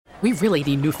We really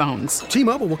need new phones.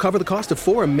 T-Mobile will cover the cost of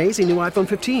 4 amazing new iPhone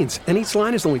 15s, and each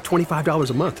line is only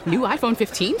 $25 a month. New iPhone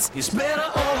 15s? It's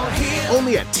better over here.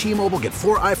 Only at T-Mobile, get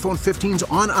 4 iPhone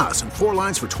 15s on us and 4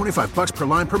 lines for $25 per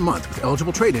line per month with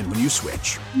eligible trade-in when you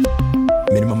switch.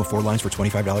 Minimum of 4 lines for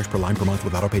 $25 per line per month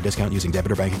with autopay discount using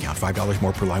debit or bank account. $5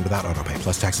 more per line without autopay,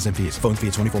 plus taxes and fees. Phone fee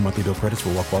at 24 monthly bill credits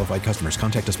for well-qualified customers.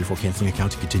 Contact us before canceling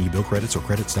account to continue bill credits or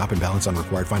credit stop and balance on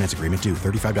required finance agreement due.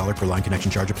 $35 per line connection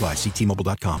charge applies. See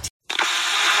T-Mobile.com.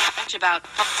 Much about...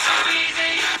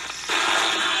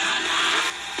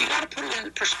 You gotta put it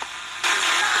in perspective.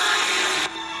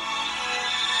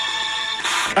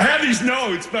 I have these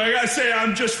notes, but I gotta say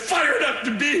I'm just fired up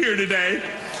to be here today.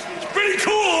 It's pretty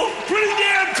cool, pretty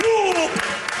damn cool.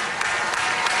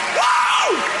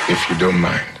 Woo! If you don't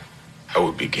mind, I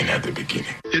will begin at the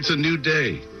beginning. It's a new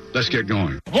day. Let's get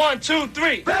going. 1, 2,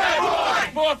 3.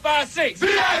 Bad boy! 4, 5, 6.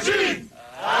 B.I.G.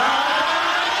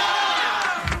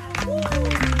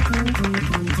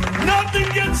 Nothing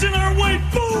gets in our way.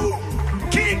 Boom!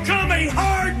 Keep coming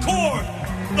hardcore.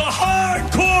 The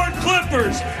hardcore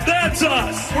Clippers. That's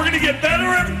us. We're going to get better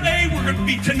every day. We're going to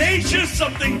be tenacious.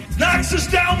 Something knocks us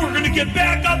down. We're going to get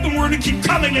back up, and we're going to keep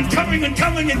coming and coming and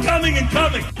coming and coming and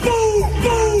coming. Boom!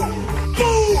 Boom!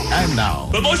 Boom! And now.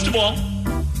 But most of all,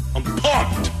 I'm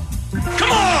pumped.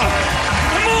 Come on!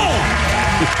 Come on!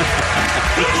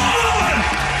 Come on!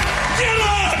 Get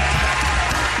up!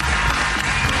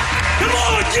 Come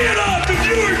on, get up! If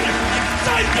you're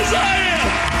psyched as I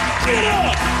am, get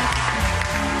up!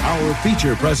 Our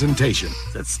feature presentation.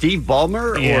 Is that Steve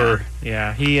Ballmer or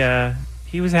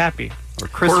he was happy. Or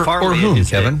Chris Farley? Or whom,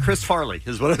 Kevin? Chris Farley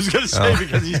is what I was going to say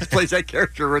because he plays that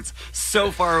character where it's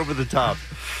so far over the top.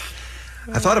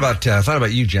 I thought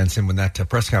about you, Jensen, when that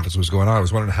press conference was going on. I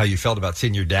was wondering how you felt about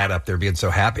seeing your dad up there being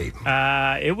so happy.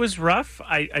 It was rough.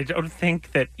 I don't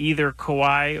think that either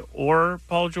Kawhi or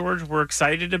Paul George were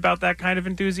excited about that kind of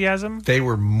enthusiasm. They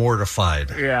were mortified.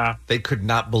 Yeah. They could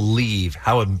not believe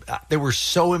how they were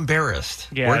so embarrassed,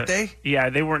 weren't they?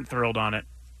 Yeah, they weren't thrilled on it.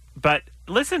 But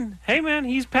listen, hey, man,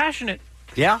 he's passionate.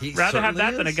 Yeah. Rather have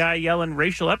that than a guy yelling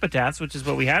racial epithets, which is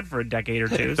what we had for a decade or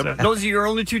two. So. Those are your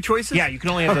only two choices? Yeah, you can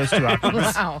only have those two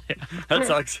options. Wow. Yeah. That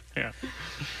sucks. Yeah.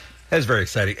 That's very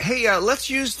exciting. Hey, let's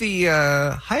use the...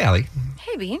 hi, Allie.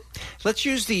 Hey, Bean. Let's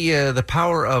use the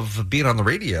power of being on the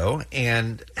radio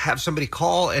and have somebody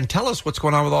call and tell us what's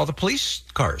going on with all the police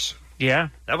cars. Yeah.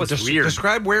 That was weird.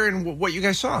 Describe where and what you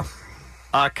guys saw.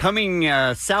 Coming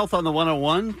south on the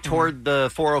 101 toward the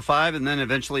 405 and then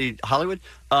eventually Hollywood,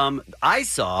 I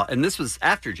saw, and this was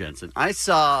after Jensen, I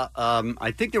saw,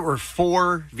 I think there were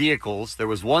 4 vehicles. There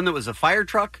was one that was a fire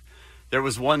truck. There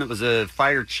was one that was a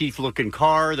fire chief-looking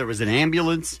car. There was an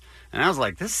ambulance. And I was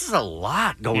like, this is a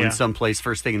lot going someplace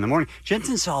first thing in the morning.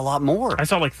 Jensen saw a lot more. I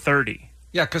saw like 30.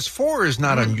 Yeah, because 4 is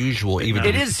not unusual even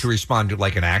to respond to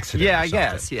like an accident. Yeah, I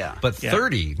guess, yeah. But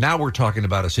 30, now we're talking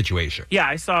about a situation. Yeah,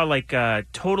 I saw like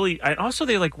totally. And also,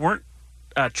 they like weren't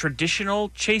traditional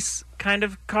chase kind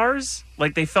of cars.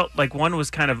 Like they felt like one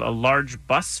was kind of a large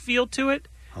bus feel to it.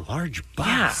 A large bus?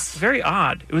 Yeah, very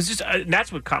odd. It was just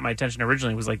that's what caught my attention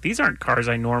originally. Was like these aren't cars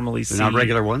I normally see. They're not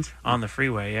regular ones on the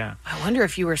freeway. Yeah. I wonder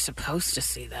if you were supposed to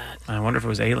see that. I wonder if it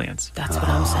was aliens. That's what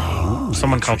I'm saying.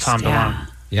 Someone called Tom DeLonge.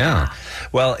 Yeah.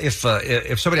 Well, if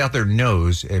somebody out there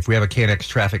knows, if we have a KNX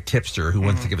traffic tipster who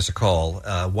wants to give us a call,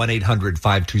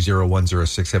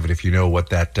 1-800-520-1067 if you know what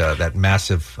that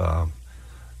massive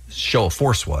show of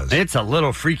force was. It's a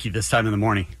little freaky this time in the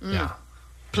morning. Yeah.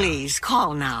 Please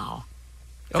call now.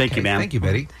 Thank you, ma'am. Thank you,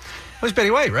 Betty. That was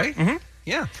Betty White, right? Mm-hmm.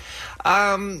 Yeah.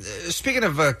 Speaking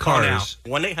of cars.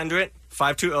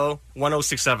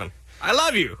 1-800-520-1067. I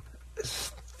love you.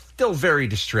 Still very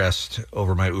distressed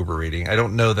over my Uber rating. I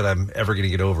don't know that I'm ever going to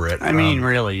get over it. I mean,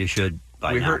 really, you should.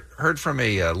 We heard from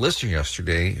a listener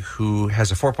yesterday who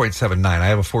has a 4.79. I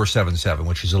have a 4.77,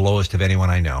 which is the lowest of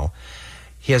anyone I know.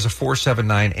 He has a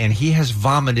 4.79, and he has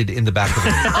vomited in the back of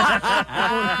the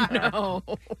Oh, no.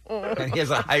 And he has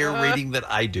a higher rating than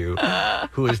I do,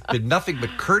 who has been nothing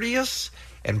but courteous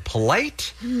and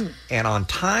polite and on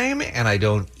time, and I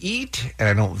don't eat, and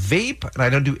I don't vape, and I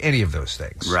don't do any of those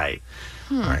things. Right.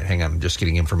 All right, hang on. I'm just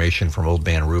getting information from old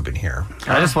man Ruben here.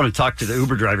 I just want to talk to the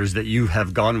Uber drivers that you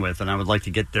have gone with, and I would like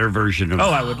to get their version of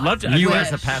I would love to. you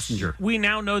as a passenger. We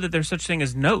now know that there's such thing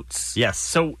as notes. Yes.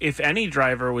 So if any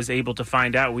driver was able to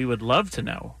find out, we would love to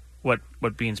know what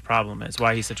Bean's problem is,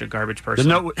 why he's such a garbage person.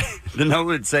 The note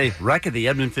would say, wreck of the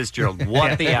Edmund Fitzgerald.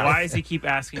 What the F? Why does he keep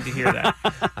asking to hear that?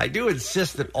 I do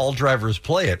insist that all drivers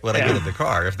play it when I get in the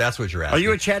car, if that's what you're asking. Are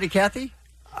you a chatty Cathy?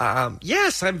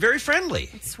 Yes, I'm very friendly.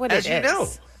 It's what as it is. You know.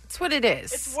 It's what it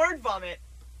is. It's word vomit.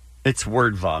 It's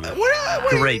word vomit.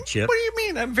 Great, Chip. What do you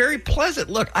mean? I'm very pleasant.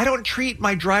 Look, I don't treat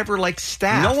my driver like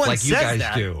staff No one like says you guys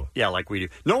that. do. Yeah, like we do.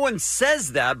 No one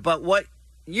says that, but what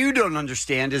you don't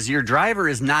understand is your driver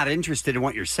is not interested in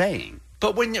what you're saying.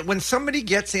 But when somebody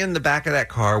gets in the back of that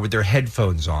car with their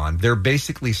headphones on, they're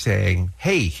basically saying,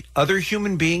 hey, other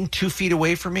human being 2 feet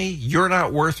away from me, you're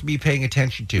not worth me paying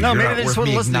attention to. No, you're maybe not they just worth want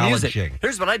to me listen to music. acknowledging.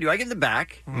 Here's what I do. I get in the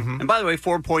back. And by the way,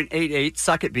 4.88,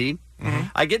 suck it, Bean.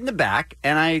 I get in the back,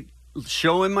 and I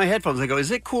show him my headphones. I go,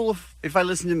 is it cool if I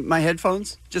listen to my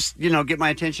headphones? Just, get my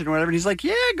attention or whatever. And he's like,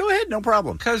 yeah, go ahead, no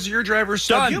problem. Because your driver's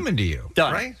subhuman to you.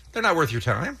 Done. Right? They're not worth your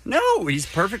time. No, he's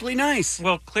perfectly nice.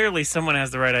 Well, clearly someone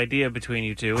has the right idea between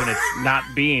you two, and it's not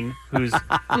Bean, whose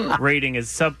rating is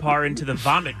subpar into the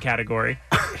vomit category.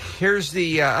 Here's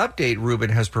the update Ruben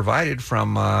has provided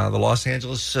from the Los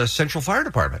Angeles Central Fire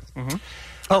Department.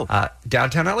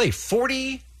 Downtown LA,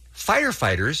 40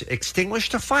 firefighters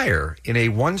extinguished a fire in a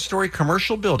one-story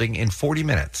commercial building in 40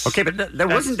 minutes. Okay, but that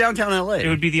wasn't downtown LA. It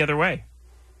would be the other way.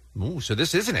 Ooh, so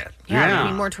this isn't it. Yeah, it would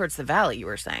be more towards the valley, you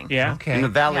were saying. Yeah. Okay. In the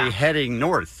valley heading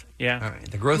north. Yeah. All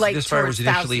right. The growth Like of this fire towards was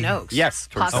initially... Thousand Oaks. Yes.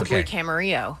 Possibly Okay.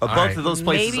 Camarillo. Both of those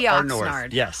places Maybe are Oxnard.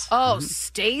 north. Yes. Oh,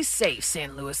 stay safe,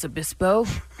 San Luis Obispo.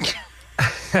 So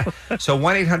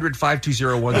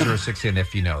 1-800-520-1069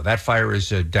 if you know. That fire is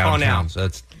downtown, so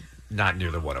it's not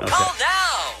near the 106. Call now.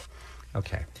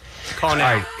 Okay. Call now.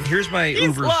 All right, here's my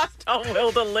Uber. lost a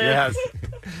will to live. Yes.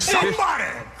 Somebody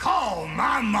call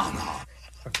my mama.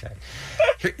 Okay.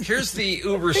 Here's the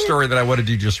Uber story that I want to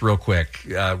do just real quick,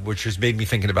 which has made me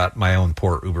thinking about my own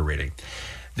poor Uber rating.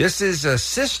 This is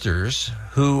sisters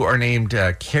who are named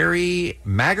Carrie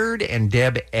Maggard and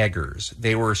Deb Eggers.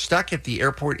 They were stuck at the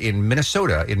airport in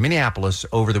Minneapolis,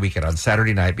 over the weekend on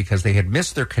Saturday night because they had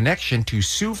missed their connection to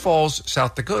Sioux Falls,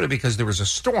 South Dakota because there was a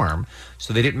storm,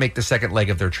 so they didn't make the second leg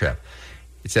of their trip.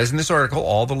 It says in this article,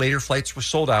 all the later flights were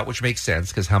sold out, which makes sense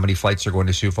because how many flights are going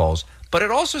to Sioux Falls? But it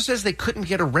also says they couldn't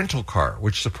get a rental car,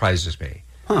 which surprises me.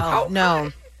 Oh, no.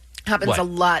 Happens What? a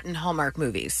lot in Hallmark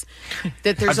movies.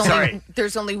 That there's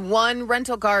only one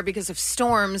rental car because of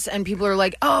storms, and people are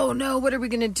like, "Oh no, what are we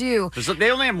going to do?" So they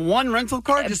only have one rental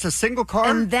car, just a single car,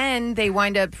 and then they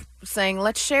wind up saying,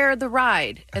 "Let's share the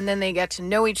ride," and then they get to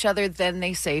know each other. Then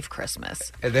they save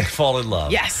Christmas. And they fall in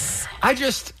love. Yes.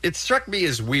 It struck me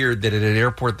as weird that at an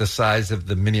airport the size of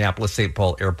the Minneapolis-St.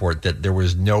 Paul airport that there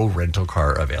was no rental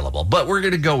car available. But we're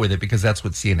going to go with it because that's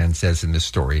what CNN says in this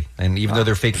story. And even though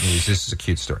they're fake news, this is a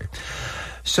cute story.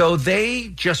 So they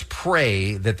just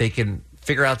pray that they can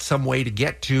figure out some way to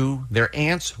get to their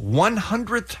aunt's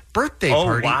 100th birthday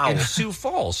party in Sioux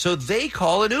Falls. So they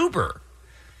call an Uber.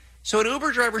 So an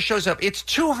Uber driver shows up. It's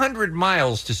 200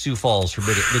 miles to Sioux Falls from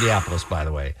Minneapolis, by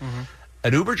the way. Mm-hmm.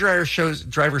 An Uber driver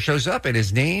shows up, and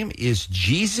his name is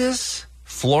Jesus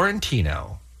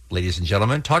Florentino. Ladies and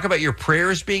gentlemen, talk about your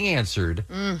prayers being answered.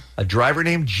 A driver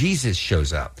named Jesus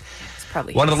shows up. It's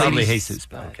probably one of the ladies. Jesus.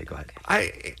 Okay, go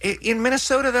ahead. In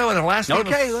Minnesota, though, and the last name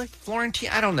of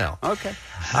Florentino, I don't know. Okay.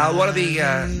 One of the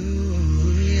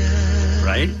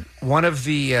right. One of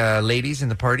the ladies in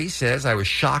the party says, I was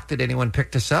shocked that anyone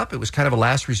picked us up. It was kind of a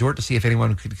last resort to see if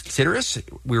anyone could consider us.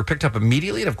 We were picked up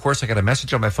immediately, and of course, I got a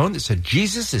message on my phone that said,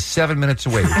 Jesus is 7 minutes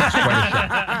away, which is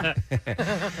quite a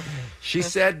shock. She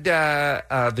said,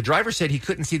 the driver said he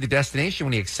couldn't see the destination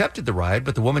when he accepted the ride,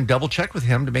 but the woman double-checked with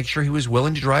him to make sure he was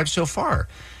willing to drive so far.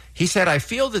 He said, I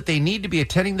feel that they need to be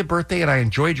attending the birthday, and I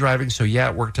enjoy driving, so yeah,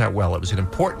 it worked out well. It was an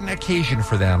important occasion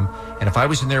for them, and if I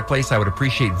was in their place, I would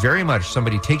appreciate very much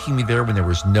somebody taking me there when there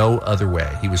was no other way.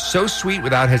 He was so sweet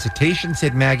without hesitation,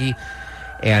 said Maggie,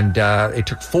 and it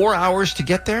took 4 hours to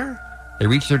get there. They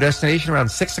reached their destination around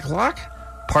 6 o'clock.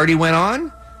 Party went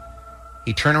on.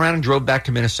 He turned around and drove back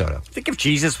to Minnesota. I think if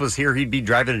Jesus was here, he'd be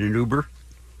driving an Uber.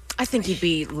 I think he'd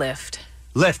be Lyft.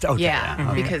 Lyft, okay. Yeah,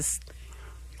 Okay.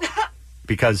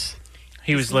 because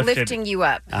he was lifting you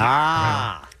up.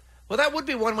 Ah. Well, that would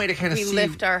be one way to kind of we see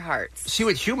lift our hearts. See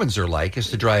what humans are like is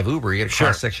to drive Uber. You get a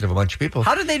cross-section of a bunch of people.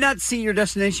 How did they not see your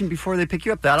destination before they pick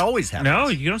you up? That always happens. No,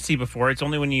 you don't see before. It's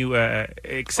only when you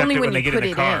accept Only it when when they you get in put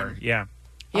the it car. in. Yeah.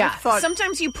 Yeah.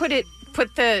 Sometimes you put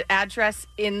the address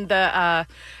in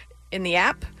the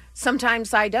app.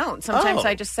 Sometimes I don't. Sometimes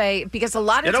I just say, because a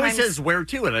lot of it times always says where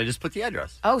to, and I just put the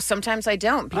address. Oh, sometimes I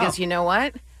don't, because you know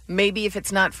what? Maybe if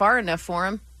it's not far enough for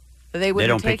them, they wouldn't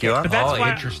don't take pick you it. up? But that's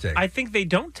why interesting. I think they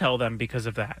don't tell them because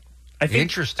of that. I think,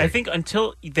 Interesting. I think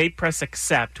until they press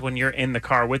accept when you're in the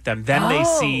car with them, then they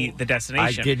see the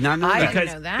destination. I did not know I that.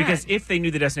 didn't know that. Because if they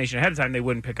knew the destination ahead of time, they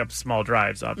wouldn't pick up small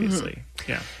drives, obviously.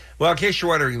 Yeah. Well, in case you're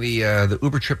wondering, the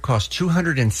Uber trip cost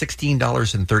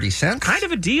 $216.30. Kind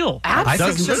of a deal. It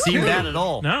doesn't seem bad at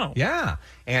all. No. Yeah.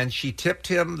 And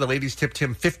the ladies tipped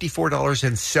him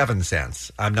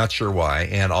 $54.07. I'm not sure why.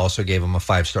 And also gave him a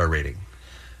 5-star rating.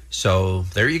 So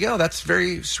there you go. That's a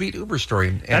very sweet Uber story.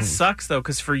 And That sucks, though,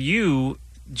 because for you,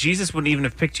 Jesus wouldn't even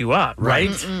have picked you up.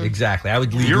 Right? Exactly. I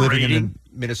would leave living in the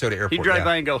Minnesota airport. He'd drive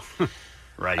by and go,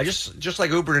 right. I just like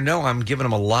Uber to know, I'm giving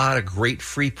them a lot of great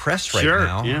free press right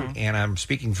now. Yeah. And I'm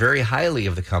speaking very highly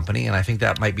of the company, and I think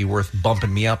that might be worth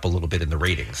bumping me up a little bit in the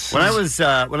ratings. When I was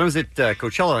at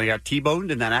Coachella and I got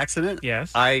T-boned in that accident,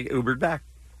 yes, I Ubered back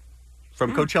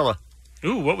from Coachella.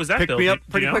 Ooh, what was that? Picked Bill? me up Do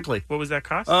you pretty know? quickly. What was that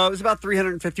cost? It was about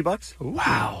 $350.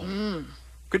 Wow.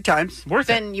 Good times. Worth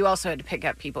Then you also had to pick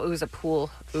up people. It was a pool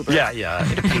Uber. Yeah.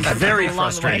 Very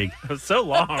frustrating. It was so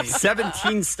long.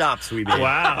 17 stops we made.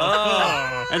 Wow.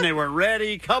 Oh, and they weren't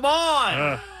ready. Come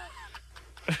on.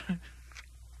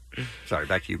 Sorry,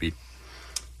 back to you, B.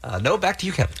 No, back to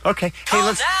you, Kevin. Okay. Hey,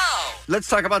 let's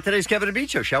talk about today's Kevin and Bean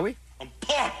show, shall we? I'm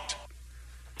pumped.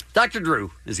 Dr. Drew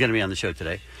is going to be on the show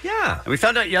today. Yeah. And we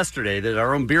found out yesterday that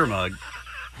our own beer mug,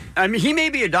 I mean, he may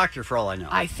be a doctor for all I know.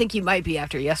 I think he might be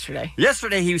after yesterday.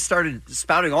 Yesterday, he started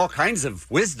spouting all kinds of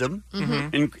wisdom,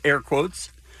 in air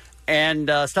quotes, and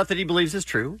stuff that he believes is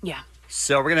true. Yeah.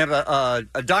 So we're going to have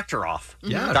a doctor off.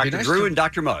 Yeah, Dr. Drew and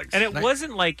Dr. Muggs. And it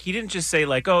wasn't like he didn't just say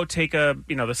like, oh, take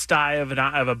the sty of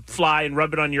a fly and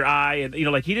rub it on your eye, and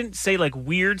like he didn't say like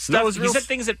weird stuff. No, it was he said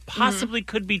things that possibly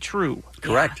could be true.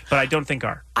 Correct. But I don't think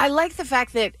are. I like the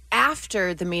fact that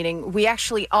after the meeting, we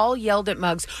actually all yelled at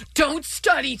Muggs, "Don't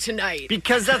study tonight."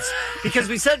 Because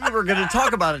we said we were going to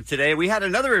talk about it today. We had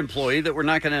another employee that we're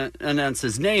not going to announce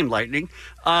his name, Lightning,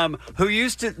 who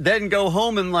used to then go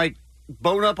home and like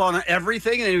bone up on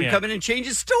everything, and then he would come in and change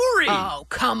his story. Oh,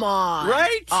 come on.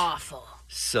 Right? Awful.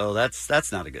 So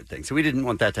that's not a good thing. So we didn't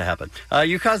want that to happen.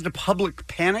 You caused a public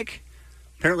panic.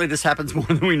 Apparently this happens more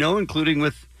than we know, including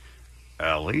with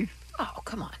Allie. Oh,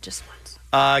 come on. Just once.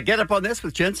 Get up on this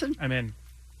with Jensen. I'm in.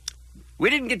 We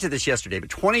didn't get to this yesterday, but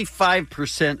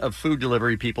 25% of food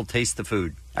delivery people taste the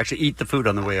food. Actually eat the food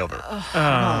on the way over.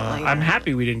 I'm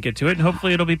happy we didn't get to it, and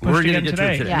hopefully it'll be pushed We're gonna again get to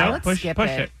today. it today. Yeah, no, let's push skip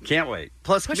it. Can't wait.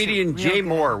 Plus, Push it comedian real Jay good.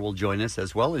 Moore will join us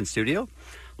as well in studio.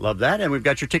 Love that. And we've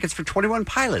got your tickets for 21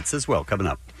 Pilots as well coming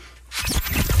up.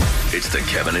 It's the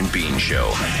Kevin and Bean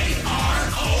Show.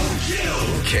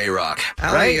 K-Rock.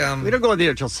 Allie, Right? We don't go on the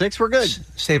air until 6. We're good.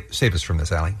 Save us from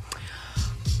this, Allie.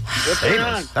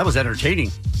 That was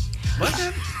entertaining.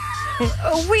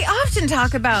 We often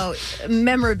talk about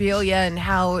memorabilia and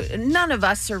how none of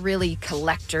us are really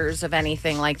collectors of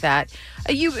anything like that.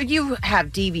 You have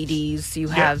DVDs, you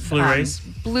have Blu-rays.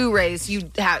 Blu-rays. You're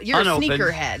Unopened. a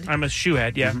sneakerhead. I'm a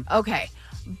shoehead, yeah. Okay.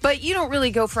 But you don't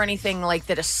really go for anything like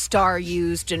that a star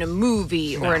used in a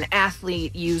movie or an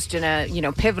athlete used in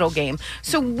a, pivotal game.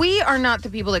 So we are not the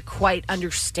people that quite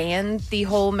understand the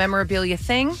whole memorabilia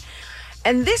thing.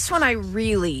 And this one I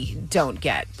really don't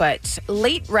get. But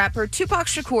late rapper Tupac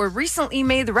Shakur recently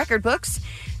made the record books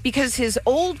because his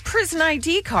old prison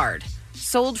ID card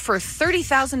sold for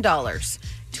 $30,000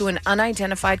 to an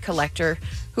unidentified collector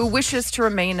who wishes to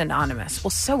remain anonymous.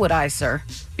 Well, so would I, sir,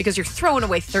 because you're throwing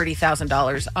away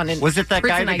 $30,000 on an Was it that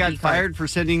guy prison that ID got card. fired for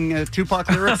sending Tupac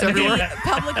lyrics everywhere?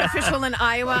 Public official in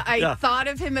Iowa. I thought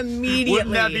of him immediately.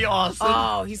 Wouldn't that be awesome?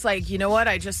 Oh, he's like, you know what?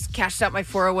 I just cashed out my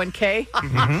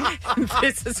 401k.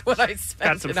 This is what I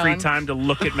spent. Got some it free on. time to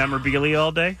look at memorabilia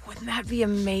all day. Wouldn't that be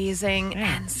amazing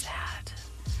and sad?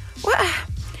 What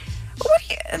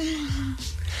do you?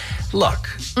 Look,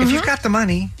 if you've got the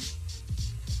money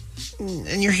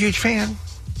and you're a huge fan,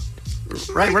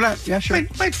 right? We're not. Yeah, sure.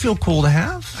 Might feel cool to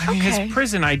have. I mean, his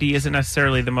prison ID isn't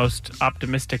necessarily the most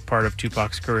optimistic part of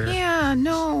Tupac's career. Yeah,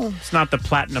 no. It's not the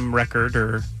platinum record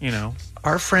or,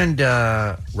 Our friend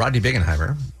Rodney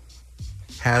Bingenheimer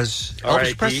has Elvis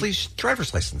R.I.P. Presley's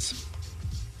driver's license.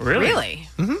 Really?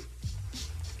 Mm-hmm.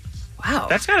 Wow.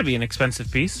 That's got to be an expensive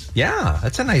piece. Yeah,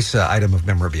 that's a nice item of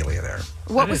memorabilia there.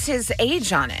 What was his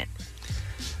age on it?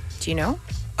 Do you know?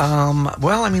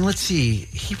 Well, I mean, let's see.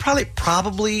 He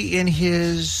probably in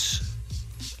his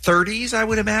 30s, I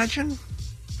would imagine.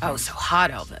 Oh, so hot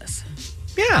Elvis.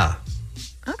 Yeah.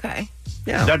 Okay.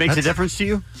 Yeah. That makes a difference to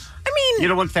you? I mean, You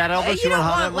don't want fat Elvis? you don't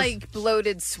hot want Elvis? like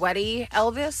bloated, sweaty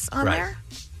Elvis on Right. there.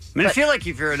 I mean, I feel like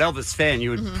if you're an Elvis fan, you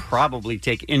would probably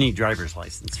take any driver's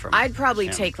license from him. I'd probably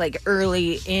Yeah. take like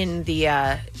early in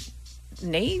the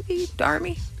Navy,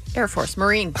 Army, Air Force,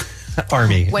 Marine.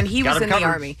 Army. When he Got was him in covered. the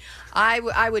Army.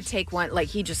 I would take one. Like,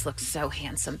 he just looked so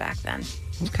handsome back then.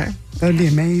 Okay. That'd be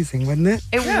amazing, wouldn't it?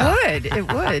 It would.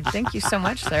 It would. Thank you so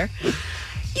much, sir.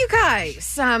 You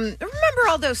guys, remember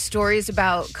all those stories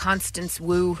about Constance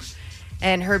Wu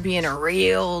and her being a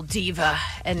real diva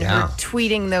and her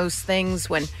tweeting those things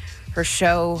when her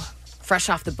show Fresh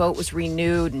Off the Boat was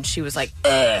renewed and she was like, ugh,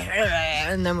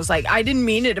 and then was like, I didn't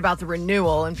mean it about the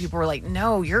renewal. And people were like,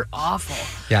 no, you're awful.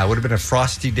 Yeah, it would have been a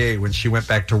frosty day when she went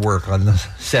back to work on the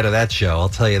set of that show. I'll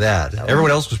tell you that. Everyone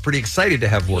else was pretty excited to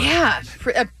have work. Yeah,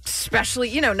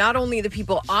 especially, not only the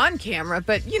people on camera,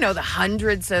 but, the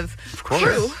hundreds of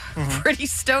crew pretty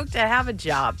stoked to have a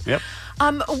job. Yep.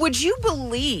 Would you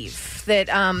believe that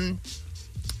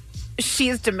she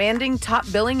is demanding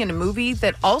top billing in a movie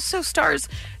that also stars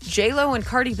J-Lo and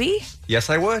Cardi B? Yes,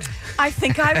 I would. I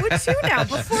think I would too now.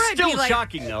 Before I'd Still be like,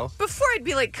 shocking, though. Before I'd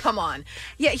be like, come on.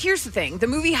 Yeah, here's the thing. The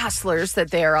movie Hustlers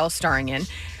that they are all starring in,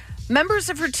 members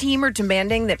of her team are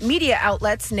demanding that media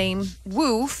outlets name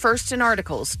Wu first in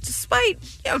articles, despite,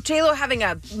 J-Lo having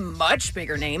a much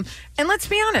bigger name. And let's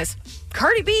be honest,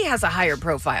 Cardi B has a higher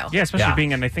profile. Yeah, especially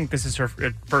being in, I think this is her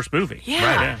first movie.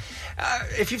 Yeah. Right, yeah.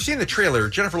 If you've seen the trailer,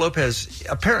 Jennifer Lopez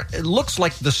it looks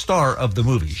like the star of the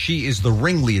movie. She is the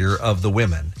ringleader of the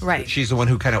women. Right. She's the one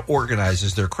who kind of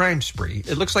organizes their crime spree.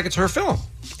 It looks like it's her film.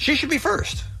 She should be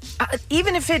first.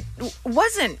 Even if it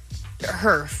wasn't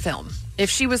her film. If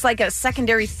she was like a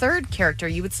secondary third character,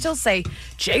 you would still say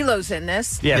J-Lo's in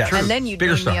this. Yeah, true. And then you'd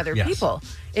Bigger name star, the other yes. people.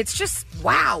 It's just,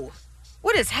 wow.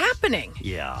 What is happening?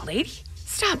 Yeah. Lady,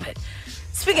 stop it.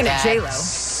 Speaking of J-Lo.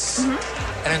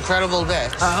 An incredible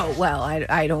bitch. Oh, well,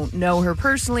 I don't know her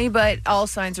personally, but all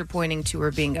signs are pointing to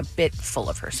her being a bit full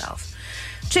of herself.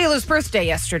 J-Lo's birthday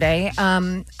yesterday.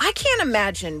 I can't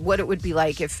imagine what it would be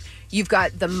like if you've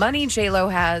got the money J-Lo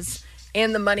has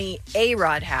and the money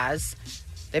A-Rod has.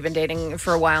 They've been dating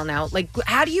for a while now. Like,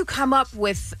 how do you come up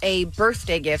with a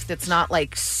birthday gift that's not,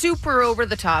 like, super over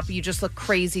the top, you just look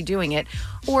crazy doing it,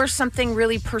 or something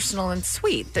really personal and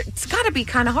sweet? It's got to be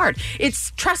kind of hard.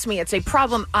 Trust me, it's a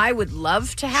problem I would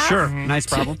love to have. Sure, nice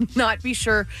problem. Not be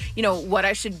sure, what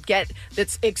I should get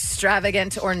that's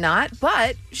extravagant or not.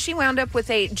 But she wound up with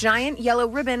a giant yellow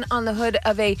ribbon on the hood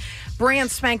of a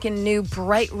brand spanking new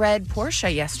bright red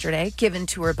Porsche yesterday, given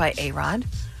to her by A-Rod.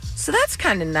 So that's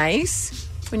kind of nice.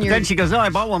 Then she goes, I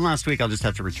bought one last week. I'll just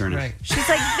have to return it. Right. She's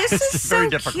like, this is so very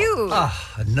difficult. cute.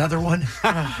 Another one?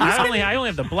 I only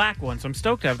have the black one, so I'm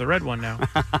stoked to have the red one now.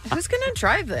 Who's going to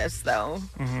drive this, though?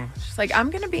 She's like, I'm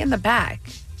going to be in the back,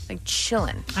 like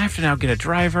chilling. I have to now get a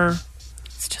driver.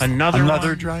 It's just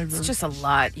Another driver. It's just a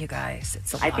lot, you guys.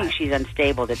 It's a lot. I think she's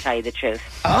unstable, to tell you the truth.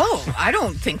 Oh, I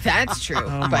don't think that's true.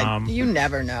 But Mom. you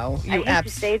never know. I hate to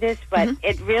say this, but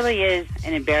it really is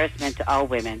an embarrassment to all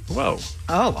women. Whoa.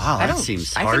 Oh, wow, that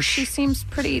seems I think harsh. she seems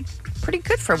pretty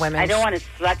good for women. I don't want to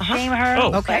slut shame her.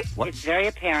 Oh, okay. But it's very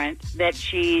apparent that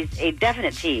she's a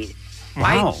definite tease.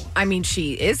 Wow. I mean,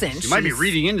 she isn't. You might be She's-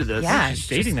 reading into this. Yeah, She's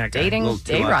dating that guy. Dating A little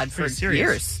too much. A-Rod for Pretty serious.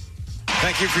 years.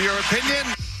 Thank you for your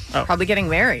opinion. Probably getting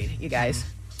married, you guys.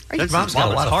 Are you Your mom's got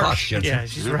a lot of harsh. thoughts, Jensen. Yeah,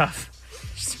 she's rough.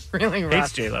 She's really rough.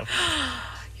 Hates J-Lo.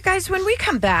 You guys, when we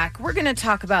come back, we're going to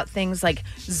talk about things like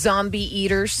zombie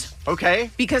eaters. Okay.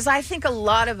 Because I think a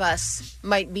lot of us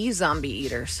might be zombie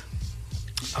eaters.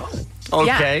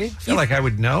 Okay. I feel like I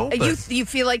would know. But You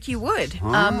feel like you would.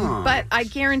 But I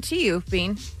guarantee you,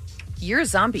 Bean, you're a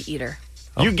zombie eater.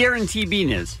 You guarantee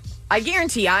Bean is. I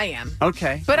guarantee I am.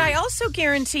 Okay. But I also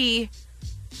guarantee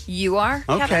you are.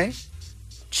 Okay. Kevin.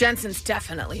 Jensen's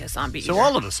definitely a zombie eater. So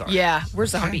all of us are. Yeah, we're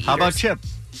zombie eaters. How about Chip?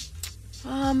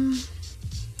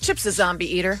 Chip's a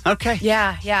zombie eater. Okay.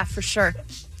 Yeah, for sure.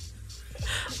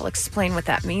 I'll explain what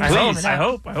that means. in a minute. I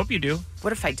hope you do.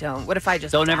 What if I don't? What if I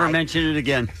just Don't ever die? mention it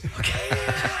again.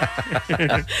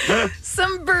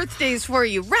 Some birthdays for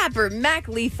you. Rapper Mac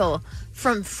Lethal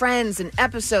from Friends and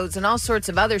Episodes and all sorts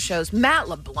of other shows. Matt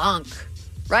LeBlanc,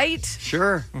 right?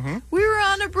 Sure. We were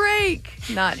on a break.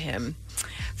 Not him.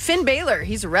 Finn Balor,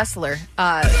 he's a wrestler.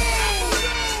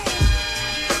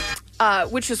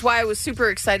 Which is why I was super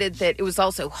excited that it was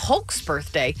also Hulk's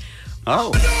birthday.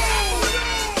 Oh.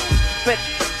 But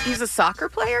he's a soccer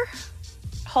player?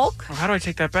 Hulk? How do I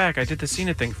take that back? I did the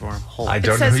Cena thing for him. I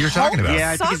don't know says who you're talking Hulk. about.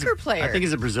 Yeah, I think Soccer player. I think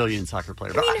he's a Brazilian soccer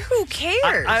player. I mean, who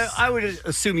cares? I would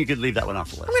assume you could leave that one off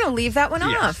the list. I'm going to leave that one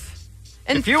Yeah. off.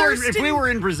 And If we were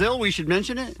in Brazil, we should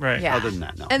mention it. Right. Yeah. Other than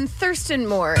that, no. And Thurston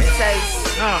Moore, it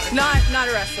says, not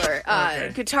a wrestler,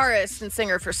 Okay. guitarist and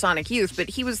singer for Sonic Youth, but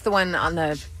he was the one on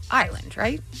the island,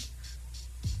 right?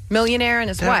 Millionaire and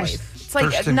his That was wife. It's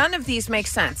like Thurston- none of these make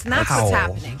sense, and that's Ow. what's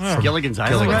happening. Gilligan's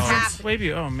Island Gilligan's reference?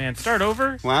 Maybe. Oh man, start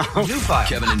over. Wow. New file.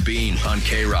 Kevin and Bean on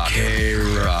K-Rock.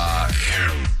 K-Rock.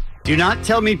 Do not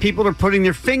tell me people are putting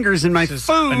their fingers in my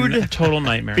food. A total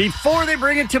nightmare. Before they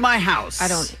bring it to my house.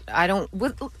 I don't.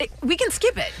 We can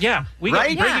skip it. Yeah, we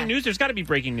Right? got breaking news. There's got to be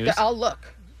breaking news. I'll look.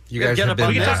 You guys Get have up on been...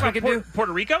 We can that. talk We about can do-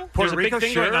 Puerto Rico. Puerto There's a Rico, big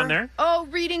thing going sure. on there. Oh,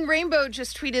 Reading Rainbow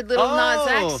just tweeted Little Nas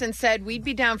X and said we'd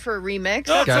be down for a remix.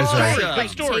 Oh, Guys, Like,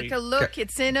 story. take a look.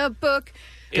 It's in a book.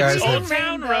 Guys, Old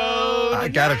Town Road. I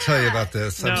got to tell you about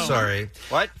this. I'm No. sorry.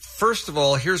 What? First of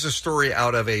all, here's a story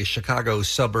out of a Chicago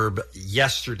suburb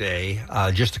yesterday,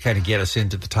 just to kind of get us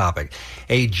into the topic.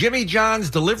 A Jimmy John's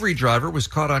delivery driver was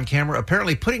caught on camera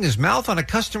apparently putting his mouth on a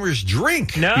customer's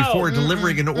drink before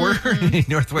delivering an order in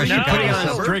Northwest Chicago. Putting on his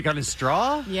suburb. drink on his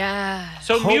straw? Yeah.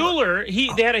 So Mueller,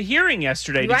 they had a hearing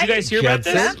yesterday. Did you guys hear about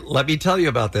this? Jensen, let me tell you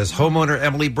about this. Homeowner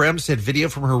Emily Brem said video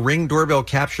from her Ring doorbell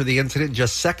captured the incident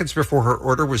just seconds before her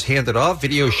order was handed off.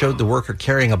 Video showed the worker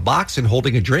carrying a box and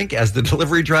holding a drink. As the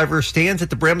delivery driver stands at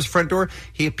the Brem's front door,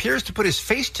 he appears to put his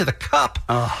face to the cup.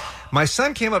 My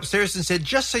son came upstairs and said,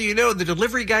 just so you know, the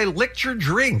delivery guy licked your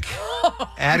drink.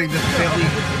 Adding that the family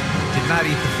did not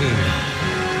eat the food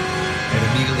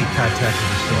and immediately contacted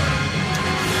the store.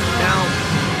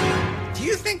 Now, do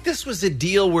you think this was a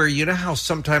deal where, you know how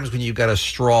sometimes when you've got a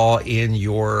straw in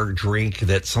your drink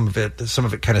that some of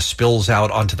it kind of spills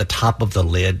out onto the top of the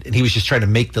lid, and he was just trying to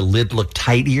make the lid look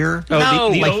tighter?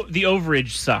 Oh, the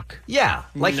overage suck. Yeah,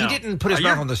 like he didn't put his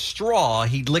mouth on the straw.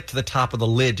 He licked the top of the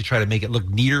lid to try to make it look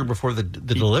neater before the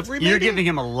delivery. You're maybe? giving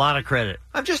him a lot of credit.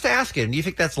 I'm just asking. Do you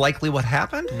think that's likely what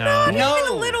happened? Not even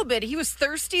a little bit. He was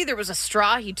thirsty. There was a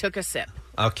straw. He took a sip.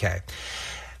 Okay.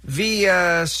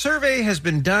 The survey has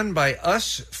been done by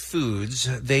Us Foods.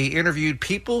 They interviewed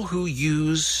people who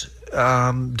use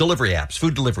delivery apps,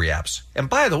 food delivery apps. And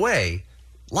by the way,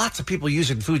 lots of people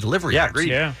using food delivery apps. Agreed.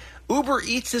 Yeah. Uber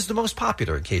Eats is the most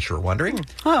popular, in case you were wondering,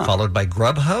 followed by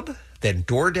Grubhub, then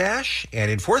DoorDash, and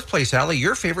in fourth place, Allie,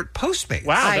 your favorite, Postmates.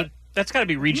 Wow, that's got to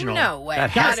be regional. No way. That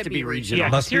has Gotta to be regional. Yeah,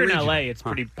 Must because here be in regional. LA, it's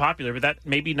pretty popular, but that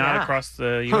maybe not Yeah. across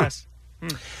the U.S.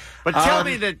 But tell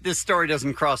me that this story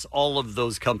doesn't cross all of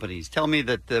those companies. Tell me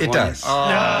that the It one... does. Oh.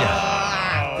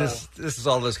 Yeah. This is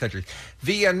all those countries.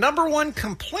 The number one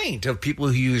complaint of people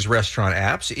who use restaurant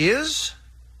apps is...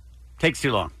 Takes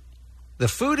too long. The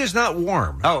food is not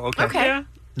warm. Oh, okay. Yeah.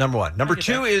 Number one. Number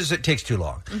two is it takes too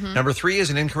long. Number three is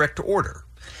an incorrect order.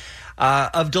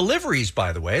 Of deliveries,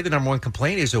 by the way, the number one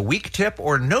complaint is a weak tip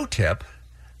or no tip,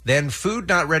 then food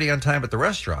not ready on time at the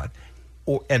restaurant,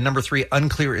 and number three,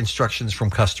 unclear instructions from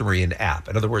customer in app.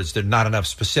 In other words, there are not enough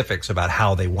specifics about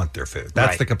how they want their food. That's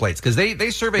Right. the complaints. Because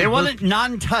they surveyed... They want it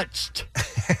non-touched.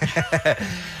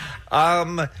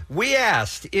 We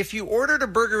asked, if you ordered a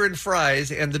burger and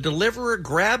fries and the deliverer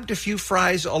grabbed a few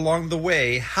fries along the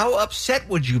way, how upset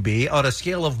would you be on a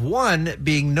scale of 1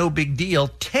 being no big deal,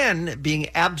 10 being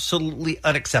absolutely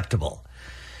unacceptable?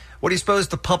 What do you suppose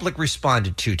the public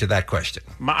responded to that question?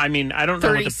 I mean, I don't know.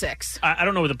 36. I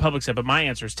don't know what the public said, but my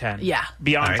answer is 10. Yeah.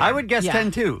 Beyond. All right. 10. I would guess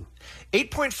 10 too.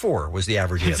 8.4 was the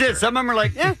average That's answer. it. Some of them are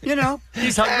like, yeah, you know,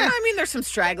 he's hungry. I mean, there's some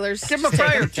stragglers. Give him a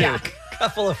fry or two. Yeah.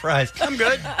 Couple of fries. I'm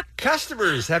good.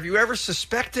 Customers, have you ever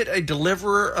suspected a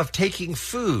deliverer of taking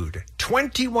food?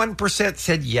 21%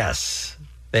 said yes.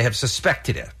 They have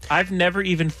suspected it. I've never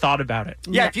even thought about it.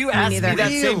 Yeah, if you asked me neither. that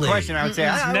same Really? question, I would say,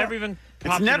 It's I never even It's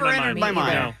popped never into entered my my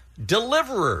mind. No.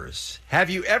 Deliverers,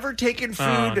 have you ever taken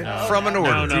food no. from an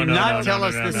order? No, not tell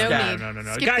us this No stat. need.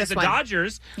 No. Skip Guys, this the one.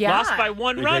 Dodgers Yeah. lost by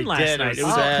one They run last did. night. It It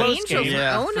was was a close Angels game.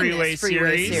 are owning Freeway this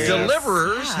freeway series.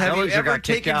 Deliverers, Yeah. have you Those are ever got kicked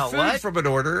taken out. food What? from an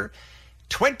order?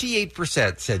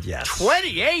 28% said yes.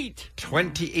 28?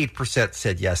 28%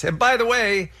 said yes. And by the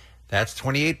way, that's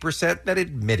 28% that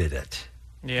admitted it.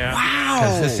 Yeah.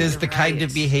 Because this is the kind of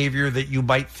Right. behavior that you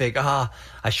might think, I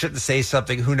shouldn't say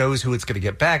something. Who knows who it's going to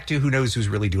get back to? Who knows who's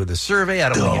really doing the survey? I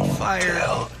don't want to get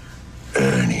fired.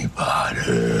 Anybody.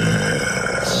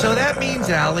 So that means,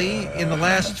 Allie, in the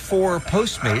last 4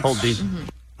 Postmates... Hold these.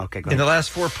 Okay, go In ahead. the last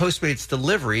 4 Postmates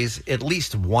deliveries, at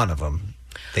least one of them,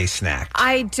 they snacked.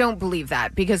 I don't believe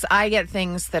that because I get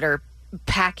things that are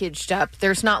packaged up.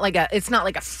 It's not like a They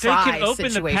fry can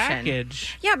open situation. the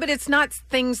package. Yeah, but it's not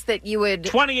things that you would.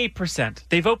 28%.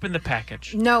 They've opened the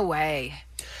package. No way.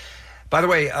 By the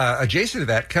way, adjacent to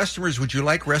that, customers, would you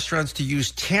like restaurants to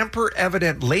use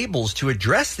tamper-evident labels to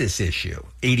address this issue?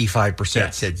 85%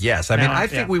 Yes. said yes. I mean, No, I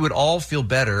think yeah. we would all feel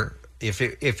better if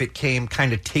it came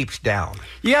kind of taped down.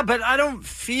 Yeah, but I don't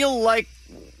feel like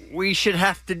we should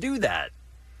have to do that.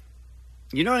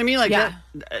 You know what I mean? Like Yeah.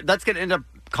 that's going to end up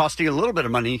costing a little bit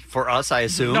of money for us, I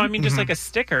assume. No, I mean just like a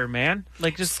sticker, man.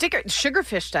 Like just Sticker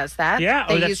Sugarfish does that. Yeah,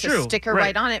 they that's use true. a sticker Right.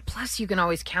 right on it. Plus, you can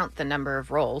always count the number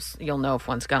of rolls. You'll know if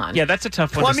one's gone. yeah, that's a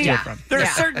tough one Well, I to mean, steal from. there are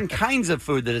Yeah. certain kinds of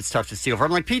food that it's tough to steal from,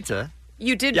 like pizza.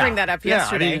 You did bring that up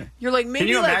yesterday. I mean, You're like, maybe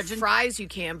you like imagine? fries you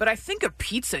can, but I think a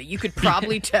pizza you could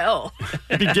probably tell.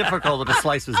 It'd be difficult if a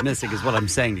slice was missing, is what I'm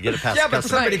saying, to get it past Yeah, the but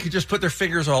customer. somebody could just put their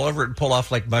fingers all over it and pull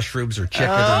off like mushrooms or chicken.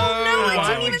 No, I Why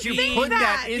didn't would even you think put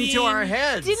that into Dean. our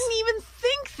heads? Didn't even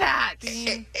think that.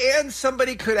 And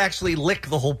somebody could actually lick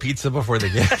the whole pizza before they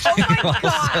get it.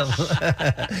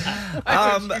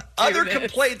 Other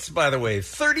complaints, by the way,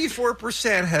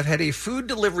 34% have had a food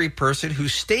delivery person who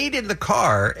stayed in the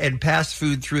car and passed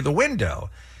food through the window,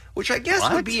 which I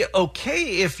guess would be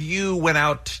okay if you went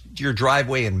out your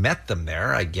driveway and met them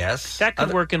there, I guess. That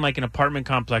could work in like an apartment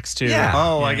complex too.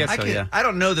 Yeah. Yeah. I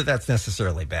don't know that that's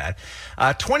necessarily bad.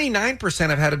 29%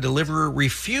 have had a deliverer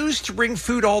refuse to bring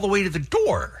food all the way to the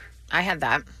door. I had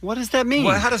that. What does that mean?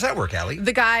 Well, how does that work, Allie?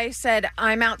 The guy said,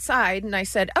 I'm outside. And I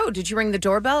said, oh, did you ring the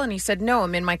doorbell? And he said, no,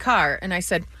 I'm in my car. And I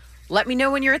said, let me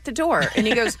know when you're at the door. And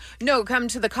he goes, no, come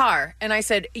to the car. And I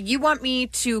said, you want me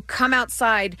to come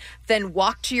outside, then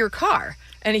walk to your car?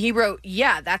 And he wrote,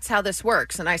 yeah, that's how this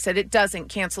works. And I said, it doesn't.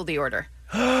 Cancel the order.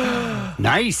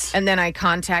 Nice. And then I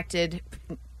contacted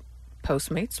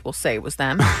Postmates. We'll say it was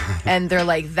them. And they're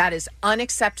like, that is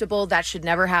unacceptable. That should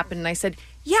never happen. And I said,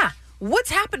 yeah,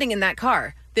 what's happening in that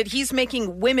car that he's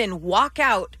making women walk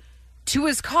out to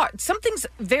his car? Something's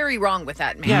very wrong with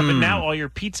that man. Yeah, but now all your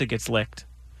pizza gets licked.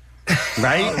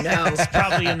 Right? Oh, no. It's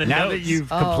probably in the Now notes. that you've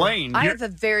complained. I have a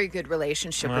very good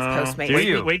relationship with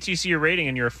Postmates. Wait till you see your rating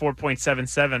and you're a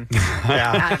 4.77.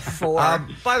 Out of 4.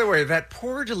 By the way, that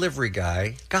poor delivery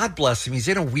guy, God bless him, he's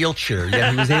in a wheelchair,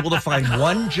 yet he was able to find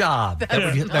one job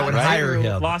that would hire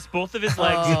him. Lost both of his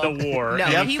legs in the war. No,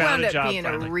 and he found wound a up job being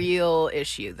finally. a real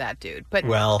issue, that dude. But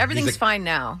Well, everything's he's a- fine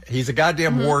now. He's a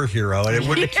goddamn war hero, and it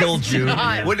wouldn't have killed you.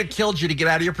 not. Wouldn't have killed you to get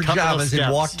out of your Couple of pajamas and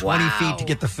steps. walk 20 Wow. feet to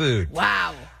get the food.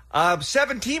 Wow.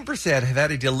 17% have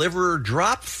had a deliverer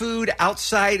drop food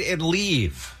outside and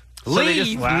leave. So they just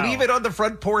Leave? Wow. leave it on the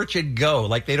front porch and go.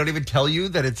 Like they don't even tell you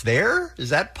that it's there? Is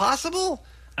that possible?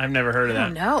 I've never heard of I that.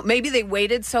 don't know. Maybe they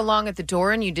waited so long at the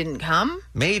door and you didn't come?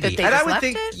 Maybe. That they And I just would left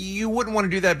think it? you wouldn't want to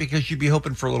do that because you'd be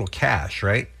hoping for a little cash,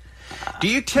 right? Do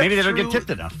you tip Maybe they don't get through tipped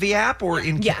enough. the app or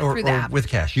in Yeah, or, through the or app. with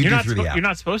cash? You You're do not, through the app. you're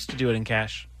not supposed to do it in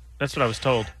cash. That's what I was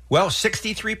told. Well,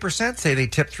 63% say they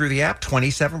tip through the app.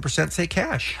 27% say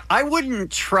cash. I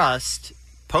wouldn't trust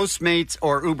Postmates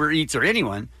or Uber Eats or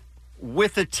anyone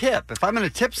with a tip. If I'm going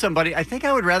to tip somebody, I think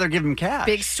I would rather give them cash.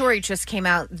 Big story just came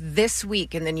out this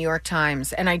week in the New York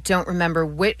Times, and I don't remember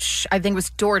which. I think it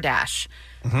was DoorDash.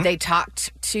 They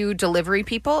talked to delivery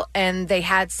people, and they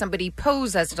had somebody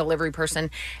pose as a delivery person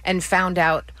and found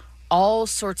out all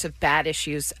sorts of bad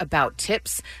issues about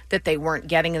tips, that they weren't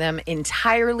getting them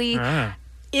entirely,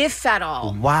 if at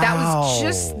all. Wow. That was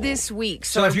just this week.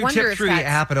 So, So if I you wonder tip if through the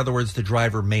that's- app, in other words, the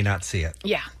driver may not see it.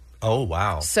 Yeah. Oh,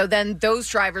 wow. So then those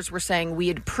drivers were saying,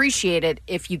 we'd appreciate it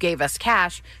if you gave us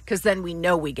cash, because then we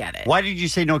know we get it. Why did you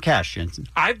say no cash, Jensen?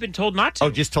 I've been told not to. Oh,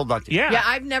 just told not to. Yeah. Yeah,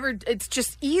 I've never. It's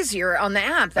just easier on the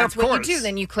app. That's Of what course. you do.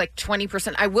 Then you click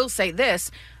 20%. I will say this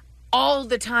all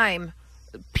the time.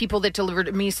 People that deliver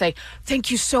to me say,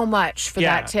 "Thank you so much for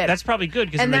Yeah, that tip." that's probably good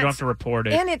because then And they don't that's- have to report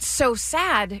it. And it's so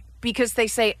sad because they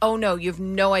say, "Oh no, you have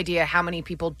no idea how many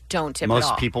people don't tip at all."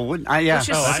 Most people wouldn't. Yeah. Which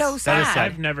is so that is sad.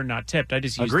 I've never not tipped. I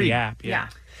just use Agreed. the app. Yeah.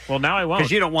 Well, now I won't.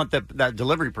 Because you don't want that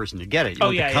delivery person to get it. You Oh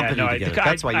want yeah, the company yeah. No, to get it.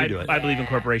 That's why you do it. I believe in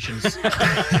corporations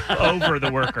over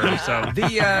the worker. So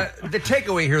The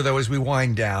takeaway here, though, as we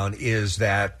wind down, is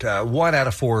that 1 out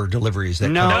of 4 deliveries that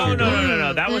No. come no, through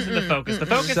no. That wasn't the focus. The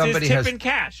focus Somebody is has tip and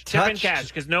cash. Tip and touched- cash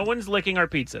because no one's licking our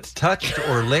pizzas. touched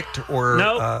or licked or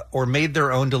Nope. or made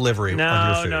their own delivery on your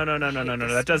No, food. no.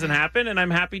 That doesn't happen, and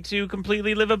I'm happy to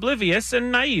completely live oblivious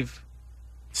and naive.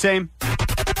 Same.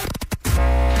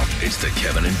 It's the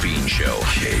Kevin and Bean Show.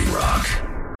 K-Rock.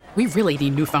 We really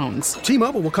need new phones.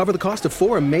 T-Mobile will cover the cost of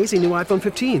 4 amazing new iPhone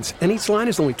 15s, and each line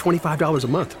is only $25 a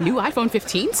month. New iPhone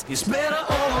 15s?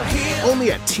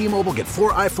 Only at T-Mobile, get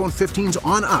 4 iPhone 15s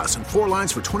on us and 4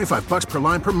 lines for $25 per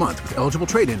line per month with eligible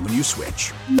trade-in when you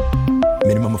switch.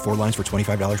 Minimum of 4 lines for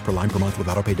 $25 per line per month with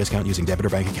autopay discount using debit or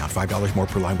bank account. $5 more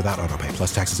per line without autopay,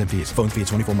 plus taxes and fees. Phone fee at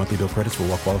 24 monthly bill credits for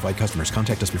well-qualified customers.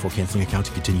 Contact us before canceling account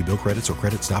to continue bill credits or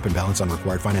credit stop and balance on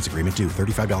required finance agreement due.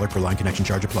 $35 per line connection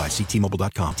charge applies. See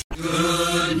T-Mobile.com.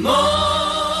 Good morning.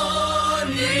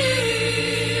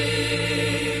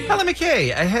 Ellen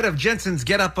McKay, ahead of Jensen's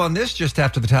Get Up on This just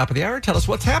after the top of the hour. Tell us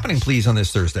what's happening, please, on this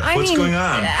Thursday. I mean,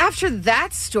 after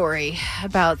that story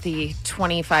about the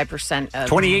 25% of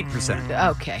 28%.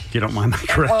 Okay. If you don't mind my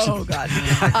correction. Oh, God.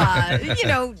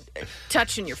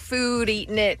 Touching your food,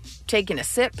 eating it, taking a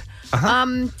sip.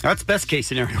 That's best case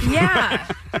scenario. Yeah.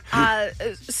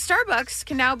 Starbucks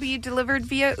can now be delivered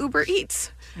via Uber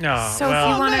Eats. No, So if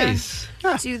you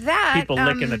want to do that, People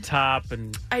licking the top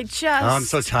and I just. Oh, I'm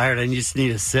so tired. I just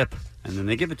need a sip, and then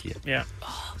they give it to you. yeah.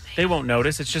 They won't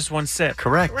notice. It's just one sip.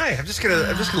 Correct. Right. I'm just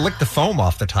gonna lick the foam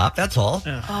off the top. That's all.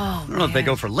 Oh, I don't know if they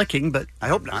go for licking, but I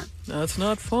hope not. That's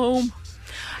not foam.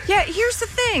 Yeah, here's the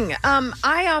thing.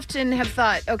 I often have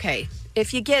thought, okay,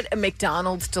 if you get a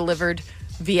McDonald's delivered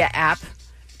via app,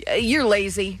 you're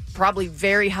lazy, probably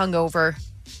very hungover.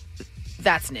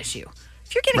 That's an issue.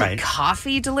 If you're getting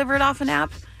coffee delivered off an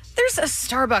app, there's a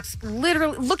Starbucks.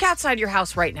 Literally, look outside your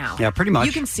house right now. Yeah, pretty much.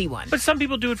 You can see one. But some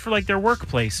people do it for like their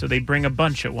workplace, so they bring a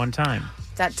bunch at one time.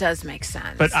 That does make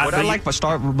sense. But what I like about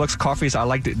Starbucks coffee is I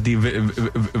like the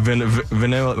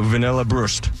vanilla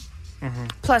burst. Mm-hmm.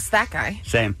 Plus, that guy.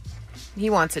 Same. He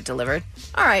wants it delivered.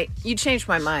 All right, you changed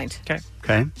my mind. Okay.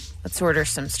 Let's order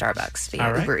some Starbucks via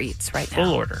All right. Uber Eats right now.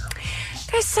 Full order.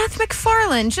 Guys, Seth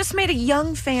MacFarlane just made a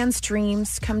young fan's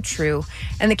dreams come true,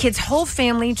 and the kid's whole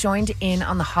family joined in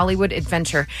on the Hollywood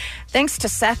adventure. Thanks to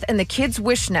Seth and the Kids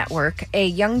Wish Network, a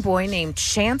young boy named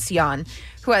Chance Yon,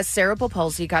 who has cerebral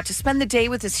palsy, got to spend the day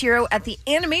with his hero at the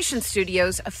animation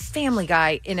studios of Family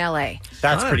Guy in L.A.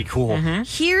 That's pretty cool.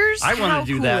 Here's I wanna how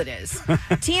do cool that. it is.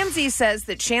 TMZ says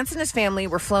that Chance and his family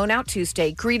were flown out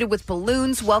Tuesday, greeted with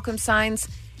balloons, welcome signs,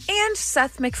 and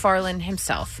Seth MacFarlane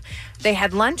himself. They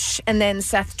had lunch, and then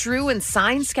Seth drew and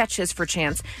signed sketches for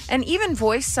Chance and even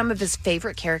voiced some of his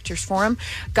favorite characters for him.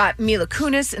 Got Mila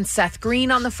Kunis and Seth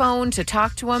Green on the phone to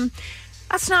talk to him.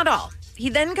 That's not all. He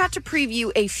then got to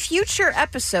preview a future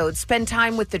episode, spend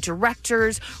time with the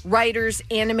directors, writers,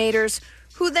 animators,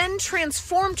 who then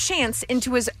transformed Chance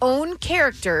into his own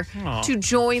character to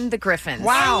join the Griffins.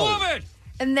 Wow. I love it.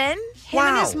 And then him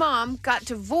and his mom got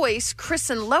to voice Chris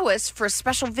and Lois for a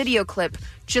special video clip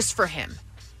just for him,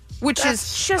 which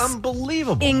is just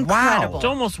unbelievable. incredible. It's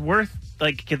almost worth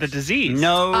like the disease.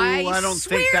 No, I I don't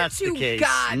think swear that's the to case.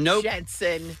 God, Nope.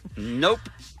 Jensen. Nope.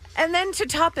 And then to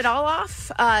top it all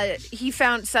off,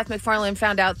 Seth MacFarlane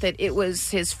found out that it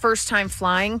was his first time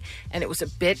flying, and it was a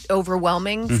bit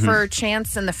overwhelming for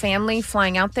Chance and the family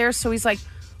flying out there. So he's like,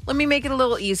 let me make it a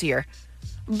little easier.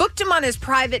 Booked him on his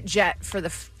private jet for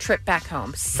the trip back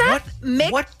home.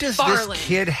 What does this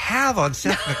kid have on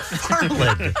Seth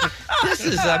MacFarlane?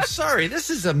 I'm sorry, this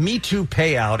is a Me Too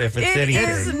payout if it's anything. It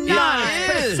is not.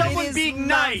 It is. Someone It is being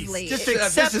lovely. nice. Just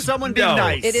accept someone being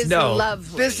nice. It is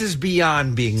lovely. This is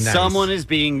beyond being nice. Someone is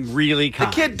being really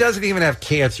kind. The kid doesn't even have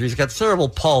cancer. He's got cerebral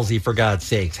palsy, for God's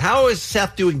sakes. How is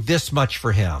Seth doing this much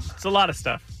for him? It's a lot of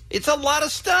stuff. It's a lot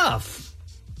of stuff.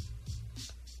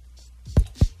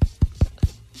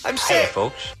 I'm saying,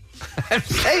 folks. I'm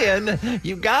saying,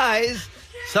 you guys,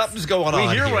 something's going on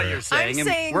We hear here. what you're saying, I'm and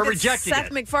saying we're that rejecting Seth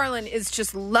it. MacFarlane is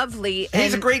just lovely.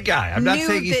 He's and a great guy. I'm not knew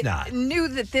saying he's that- not. Knew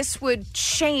that this would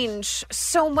change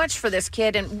so much for this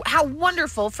kid, and how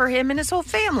wonderful for him and his whole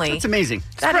family. That's amazing.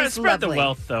 That is Spread the lovely.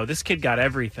 wealth, though. This kid got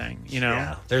everything, you know?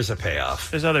 Yeah, there's a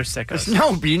payoff. There's other sickos.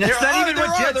 No, Bean, that's not even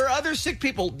what Jen... there are other sick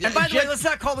people. And by the way, let's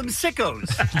not call them sickos.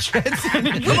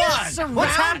 Come on.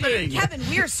 What's happening? Kevin,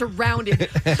 we are surrounded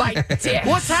by dicks.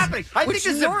 What's happening? I Which think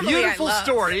this is a normally I beautiful love.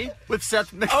 story with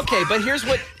Seth MacFarlane. Okay, but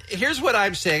here's what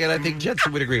I'm saying, and I think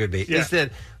Jensen would agree with me, is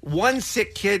that one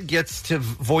sick kid gets to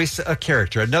voice a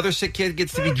character, another sick kid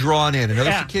gets to be drawn in,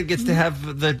 another sick kid gets to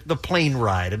have the plane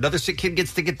ride, another sick kid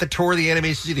gets to get the tour of the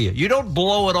animation studio. You don't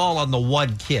blow it all on the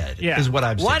one kid, is what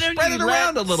I'm saying. Why don't Spread you it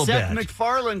around let a little Seth bit.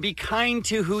 MacFarlane be kind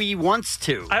to who he wants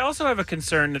to? I also have a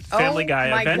concern that Family Oh Guy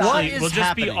my God. eventually What is will just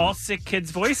happening? be all sick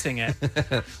kids voicing it.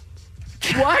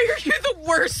 Why are you the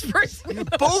worst person? in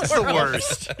the Both the world?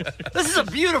 worst. This is a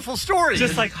beautiful story.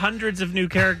 Just like hundreds of new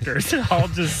characters, all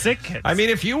just sick kids. I mean,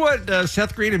 if you want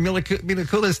Seth Green and Mila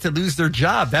Kunis to lose their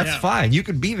job, that's fine. You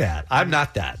can be that. I'm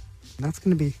not that. That's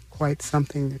going to be quite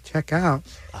something to check out.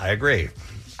 I agree.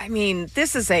 I mean,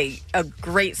 this is a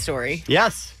great story.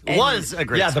 Yes, And- was a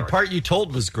great story. the part you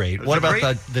told was great. was What a about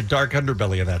great- the dark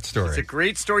underbelly of that story? It's a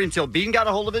great story until Bean got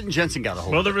a hold of it and Jensen got a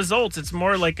hold Well, of the it. results, it's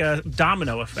more like a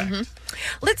domino effect.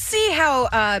 Let's see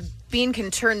how Bean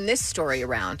can turn this story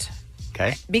around.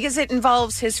 Okay. Because it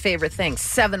involves his favorite thing,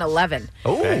 7-Eleven.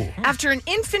 Oh. After an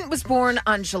infant was born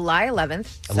on July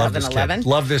 11th, I love this 7-Eleven, kid.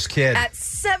 Love this kid. at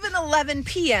 7:11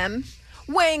 p.m.,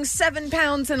 weighing 7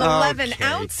 pounds and 11 Okay,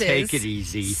 ounces. take it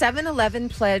easy. 7-Eleven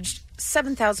pledged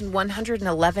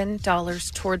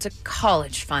 $7,111 towards a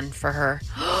college fund for her.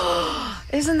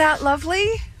 Isn't that lovely?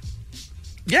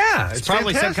 Yeah, It's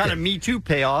probably some kind of Me Too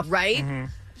payoff. Right?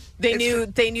 They knew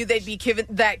they'd be giving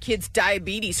that kid's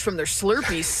diabetes from their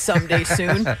Slurpees someday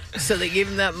soon, so they gave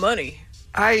him that money.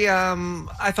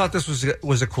 I thought this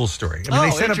was a cool story. I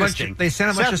mean, they sent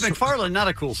a bunch of Seth MacFarlane, not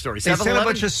a cool story. They sent a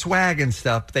bunch of swag and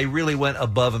stuff. They really went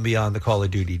above and beyond the Call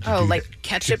of Duty.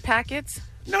 Ketchup packets?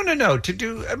 No.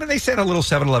 They sent a little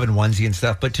 7-Eleven onesie and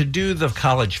stuff, but to do the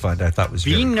college fund, I thought was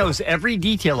Bean knows every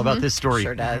detail about this story.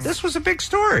 Sure does. This was a big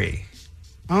story.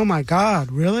 Oh my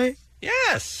God! Really?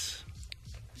 Yes.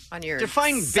 On your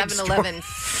Define big 7-Eleven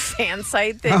fan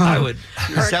site that I would.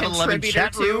 you're a 7-Eleven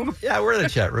chat contributor room. to? Yeah, we're in the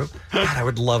chat room. God, I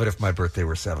would love it if my birthday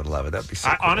were 7-Eleven. That'd be so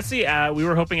cool. Honestly, we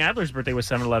were hoping Adler's birthday was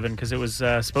 7-Eleven because it was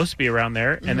supposed to be around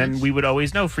there, and then we would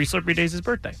always know Free Slurpee Days' his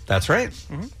birthday. That's right.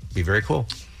 Be very cool.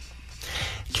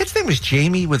 Kid's name was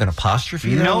Jamie with an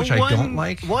apostrophe, though, which I don't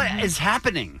like. What is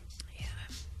happening?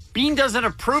 Bean doesn't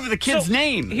approve of the kid's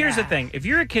name. Here's the thing. If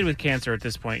you're a kid with cancer at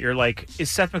this point, you're like, is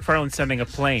Seth MacFarlane sending a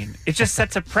plane? It just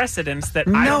sets a precedence that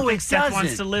I don't think Seth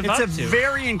wants to live up to. It's a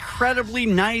very incredibly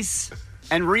nice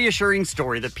and reassuring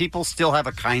story that people still have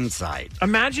a kind side.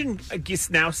 Imagine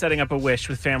now setting up a wish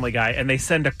with Family Guy and they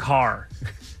send a car.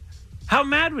 How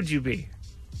mad would you be?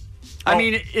 I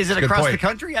mean, is it across the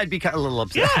country? I'd be a little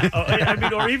upset. Yeah,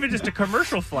 or even just a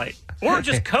commercial flight. Or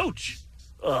just Coach.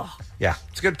 Ugh. Yeah,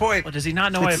 it's a good point. Well, does he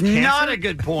not know I have It's cancer? not a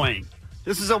good point.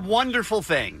 This is a wonderful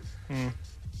thing.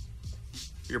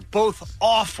 You're both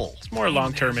awful. It's more a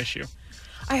long-term issue.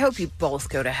 I hope you both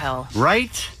go to hell.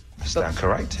 Right? I stand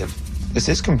corrected. This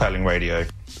is compelling radio.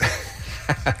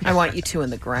 I want you two in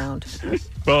the ground.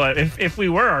 Well, if we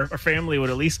were, our family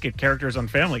would at least get characters on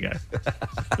Family Guy.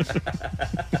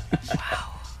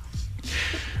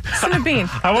 Listen to Bean.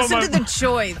 Listen to the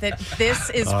joy that this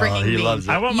is bringing me.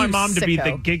 I want my mom to be the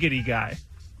sicko. giggity guy.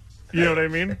 You know what I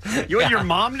mean? You want your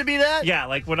mom to be that? Yeah,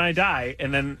 like when I die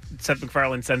and then Seth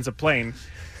MacFarlane sends a plane.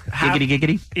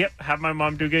 Giggity. Yep, have my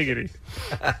mom do giggity.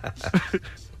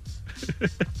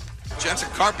 Jensen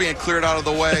Carp being cleared out of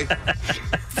the way.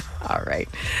 All right.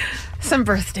 Some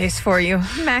birthdays for you.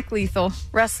 Mac Lethal,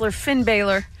 wrestler Finn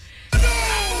Balor,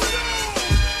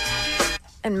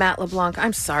 and Matt LeBlanc.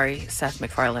 I'm sorry, Seth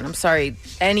MacFarlane. I'm sorry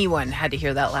anyone had to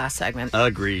hear that last segment.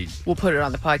 Agreed. We'll put it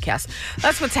on the podcast.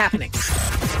 That's what's happening.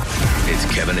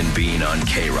 It's Kevin and Bean on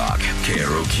K-Rock,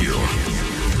 KROQ.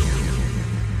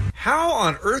 How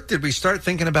on earth did we start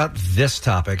thinking about this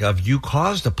topic of you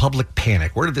caused a public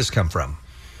panic? Where did this come from?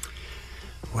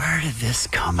 Where did this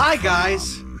come Hi, from?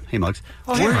 guys. Hey, Muggs.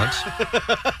 Oh, hey, Muggs.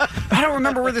 I don't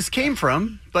remember where this came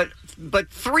from, but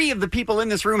three of the people in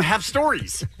this room have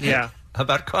stories. Yeah.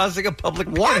 About causing a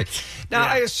public panic. Now,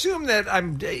 I assume that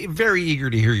I'm very eager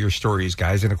to hear your stories,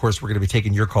 guys. And, of course, we're going to be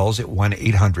taking your calls at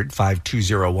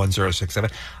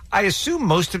 1-800-520-1067. I assume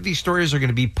most of these stories are going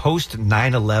to be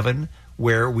post-9/11,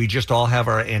 where we just all have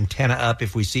our antenna up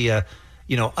if we see a,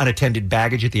 unattended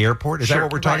baggage at the airport. Is that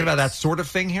what we're talking about, that sort of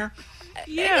thing here?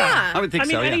 Yeah. I would think so.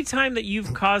 I mean, yeah. anytime that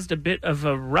you've caused a bit of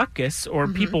a ruckus or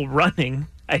people running,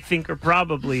 I think are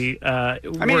probably worth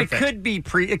it could be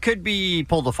it could be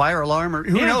pull the fire alarm, or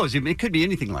who knows? It could be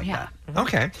anything like that.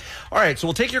 Okay. All right. So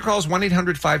we'll take your calls,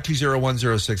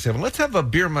 1-800-520-1067. Let's have a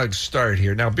Beer Mug start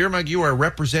here. Now, Beer Mug, you are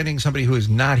representing somebody who is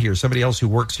not here, somebody else who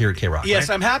works here at K-Rock. Yes,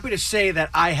 right? I'm happy to say that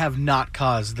I have not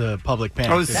caused the public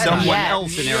panic. Oh, it's someone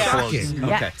else in air quotes. Shocking.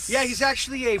 Okay. Yeah, he's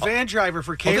actually a van driver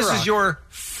for Oh, K-Rock. this is your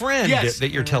friend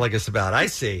that you're telling us about. I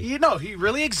see. He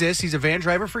really exists. He's a van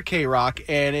driver for K-Rock,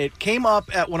 and it came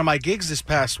up at one of my gigs this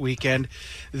past weekend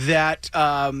that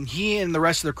he and the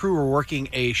rest of the crew were working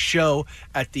a show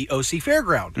at the OC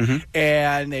Fairground.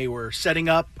 And they were setting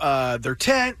up their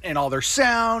tent and all their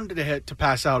sound to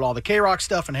pass out all the K-Rock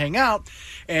stuff and hang out.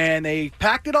 And they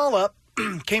packed it all up,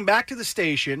 came back to the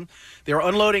station. They were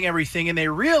unloading everything, and they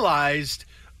realized,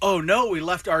 oh no, we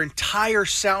left our entire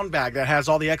sound bag that has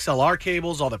all the XLR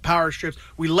cables, all the power strips.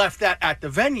 We left that at the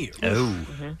venue.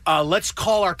 Let's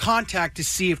call our contact to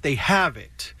see if they have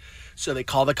it. So they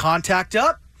call the contact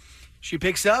up. She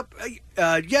picks up, you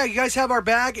guys have our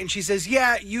bag? And she says,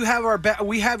 yeah, you have our bag.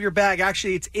 We have your bag.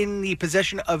 Actually, it's in the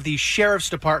possession of the sheriff's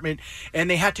department, and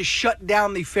they had to shut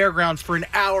down the fairgrounds for an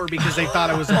hour because they thought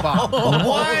it was a bomb.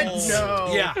 What? No.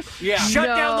 Yeah. Shut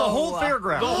down the whole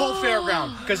fairground. The whole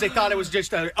fairground, because they thought it was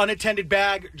just an unattended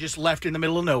bag just left in the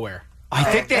middle of nowhere. I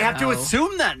think they have to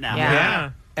assume that now.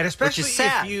 Yeah. And especially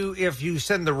if you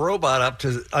send the robot up to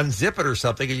unzip it or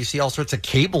something, and you see all sorts of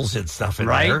cables and stuff in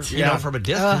there, from a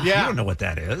distance, you don't know what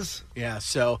that is. Yeah,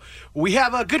 so we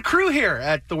have a good crew here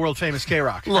at the world famous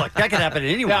K-Rock. Look, that could happen to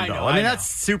anyone, Yeah, though. I know. That's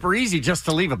super easy just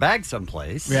to leave a bag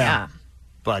someplace. Yeah.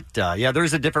 But, yeah,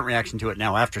 there's a different reaction to it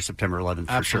now after September 11th,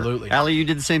 for Absolutely. sure. Allie, you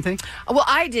did the same thing? Well,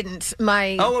 I didn't.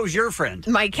 Oh, it was your friend.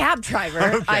 My cab driver.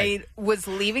 Okay. I was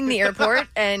leaving the airport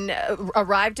and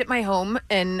arrived at my home,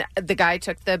 and the guy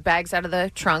took the bags out of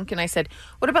the trunk, and I said,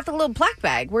 "What about the little black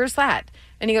bag? Where's that?"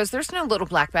 And he goes, "There's no little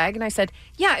black bag." And I said,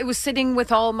 "Yeah, it was sitting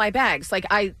with all my bags." Like,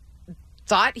 I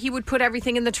thought he would put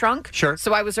everything in the trunk. Sure.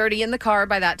 So I was already in the car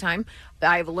by that time.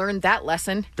 I've learned that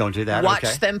lesson. Don't do that. Watch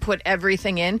okay. them put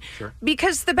everything in. Sure.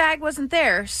 Because the bag wasn't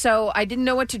there. So I didn't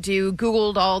know what to do.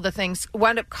 Googled all the things.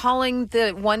 Wound up calling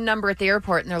the one number at the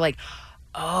airport, and they're like,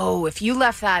 "Oh, if you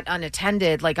left that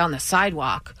unattended, like on the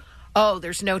sidewalk, oh,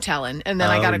 there's no telling." And then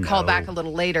I got a call back a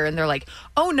little later, and they're like,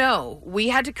 "Oh, no, we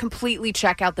had to completely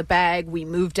check out the bag. We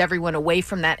moved everyone away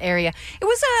from that area." It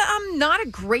was not a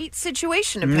great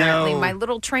situation, apparently. No. My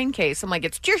little train case. I'm like,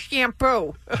 "It's just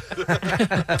shampoo."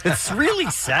 It's really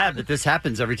sad that this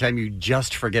happens every time you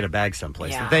just forget a bag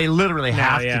someplace. Yeah. They literally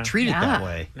have yeah. to treat it that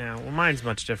way. No, well, mine's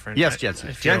much different. Yes, Jensen.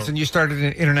 I feel- Jensen, you started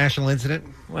an international incident?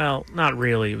 Well, not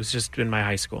really. It was just in my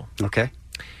high school. Okay.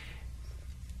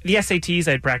 The SATs,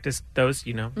 I'd practiced those,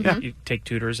 you know. Yeah. You take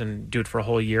tutors and do it for a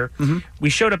whole year. Mm-hmm. We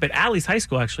showed up at Allie's high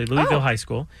school, actually, Louisville High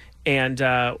School, and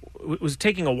it was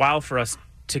taking a while for us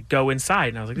to go inside.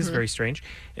 And I was like, this is very strange.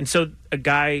 And so a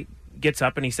guy gets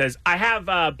up and he says, "I have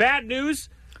bad news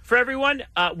for everyone.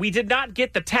 We did not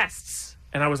get the tests."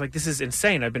 And I was like, this is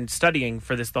insane. I've been studying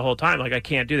for this the whole time. Like, I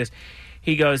can't do this.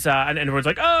 He goes, and everyone's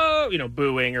like, "Oh," you know,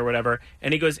 booing or whatever.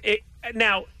 And he goes,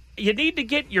 "Now, you need to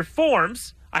get your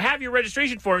forms. I have your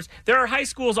registration forms. There are high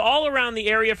schools all around the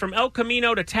area from El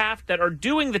Camino to Taft that are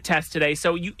doing the test today.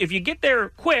 So if you get there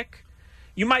quick,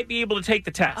 you might be able to take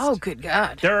the test." Oh, good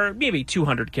God. There are maybe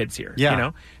 200 kids here, Yeah. you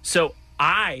know? So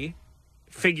I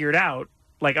figured out,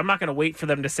 like, I'm not going to wait for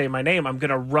them to say my name. I'm going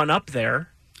to run up there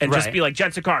and just Right. be like,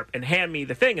 "Jensen Karp," and hand me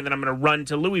the thing. And then I'm going to run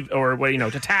to Louisville or, you know,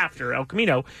 to Taft or El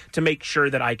Camino to make sure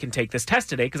that I can take this test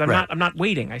today because I'm not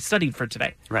waiting. I studied for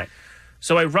today. Right.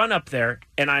 So I run up there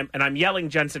and I'm yelling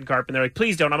Jensen Karp, and they're like,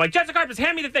 "Please don't." I'm like, "Jensen Karp, just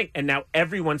hand me the thing." And now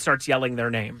everyone starts yelling their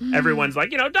name. Everyone's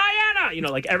like, you know, "Diana," you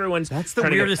know, like everyone's. That's the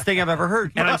trying to get- weirdest thing I've ever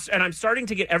heard. and I'm starting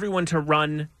to get everyone to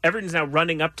run. Everyone's now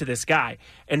running up to this guy,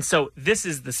 and so this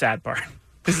is the sad part.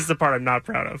 This is the part I'm not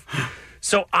proud of.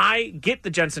 So I get the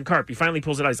Jensen Karp. He finally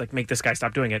pulls it out. He's like, "Make this guy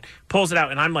stop doing it." Pulls it out,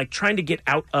 and I'm like trying to get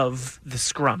out of the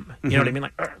scrum. You know what I mean?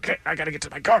 Like, okay, I got to get to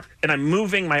my car, and I'm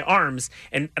moving my arms,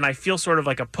 and I feel sort of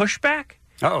like a pushback.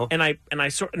 Oh, and I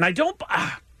don't.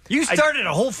 You started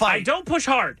a whole fight. I don't push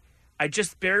hard. I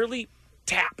just barely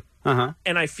tap, and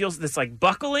I feel this like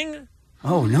buckling.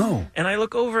 Oh no! And I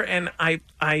look over, and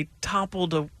I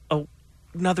toppled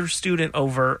another student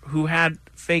over who had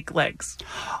fake legs.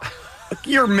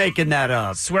 You're making that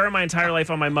up. Swear on my entire life,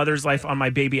 on my mother's life, on my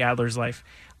baby Adler's life.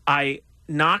 I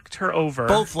knocked her over.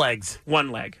 Both legs. One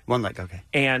leg. One leg. Okay.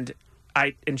 And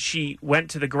she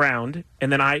went to the ground,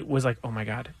 and then I was like, "Oh my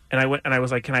God!" And I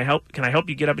was like, "Can I help? Can I help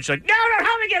you get up?" And she's like, "No,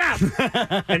 help me get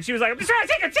up!" And she was like, "I'm just trying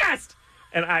to take a test."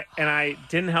 And I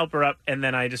didn't help her up, and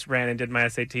then I just ran and did my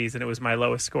SATs, and it was my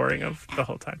lowest scoring of the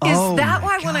whole time. Is that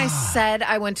why when I said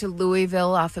I went to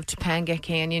Louisville off of Topanga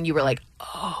Canyon, you were like,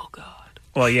 "Oh, God."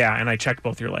 Well, yeah, and I checked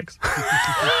both your legs. To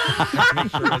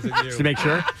make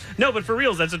sure? No, but for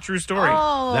reals, that's a true story.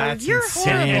 Oh, That's you're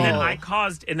insane. horrible. And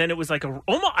then and then it was like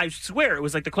almost, I swear, it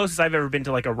was like the closest I've ever been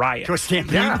to like a riot. To a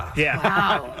stampede? Yeah.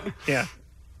 Wow. Yeah.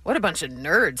 What a bunch of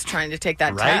nerds trying to take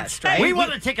that Right? test, right? We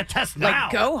want to take a test now.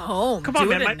 Like, go home. Come do on,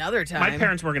 man. it another time. My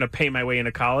parents weren't going to pay my way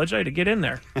into college. I had to get in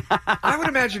there. I would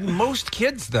imagine most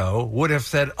kids, though, would have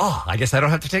said, "Oh, I guess I don't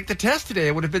have to take the test today."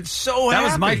 I would have been so That happy.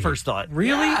 was my first thought.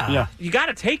 Really? Yeah. You got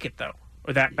to take it, though.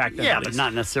 Or that back then. Yeah, at but least.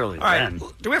 not necessarily All right. then.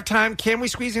 Do we have time? Can we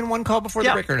squeeze in one call before the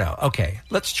Yeah. break or no? Okay.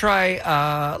 Let's try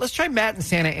Matt in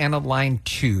Santa Ana, line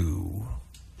 2.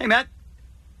 Hey, Matt.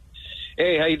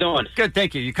 Hey, how you doing? Good,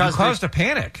 thank you. You You caused, caused a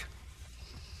panic.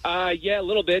 Yeah, a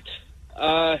little bit. When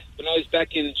I was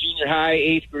back in junior high,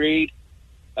 8th grade,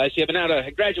 see,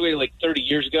 I graduated like 30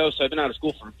 years ago, so I've been out of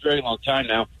school for a very long time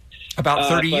now. About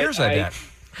 30 but years, I bet.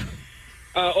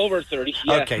 Over 30.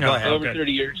 Yeah, Okay, go ahead. Over Good.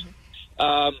 30 years.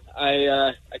 I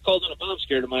called in a bomb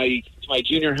scare to my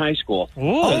junior high school.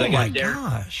 Oh, Because I my got dared-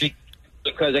 gosh.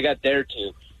 Because I got dared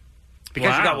to.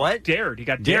 Because you got Wow. what? Dared. You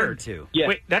got Dared dared. to. Yeah.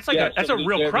 Wait, that's like Yeah, that's a somebody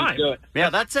real dared me to crime. do it. Yeah,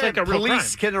 that's like a real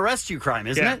police crime. can arrest you crime,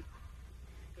 isn't Yeah. it?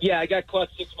 Yeah, I got caught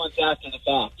 6 months after the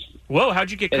fact. Whoa, how'd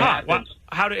you get It caught? happened.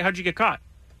 How'd you get caught?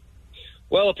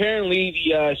 Well, apparently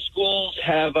the schools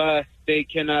have they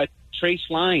can trace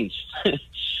lines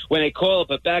when they call it.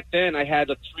 But back then, I had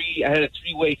a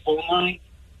three-way phone line.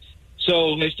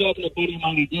 So I was talking to a buddy of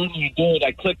mine. He did.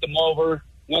 I clicked him over.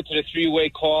 Went to the three-way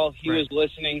call. He was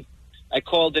listening. I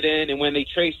called it in, and when they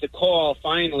traced the call,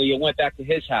 finally, it went back to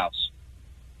his house.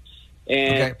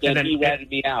 And then he ratted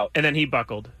me out. And then he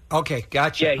buckled. Okay,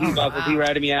 gotcha. Yeah, he buckled. He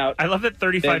ratted me out. I love that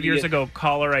 35 years ago,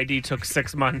 caller ID took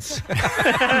 6 months. Well,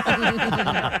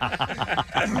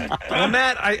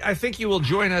 Matt, I think you will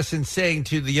join us in saying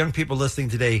to the young people listening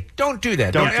today, don't do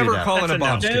that. Don't ever call it a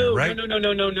bomb scare, right?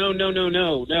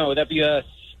 No. That'd be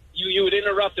you would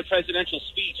interrupt the presidential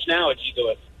speech now if you do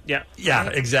it. Yeah,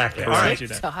 exactly. All right.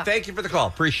 Thank you for the call.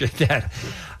 Appreciate that.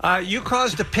 You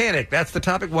caused a panic. That's the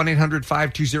topic.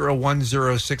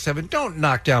 1-800-520-1067. Don't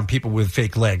knock down people with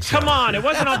fake legs. Come on. It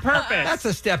wasn't on purpose. That's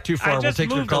a step too far. We'll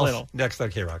take your calls next on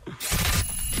K-Rock.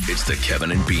 It's the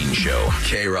Kevin and Bean Show.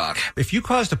 K-Rock. If you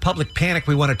caused a public panic,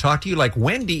 we want to talk to you like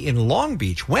Wendy in Long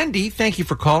Beach. Wendy, thank you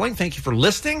for calling. Thank you for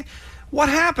listening. What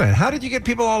happened? How did you get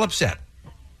people all upset?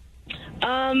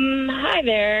 Hi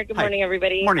there. Good morning,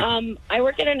 everybody. Morning. I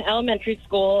work at an elementary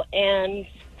school, and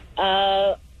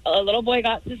a little boy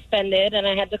got suspended, and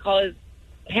I had to call his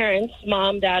parents,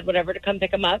 mom, dad, whatever, to come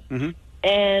pick him up.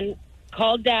 And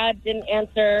called dad, didn't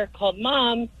answer. Called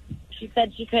mom. She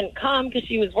said she couldn't come because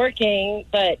she was working,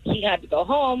 but he had to go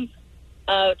home.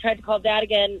 Tried to call dad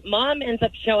again. Mom ends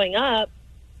up showing up,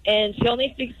 and she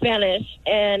only speaks Spanish,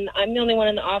 and I'm the only one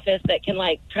in the office that can,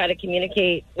 try to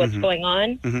communicate what's going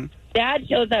on. Dad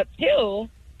shows up too,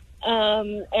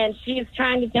 and she's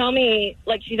trying to tell me,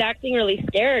 she's acting really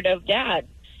scared of Dad.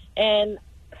 And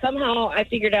somehow I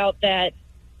figured out that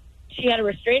she had a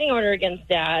restraining order against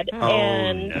Dad.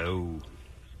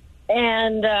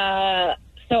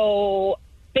 So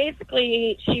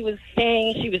basically she was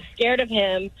saying she was scared of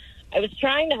him. I was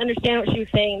trying to understand what she was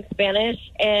saying in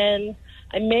Spanish, and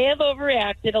I may have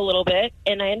overreacted a little bit,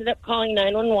 and I ended up calling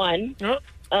 911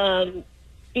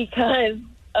 because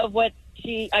of what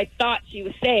I thought she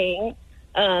was saying,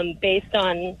 based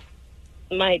on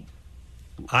my...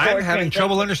 I'm having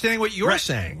trouble understanding what you're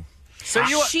saying. So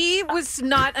she was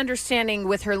not understanding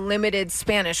with her limited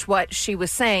Spanish what she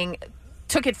was saying,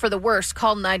 took it for the worst,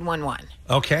 called 911.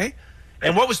 Okay.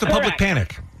 And what was the public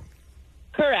panic?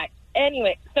 Correct.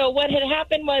 Anyway, so what had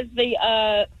happened was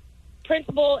the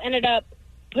principal ended up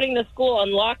putting the school on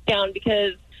lockdown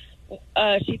because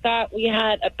she thought we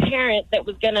had a parent that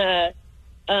was going to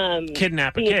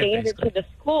kidnap a be kid, a danger to the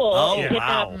school and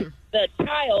kidnap the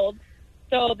child.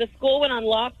 So the school went on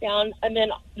lockdown, and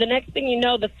then the next thing you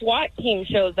know, the SWAT team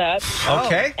shows up.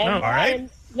 Okay. And all right.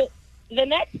 The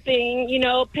next thing,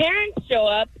 parents show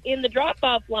up in the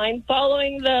drop-off line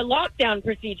following the lockdown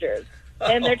procedures,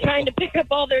 and they're trying to pick up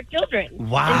all their children and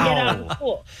get out of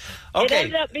school. It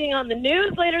ended up being on the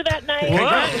news later that night.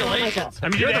 Congratulations. I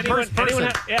mean, you're the first person.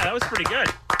 That was pretty good.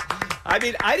 I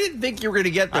mean, I didn't think you were going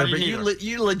to get there, but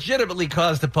you legitimately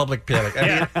caused a public panic.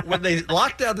 I mean, when they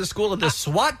lock down the school and the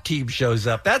SWAT team shows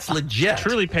up, that's legit.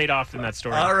 Truly paid off in that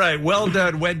story. All right. Well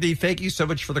done, Wendy. Thank you so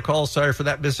much for the call. Sorry for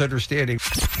that misunderstanding.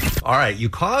 All right. You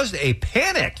caused a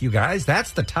panic, you guys.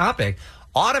 That's the topic.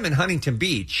 Autumn in Huntington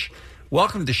Beach.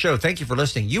 Welcome to the show. Thank you for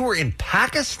listening. You were in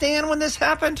Pakistan when this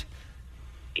happened?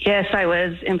 Yes, I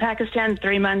was in Pakistan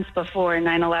 3 months before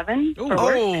 9/11 for work.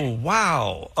 Oh,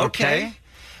 wow. Okay.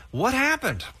 What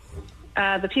happened?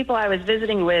 The people I was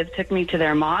visiting with took me to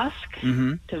their mosque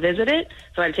to visit it.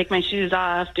 So I had to take my shoes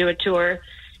off, do a tour.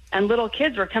 And little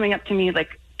kids were coming up to me,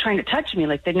 trying to touch me,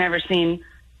 like they'd never seen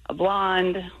a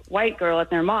blonde white girl at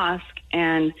their mosque.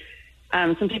 And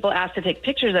some people asked to take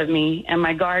pictures of me, and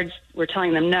my guards were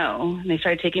telling them no. And they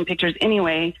started taking pictures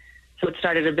anyway. So it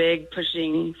started a big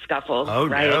pushing scuffle,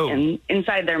 and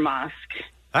inside their mosque.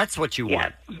 That's what you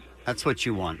want. That's what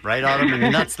you want, right, Autumn? I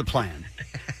mean, that's the plan.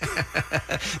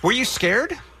 Were you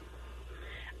scared?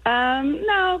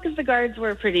 No, because the guards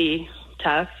were pretty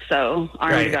tough. So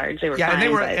armed guards, they were fine. And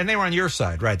they were on your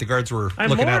side, right? The guards were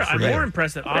looking out for you. I'm more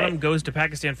impressed that Autumn goes to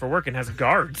Pakistan for work and has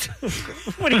guards.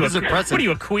 What are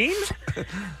you, a queen?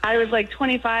 I was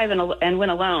 25 and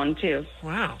went alone too.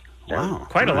 Wow.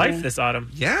 Quite a life this autumn.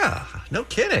 Yeah, no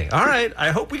kidding. All right.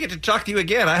 I hope we get to talk to you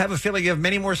again. I have a feeling you have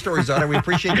many more stories on it. We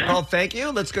appreciate the call. Thank you.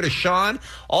 Let's go to Sean,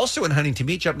 also in Huntington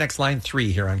Beach, up next, line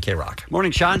 3 here on K-Rock.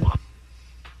 Morning, Sean.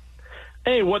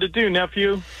 Hey, what'd it do,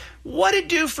 nephew? What'd it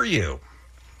do for you?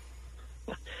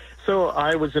 So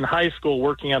I was in high school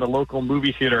working at a local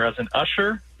movie theater as an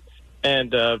usher,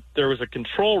 and there was a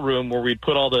control room where we'd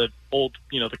put all the old,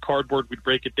 the cardboard, we'd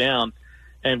break it down,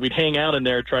 and we'd hang out in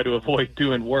there, try to avoid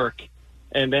doing work.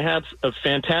 And they had a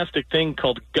fantastic thing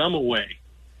called Gum Away,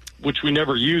 which we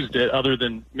never used it other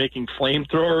than making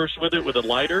flamethrowers with it with a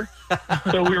lighter.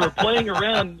 So we were playing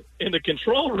around in the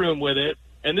control room with it,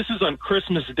 and this is on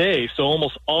Christmas Day, so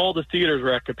almost all the theaters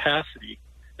were at capacity.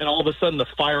 And all of a sudden, the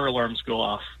fire alarms go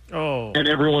off. Oh. And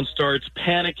everyone starts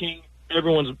panicking.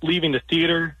 everyone's leaving the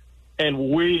theater, and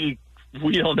we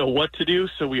don't know what to do.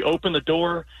 So we open the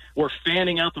door. We're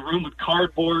fanning out the room with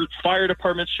cardboard. Fire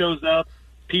department shows up.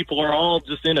 People are all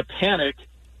just in a panic,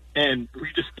 and we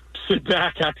just sit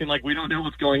back acting like we don't know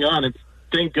what's going on. And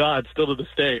thank God, still to this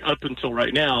day, up until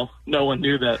right now, no one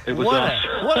knew that it was us.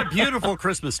 What a beautiful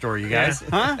Christmas story, you guys.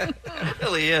 Huh? It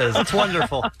really is. That's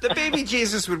wonderful. The baby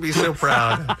Jesus would be so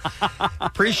proud.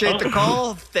 Appreciate the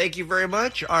call. Thank you very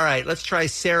much. All right, let's try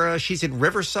Sarah. She's in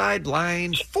Riverside,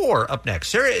 line 4 up next.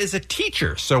 Sarah is a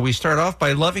teacher, so we start off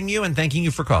by loving you and thanking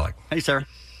you for calling. Hey, Sarah.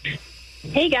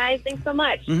 Hey, guys. Thanks so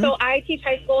much. So I teach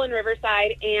high school in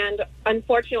Riverside, and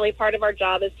unfortunately, part of our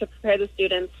job is to prepare the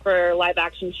students for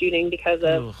live-action shooting because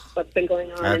of what's been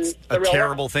going on That's in the a real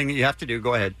terrible world. thing that you have to do.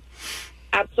 Go ahead.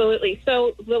 Absolutely.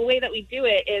 So the way that we do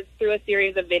it is through a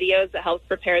series of videos that helps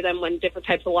prepare them when different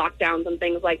types of lockdowns and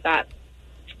things like that.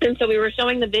 And so we were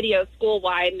showing the video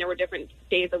school-wide, and there were different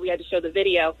days that we had to show the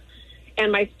video.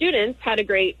 And my students had a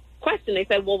great question. They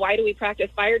said, well, why do we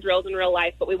practice fire drills in real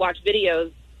life, but we watch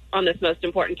videos on this most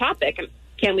important topic? And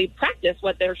can we practice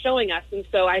what they're showing us? And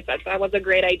so I thought that was a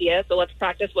great idea. So let's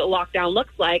practice what lockdown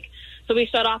looks like. So we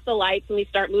shut off the lights and we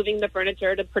start moving the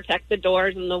furniture to protect the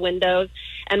doors and the windows.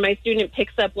 And my student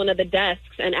picks up one of the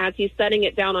desks, and as he's setting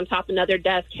it down on top of another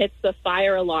desk, hits the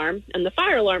fire alarm, and the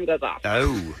fire alarm goes off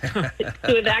Oh.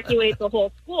 to evacuate the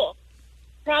whole school.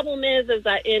 Problem is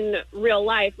that in real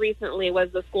life recently was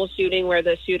the school shooting where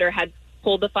the shooter had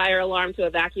pulled the fire alarm to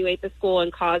evacuate the school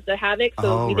and caused the havoc.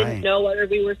 So we didn't know whether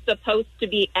we were supposed to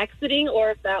be exiting or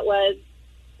if that was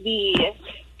the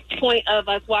point of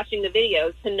us watching the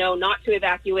videos to know not to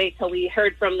evacuate till we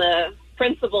heard from the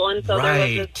principal. And so there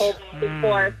was this whole back and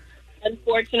forth.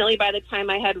 Unfortunately, by the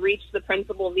time I had reached the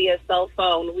principal via cell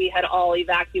phone, we had all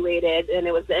evacuated, and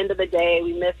it was the end of the day.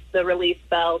 We missed the release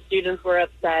bell. Students were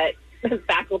upset.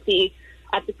 Faculty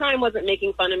at the time wasn't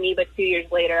making fun of me, but 2 years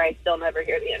later, I still never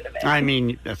hear the end of it. I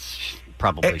mean, that's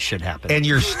probably should happen. And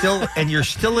you're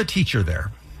still a teacher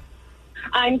there.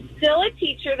 I'm still a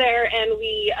teacher there, and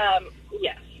we,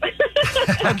 yes.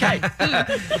 Okay.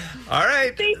 All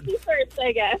right. Safety first,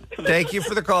 I guess. Thank you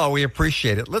for the call. We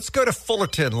appreciate it. Let's go to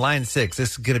Fullerton, line 6.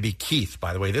 This is going to be Keith,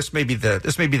 by the way. This may be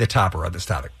the topper on this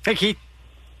topic. Hey, Keith.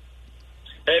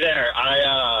 Hey there.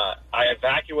 I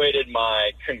evacuated my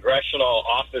congressional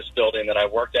office building that I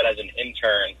worked at as an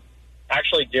intern.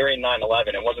 Actually, during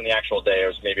 9/11, it wasn't the actual day. It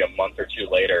was maybe a month or two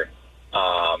later.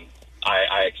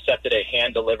 I accepted a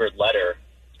hand-delivered letter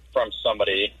from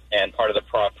somebody, and part of the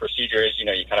procedure is, you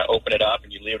kind of open it up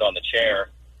and you leave it on the chair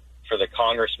for the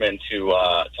congressman to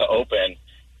open.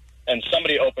 And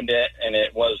somebody opened it, and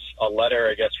it was a letter,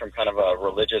 I guess, from kind of a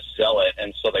religious zealot,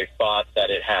 and so they thought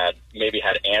that it had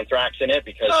anthrax in it,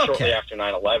 because shortly after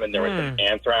 9/11, there was an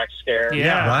anthrax scare.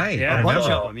 Yeah, right. Yeah, a bunch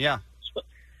of them, yeah.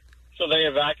 So they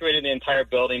evacuated the entire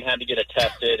building, had to get it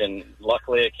tested, and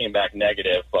luckily it came back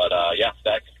negative. But,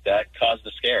 that caused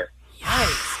the scare.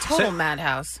 Yikes. Total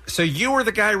madhouse. So you were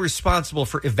the guy responsible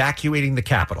for evacuating the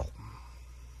Capitol.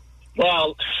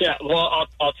 Well, yeah. Well,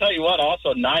 I'll tell you what.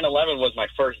 Also, 9/11 was my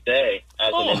first day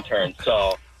as an intern.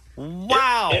 So,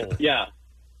 wow. Yeah,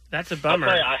 that's a bummer.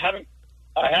 I'll tell you,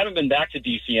 I haven't been back to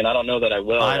DC, and I don't know that I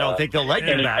will. I don't think they'll let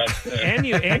you back. And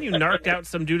you narked out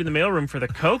some dude in the mailroom for the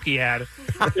coke he had.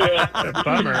 A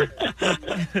bummer.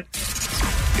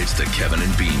 It's the Kevin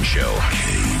and Bean Show.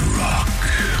 K-Rock.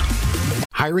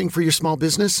 Hiring for your small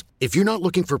business? If you're not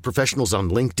looking for professionals on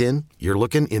LinkedIn, you're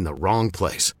looking in the wrong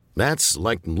place. That's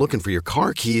like looking for your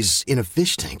car keys in a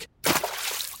fish tank.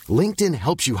 LinkedIn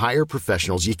helps you hire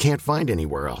professionals you can't find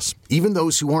anywhere else, even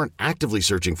those who aren't actively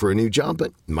searching for a new job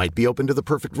but might be open to the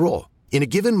perfect role. In a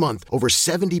given month, over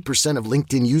 70% of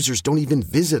LinkedIn users don't even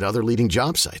visit other leading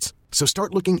job sites. So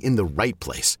start looking in the right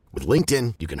place. With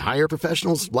LinkedIn, you can hire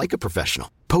professionals like a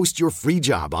professional. Post your free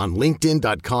job on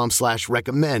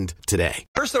linkedin.com/recommend today.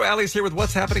 First, though, Allie's here with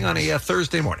what's happening on a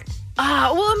Thursday morning.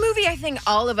 Well, a movie I think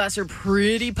all of us are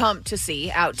pretty pumped to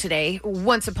see out today,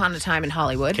 Once Upon a Time in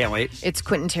Hollywood. Can't wait. It's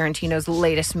Quentin Tarantino's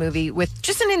latest movie with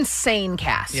just an insane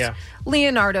cast. Yeah.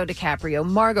 Leonardo DiCaprio,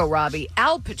 Margot Robbie,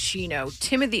 Al Pacino,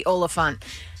 Timothy Olyphant,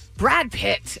 Brad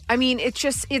Pitt. I mean, it's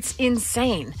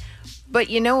insane. But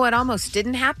you know what almost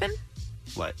didn't happen?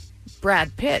 What?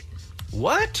 Brad Pitt.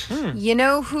 What? You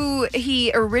know who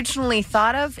he originally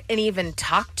thought of and even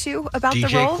talked to about the role?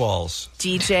 DJ Qualls.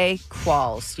 DJ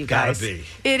Qualls, you guys. Gotta be.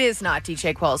 It is not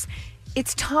DJ Qualls.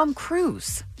 It's Tom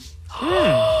Cruise.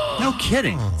 No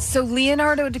kidding. So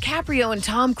Leonardo DiCaprio and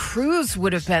Tom Cruise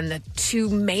would have been the two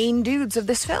main dudes of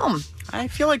this film. I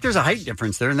feel like there's a height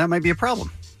difference there, and that might be a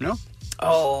problem. No?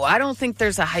 Oh, I don't think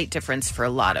there's a height difference for a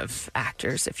lot of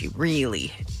actors if you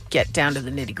really get down to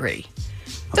the nitty-gritty.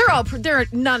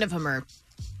 None of them are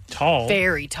tall,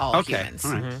 very tall humans.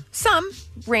 All right. Some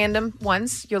random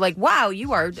ones, you're like, wow,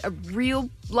 you are a real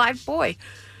live boy.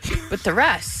 But the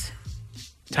rest,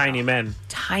 tiny men,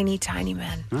 tiny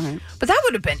men. All right. But that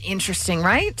would have been interesting,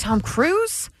 right? Tom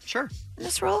Cruise, sure, in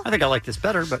this role. I think I like this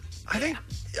better, but I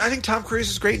think Tom Cruise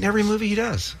is great in every movie he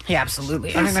does. He absolutely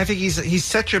is. I mean, I think he's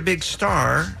such a big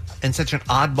star and such an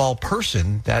oddball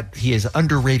person that he is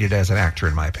underrated as an actor,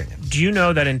 in my opinion. Do you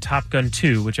know that in Top Gun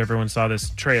 2, which everyone saw this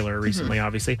trailer recently,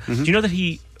 obviously, do you know that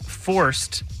he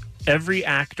forced every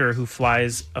actor who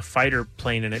flies a fighter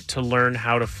plane in it to learn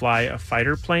how to fly a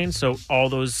fighter plane, so all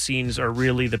those scenes are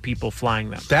really the people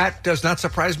flying them? That does not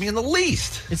surprise me in the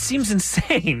least. It seems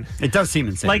insane. It does seem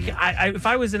insane. Like, if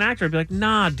I was an actor, I'd be like,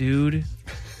 nah, dude.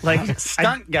 Like,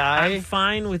 stunt guy. I'm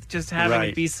fine with just having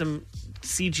it be some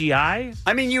CGI.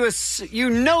 I mean, you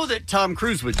know that Tom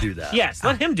Cruise would do that. Yes,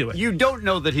 let him do it. You don't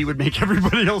know that he would make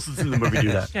everybody else that's in the movie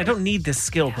do that. Yeah, I don't need this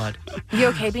skill, bud. You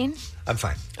okay, Bean? I'm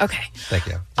fine. Okay. Thank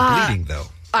you. I'm bleeding, though.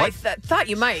 I thought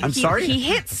you might. I'm sorry? He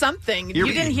hit something. You're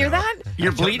You didn't bleeding, hear though. that?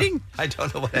 You're bleeding? I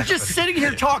don't know what You're happened. just sitting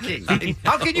here talking.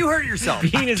 How can you hurt yourself?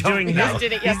 Bean is doing know.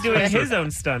 Did it he's doing yesterday. his own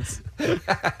stunts.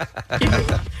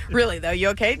 Really, though? You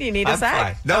okay? Do you need a I'm sec?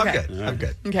 fine. No, Okay. I'm good. I'm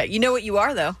good. Okay. You know what you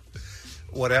are, though?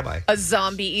 What am I? A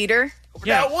zombie eater.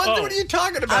 Yeah. What are you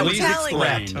talking about? I'm telling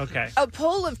you. Okay. A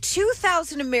poll of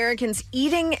 2,000 Americans'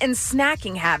 eating and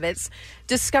snacking habits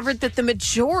discovered that the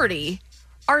majority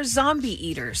are zombie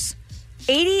eaters.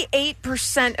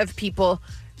 88% of people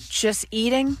just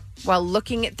eating while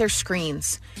looking at their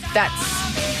screens.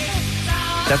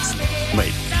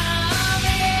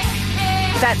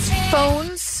 That's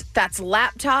phones, that's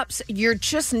laptops. You're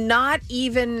just not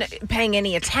even paying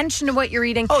any attention to what you're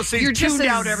eating. Oh, so you're you tuned just a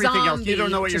out everything else. You zombie.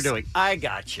 don't know what Just- you're doing. I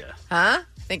gotcha. Huh?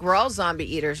 I think we're all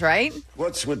zombie eaters, right?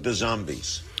 What's with the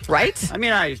zombies? Right? I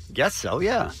mean, I guess so,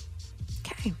 yeah.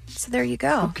 Okay, so there you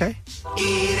go. Okay.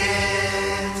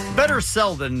 Better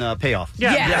sell than payoff.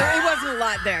 Yeah, there wasn't a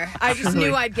lot there. I just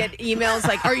knew I'd get emails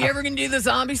like, are you ever going to do the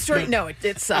zombie story? No,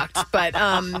 it sucked. But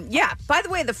yeah, by the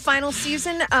way, the final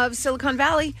season of Silicon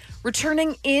Valley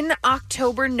returning in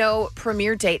October. No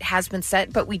premiere date has been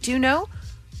set, but we do know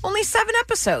only 7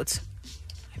 episodes.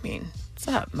 I mean, what's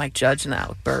up, Mike Judge and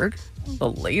Alec Berg? A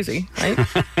little lazy, right?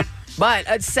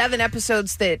 But 7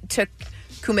 episodes that took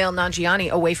Kumail Nanjiani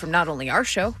away from not only our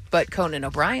show, but Conan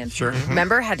O'Brien. Sure.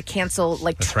 Remember, had to cancel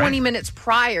like 20 minutes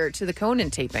prior to the Conan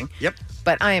taping. Yep.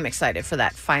 But I am excited for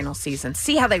that final season.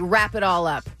 See how they wrap it all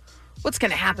up. What's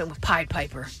going to happen with Pied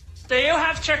Piper? Do you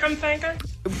have chicken finger?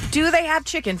 Do they have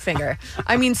chicken finger?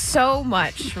 I mean, so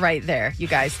much right there, you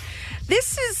guys.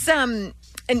 This is an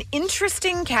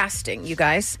interesting casting, you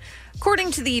guys.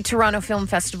 According to the Toronto Film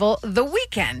Festival, The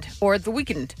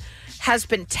Weeknd has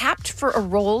been tapped for a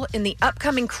role in the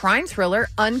upcoming crime thriller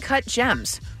Uncut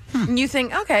Gems. And you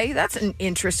think, okay, that's an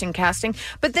interesting casting.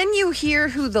 But then you hear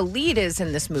who the lead is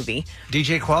in this movie.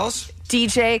 DJ Qualls?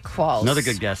 DJ Qualls. Another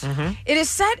good guess. It is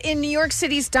set in New York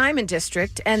City's Diamond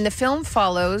District, and the film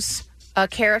follows a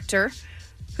character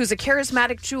who's a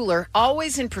charismatic jeweler,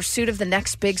 always in pursuit of the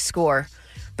next big score.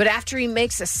 But after he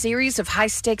makes a series of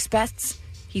high-stakes bets,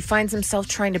 he finds himself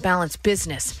trying to balance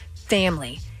business,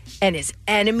 family, and his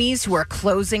enemies who are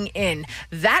closing in.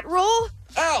 That role?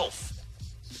 Elf.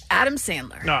 Adam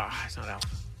Sandler. No, it's not Elf.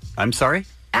 I'm sorry?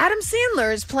 Adam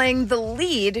Sandler is playing the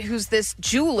lead, who's this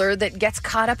jeweler that gets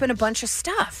caught up in a bunch of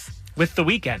stuff. With The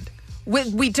Weeknd.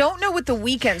 We don't know what The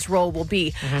Weeknd's role will be.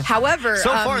 However... So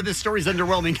far, this story's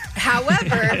underwhelming.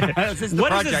 However...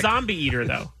 What is a zombie eater,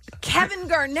 though? Kevin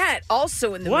Garnett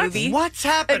also in the What? movie. What's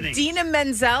happening? Idina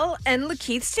Menzel and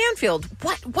Lakeith Stanfield.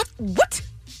 What?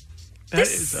 That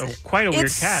is quite a weird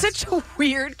it's cast. such a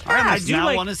weird I cast. do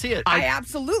want to see it. I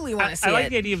absolutely want to see I like it.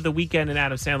 the idea of The Weeknd and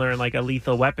Adam Sandler in like a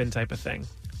Lethal Weapon type of thing.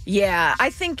 Yeah, I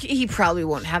think he probably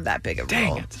won't have that big a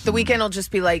role. The Weeknd will just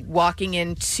be like walking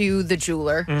into the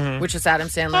jeweler, which is Adam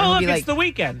Sandler. Oh, He'll look, be it's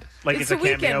like, The Weeknd. Like it's a The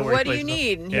cameo Weeknd. where he What do plays you the-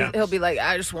 need? And Yeah. he'll be like,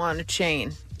 I just want a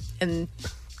chain. And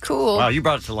cool. Wow, you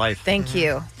brought it to life. Thank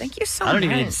you. Thank you so much. I don't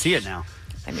even need to see it now.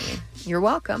 I mean, you're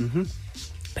welcome.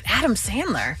 But Adam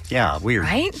Sandler, Yeah, weird.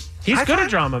 right? He's I good thought- at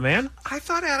drama, man. I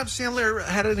thought Adam Sandler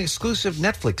had an exclusive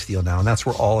Netflix deal now, and that's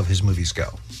where all of his movies go.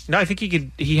 No, I think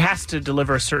he has to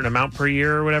deliver a certain amount per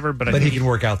year or whatever. But I But think he can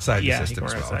work outside yeah, the he system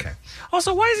can as work well. outside. Okay.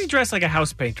 Also, why is he dressed like a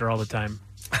house painter all the time?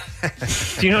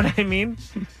 Do you know what I mean?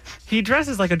 He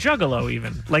dresses like a juggalo,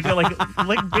 even like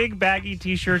big baggy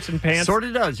t-shirts and pants. Sort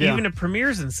of does, yeah. Even at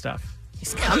premieres and stuff.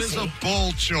 He's That is comfy. a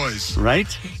bold choice.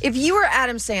 Right? If you were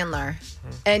Adam Sandler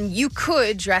and you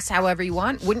could dress however you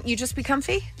want, wouldn't you just be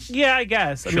comfy? Yeah, I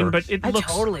guess. I Sure. mean, but it I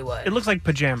looks totally would. It looks like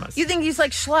pajamas. You think he's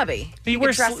like schlubby? He could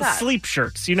wears dress up. sleep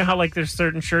shirts. You know how like there's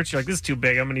certain shirts you're like, this is too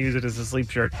big. I'm going to use it as a sleep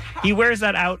shirt. He wears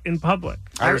that out in public.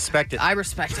 I respect it. I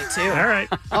respect it too. All right.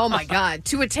 Oh my God.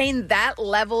 To attain that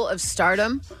level of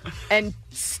stardom and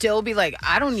still be like,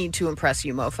 I don't need to impress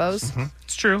you mofos.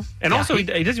 It's true. And also, he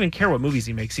doesn't even care what movies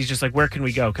he makes. He's just like, where can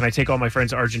we go? Can I take all my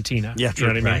friends to Argentina? Yeah, you know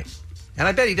what I mean? Right. And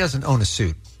I bet he doesn't own a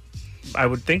suit. I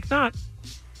would think not.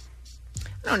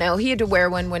 I don't know. He had to wear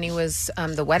one when he was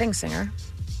The Wedding Singer.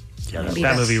 Yeah, Maybe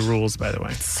that that's- movie rules, by the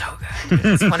way. So good.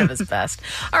 It's one of his best.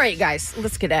 All right, guys,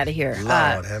 let's get out of here.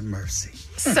 Lord have mercy.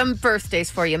 Some birthdays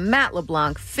for you. Matt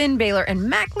LeBlanc, Finn Balor, and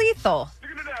Mac Lethal.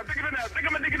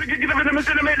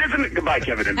 Goodbye,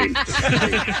 Kevin and Bean.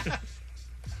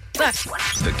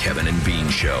 The Kevin and Bean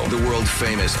Show. The world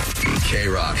famous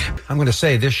K-Rock. I'm going to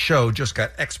say this show just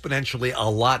got exponentially a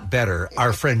lot better.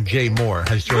 Our friend Jay Moore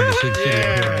has joined us in studio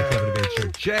here on the Kevin and Bean Show.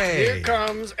 Jay. Here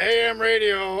comes AM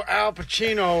radio, Al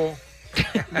Pacino.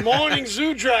 Morning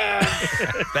Zoo Drive.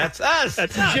 That's us.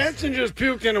 Jensen just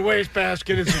puked in a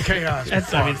wastebasket. It's a chaos.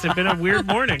 It's been a weird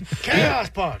morning. Chaos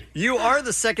party. You are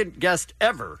the second guest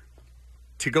ever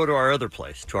to go to our other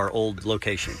place, to our old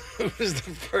location. Who was the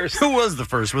first? Who was the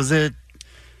first? Was it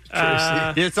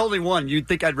Tracy? It's only one. You'd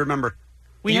think I'd remember.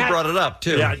 We You had- brought it up,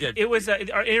 too. Yeah, I did. It was our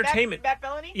entertainment. Matt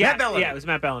Bellany? Yeah, Matt Bellany. Yeah, it was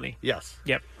Matt Bellany. Yes.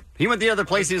 Yep. He went the other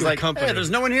place. He was Good like, company. hey, there's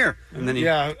no one here. And then he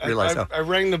realized, I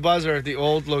rang the buzzer at the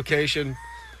old location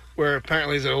where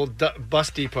apparently is an old bus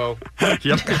depot.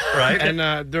 Yep. Right.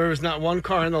 And there was not one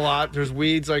car in the lot. There's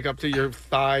weeds like up to your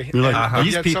thigh. You're like, And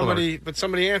these yet people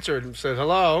somebody answered and said,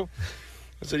 hello.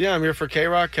 I said, yeah, I'm here for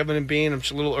K-Rock, Kevin and Bean. I'm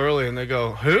just a little early. And they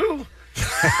go, who?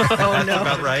 Oh, no.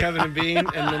 About right. Kevin and Bean.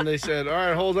 And then they said, all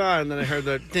right, hold on. And then I heard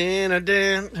the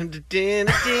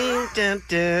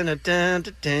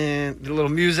the little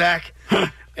music.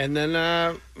 And then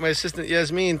my assistant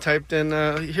Yasmin typed in,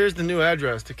 here's the new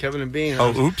address to Kevin and Bean.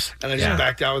 oops. And I just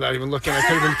backed out without even looking. I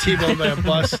could have been T-boned by a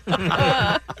bus. And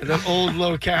that old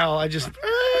locale, I just,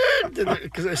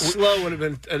 because a slow would have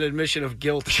been an admission of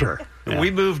guilt. Sure. Yeah.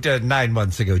 We moved 9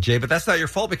 months ago, Jay, but that's not your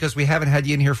fault because we haven't had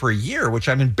you in here for a year, which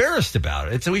I'm embarrassed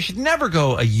about. So we should never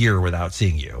go a year without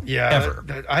seeing you. Yeah,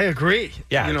 Ever. I agree.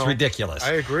 Yeah, it's ridiculous.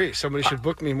 I agree. Somebody should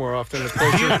book me more often at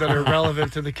places that are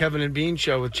relevant to the Kevin and Bean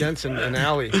show with Jensen and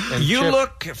Allie. And You Chip.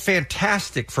 look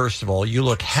fantastic, first of all. You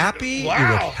look happy. Wow.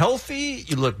 You look healthy.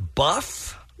 You look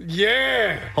buff.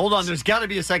 Yeah. Hold on. There's got to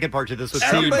be a second part to this. With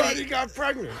Everybody got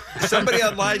pregnant. Somebody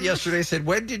online yesterday said,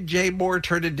 when did Jay Moore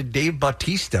turn into Dave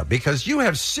Bautista? Because you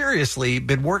have seriously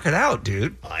been working out,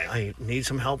 dude. I need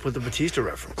some help with the Batista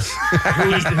reference.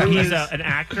 He's an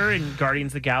actor in Guardians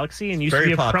of the Galaxy and used Very to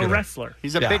be a popular. pro wrestler.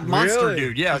 He's a Yeah. big monster Really?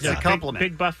 dude. Yeah, it's a compliment.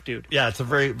 Big buff dude. Yeah, it's a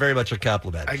very, very much a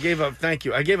compliment. I gave up. Thank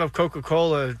you. I gave up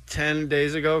Coca-Cola 10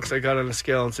 days ago because I got on a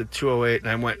scale and said 208,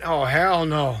 and I went, "Oh hell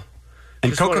no!"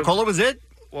 And Just wanna- Coca-Cola was it?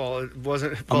 Well, it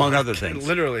wasn't. Among well, other things.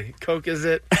 Literally, Coke is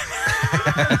it.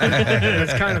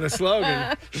 That's kind of the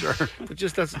slogan. Sure. But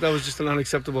that was just an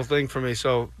unacceptable thing for me.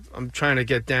 So I'm trying to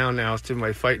get down now to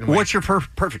my fighting weight. What's your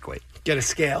perfect weight? Get a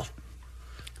scale.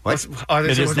 What?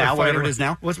 It is now, whatever it is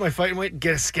now? What's my fighting weight?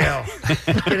 Get a scale.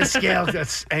 Get a scale.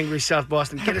 That's angry South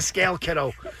Boston. Get a scale, kiddo.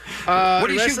 What are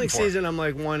you wrestling shooting for? season, I'm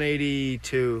like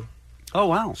 182. Oh,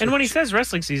 wow. And when he says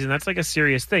wrestling season, that's like a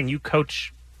serious thing. You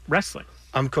coach wrestling.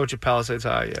 I'm coach at Palisades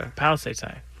High, yeah. Palisades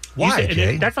High. Why,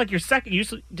 Jay? That's like your second.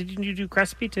 Didn't you do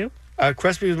Crespi too?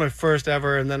 Crespi was my first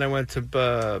ever, and then I went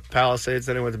to Palisades,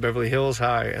 then I went to Beverly Hills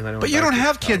High, and then I went But you back don't to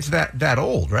have kids that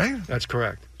old, right? That's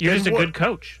correct. You're Then just a what- good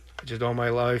coach. I just owe my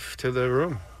life to the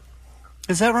room.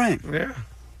 Is that right? Yeah.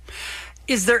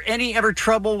 Is there any ever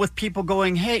trouble with people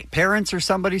going, hey, parents or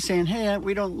somebody saying, hey,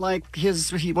 we don't like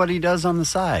what he does on the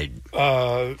side?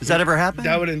 Does that ever happen?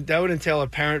 That would entail a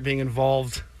parent being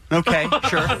involved. Okay,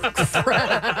 sure. Sure,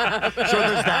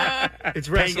 there's that. It's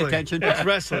Paying wrestling. attention. It's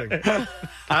wrestling.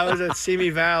 I was at Simi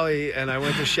Valley, and I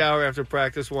went to shower after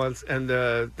practice once, and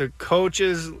the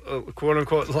coaches, quote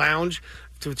unquote, lounge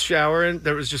to shower in,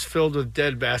 that was just filled with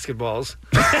dead basketballs.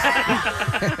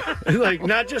 Like,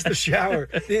 not just the shower,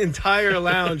 the entire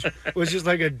lounge was just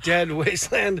like a dead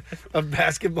wasteland of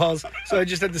basketballs. So I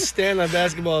just had to stand on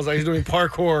basketballs. I was doing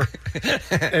parkour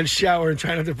and shower and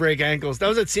trying not to break ankles. That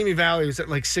was at Simi Valley. It was at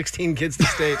like 16 kids to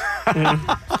state.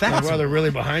 My brother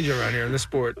really behind you around here in this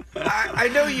sport. I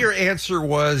know your answer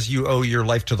was you owe your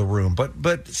life to the room,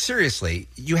 but seriously,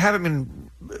 you haven't been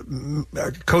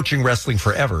coaching wrestling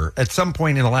forever. At some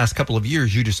point in the last couple of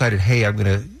years, you decided, hey, I'm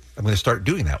gonna start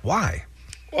doing that. Why?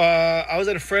 I was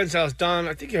at a friend's house. Don,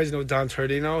 I think you guys know Don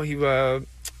Tardino. He, was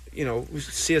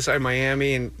CSI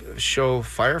Miami and show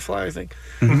Firefly, I think.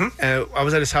 And I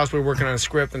was at his house. We were working on a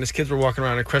script, and his kids were walking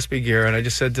around in Crespi gear. And I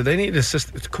just said, "Do they need an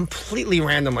assistant?" It's completely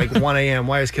random, like 1 a.m.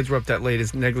 Why his kids were up that late?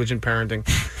 It's negligent parenting.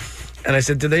 And I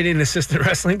said, "Do they need an assistant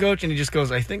wrestling coach?" And he just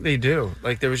goes, "I think they do."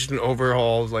 Like there was just an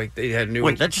overhaul. Like they had new.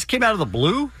 Wait, that just came out of the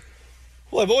blue?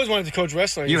 Well, I've always wanted to coach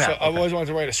wrestling. You so have, okay. I've always wanted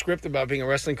to write a script about being a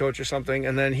wrestling coach or something.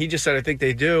 And then he just said, "I think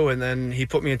they do." And then he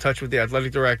put me in touch with the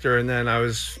athletic director. And then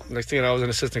next thing you know, I was an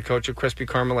assistant coach at Crespi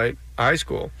Carmelite High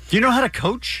School. Do you know how to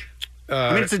coach?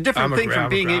 I mean, it's a different thing from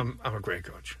being I'm a great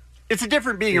coach. It's a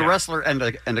different being a wrestler and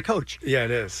a coach. Yeah,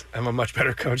 it is. I'm a much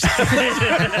better coach. When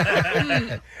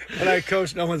I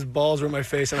coach, no one's balls were in my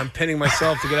face, and I'm pinning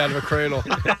myself to get out of a cradle.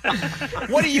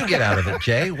 What do you get out of it,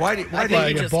 Jay? Why do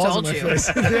I get balls in my face?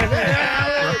 Alley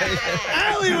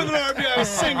with an RBI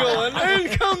single, and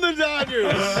in come the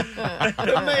Dodgers.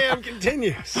 The mayhem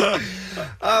continues.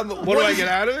 What do I get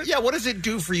out of it? Yeah, what does it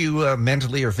do for you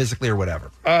mentally or physically or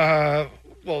whatever?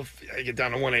 Well, I get down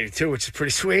to 182, which is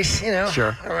pretty sweet,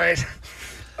 Sure. All right.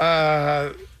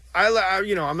 I'm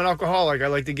an alcoholic. I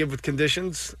like to give with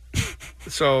conditions.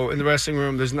 So in the wrestling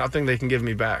room, there's nothing they can give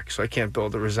me back. So I can't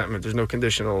build a resentment. There's no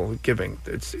conditional giving.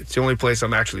 It's the only place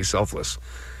I'm actually selfless.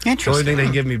 Interesting. The only thing they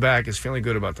can give me back is feeling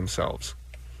good about themselves.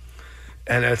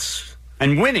 And that's...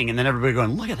 And winning, and then everybody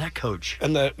going, look at that coach.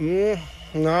 And look at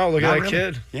that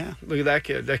kid. Yeah. Look at that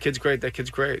kid. That kid's great. That kid's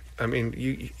great. I mean,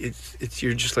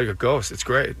 you're just like a ghost. It's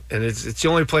great. And it's the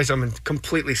only place I'm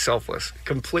completely selfless.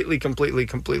 Completely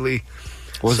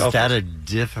Was selfless. that a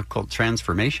difficult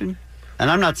transformation?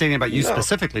 And I'm not saying about you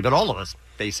specifically, but all of us,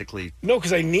 basically. No,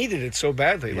 because I needed it so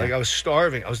badly. Yeah. Like, I was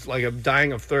starving. I was like a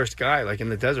dying of thirst guy, like in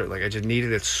the desert. Like, I just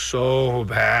needed it so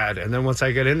bad. And then once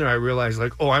I got in there, I realized,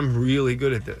 like, oh, I'm really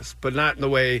good at this. But not in the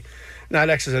way, not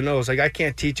X's and O's. Like, I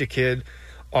can't teach a kid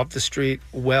off the street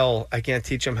I can't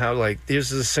teach them how, like,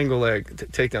 this is a single leg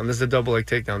takedown. This is a double leg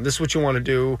takedown. This is what you want to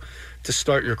do to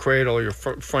start your cradle or your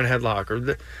front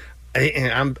headlock.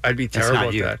 I'd be terrible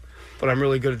at that. But I'm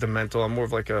really good at the mental. I'm more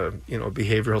of like a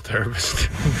behavioral therapist.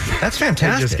 That's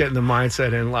fantastic. Just getting the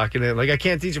mindset in, locking in. Like I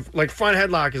can't teach it. Like front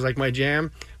headlock is like my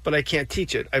jam, but I can't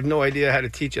teach it. I have no idea how to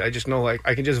teach it. I just know like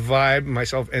I can just vibe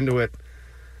myself into it.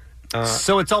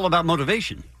 So it's all about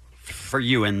motivation for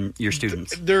you and your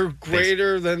students. They're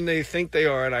greater than they think they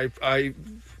are, and I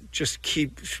just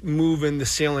keep moving the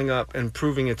ceiling up and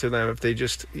proving it to them. If they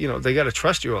just they got to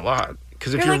trust you a lot,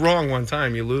 because if you're like wrong one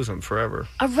time, you lose them forever.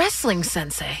 A wrestling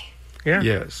sensei. Yeah.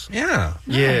 Yes. Yeah.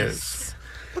 Yes.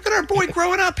 Look at our boy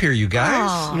growing up here, you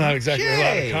guys. Oh. Not exactly a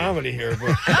lot of comedy here,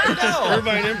 but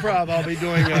Irvine Improv, I'll be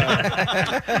doing.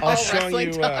 I'll show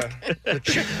you the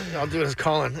chicken. I'll do it as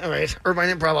Colin. All right, Irvine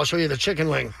Improv. I'll show you the chicken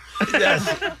wing.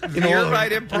 Yes. You know,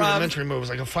 Irvine Improv. Rudimentary moves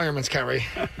like a fireman's carry.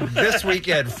 This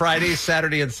weekend, Friday,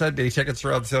 Saturday, and Sunday. Tickets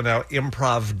are on sale now.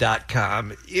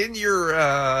 Improv.com. In your,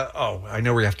 I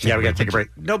know we have to. Yeah, we got to take a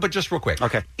break. No, but just real quick.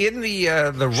 Okay. In the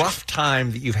rough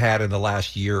time that you've had in the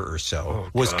last year or so,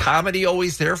 was comedy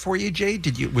always there for you, Jay?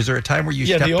 Was there a time where you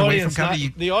stepped away from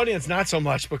comedy? The audience, not so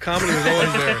much, but comedy was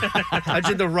always there. I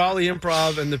did the Raleigh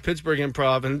Improv and the Pittsburgh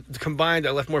Improv, and combined,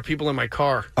 I left more people in my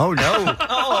car. Oh no!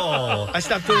 I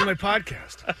stopped doing my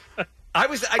podcast. I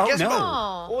guess. No.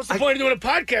 Well, what's the point of doing a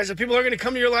podcast if people aren't going to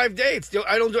come to your live dates?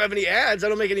 I don't have any ads. I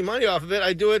don't make any money off of it.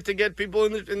 I do it to get people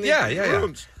in the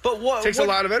rooms. But it takes a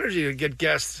lot of energy to get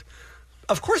guests.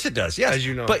 Of course it does, yes. As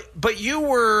you know. But you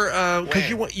were,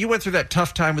 because you went through that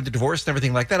tough time with the divorce and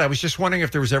everything like that. I was just wondering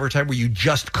if there was ever a time where you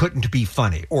just couldn't be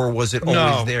funny, or was it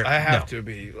always there? I have to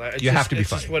be. You have to be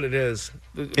it's funny. Just what it is.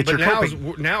 It's but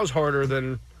your now's harder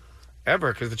than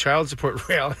ever, because the child support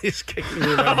reality is kicking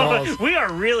me in my balls. We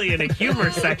are really in a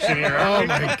humor section here. Oh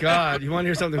my God! You want to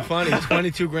hear something funny?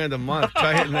 $22,000 a month.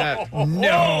 Try hitting that.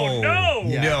 No.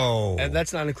 No. And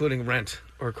that's not including rent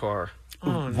or car.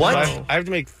 Oh, What? no. I have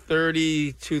to make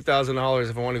 $32,000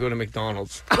 if I want to go to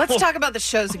McDonald's. Let's talk about the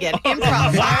shows again.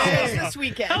 Improv shows this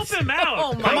weekend. Help him out.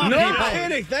 Oh my Come on, No people.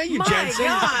 kidding. Thank you, My Jensen.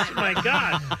 God. Oh, my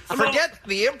God. Forget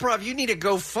the improv. You need a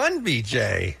GoFundMe,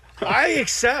 Jay. I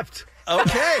accept.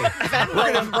 Okay.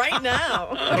 Venmo him right now.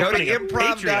 Go to Opening a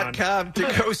improv.com to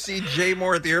go see Jay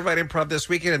Moore at the Irvine Improv this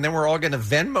weekend, and then we're all going to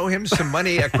Venmo him some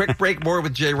money. A quick break, more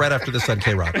with Jay right after this on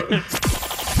K-Rock.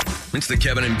 It's the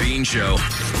Kevin and Bean Show.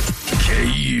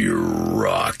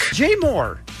 K-Rock. Jay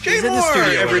Moore. Jay He's in the Moore,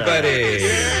 studio with us. everybody.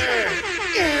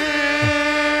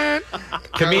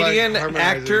 Comedian,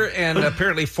 harmonizing. actor, and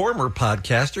apparently former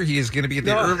podcaster. He is going to be at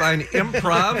the Irvine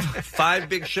Improv. 5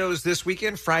 big shows this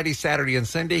weekend, Friday, Saturday, and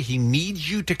Sunday. He needs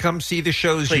you to come see the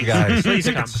shows, you guys. Please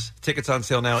come. Tickets on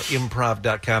sale now,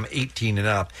 improv.com, 18 and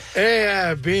up.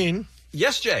 Hey, Bean.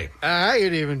 Yes, Jay. I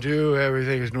could even do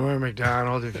everything as Norm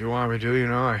McDonald if you want me to, you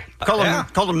know.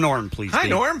 Call him Norm, please. Hi,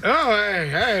 Bean. Norm. Oh,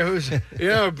 hey, who's,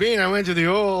 Bean, I went to the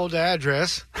old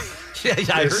address. Yeah,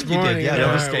 I this heard you morning, did.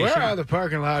 Yeah, well, the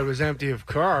parking lot was empty of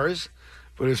cars,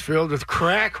 but it's filled with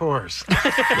crack horse.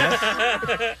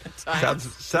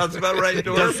 Sounds about right, It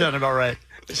Norm. does sound about right.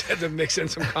 Just had to mix in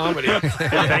some comedy.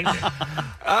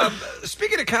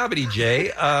 Speaking of comedy,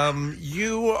 Jay,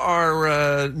 you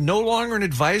are no longer an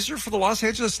advisor for the Los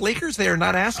Angeles Lakers. They are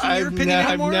not asking your opinion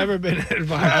anymore? I've never been an advisor.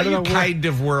 Well, I don't you know kind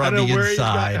of were I on don't the know where you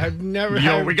inside. I've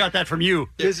never. We got that from you.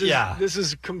 This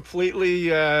is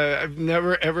completely. I've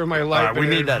never ever in my life we been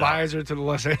made an that advisor to the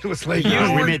Los Angeles Lakers.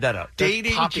 You made that up.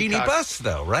 Dating Jeannie poppycock. Buss,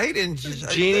 though, right? And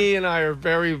Jeannie and I are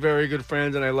very, very good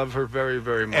friends, and I love her very,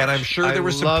 very much. And I'm sure there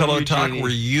was some love pillow you, talk Jeannie.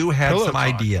 where you had Pillow some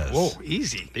talk. ideas. Whoa,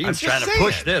 easy. Bean's trying to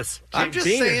push this. I'm just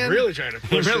Bean saying. is really trying to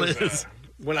push He really this. is.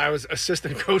 When I was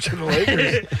assistant coach of the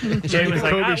Lakers, Jay was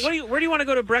like, Kobe, where do you want to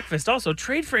go to breakfast? Also,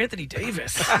 trade for Anthony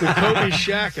Davis. the Kobe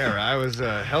Shaq era, I was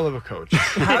a hell of a coach.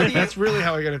 That's really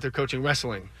how I got into coaching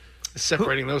wrestling.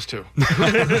 Separating those two.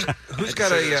 Who's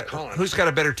got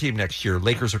a better team next year,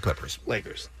 Lakers or Clippers?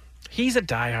 Lakers. He's a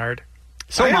diehard.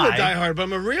 So I am a diehard, but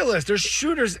I'm a realist. There's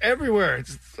shooters everywhere.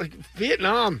 It's like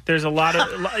Vietnam. There's a lot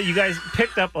of you guys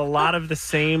picked up a lot of the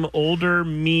same older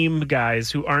meme guys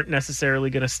who aren't necessarily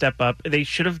going to step up. They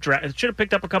should have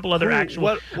picked up a couple other actual.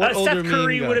 What older Steph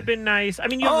Curry meme guy? would have been nice. I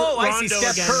mean, you have I Rondo see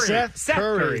Steph again. Curry. Seth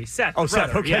Curry. Seth. Oh,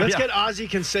 Seth. brother, Okay. yeah. Let's get Ozzie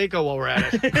Canseco while we're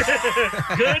at it.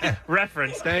 Good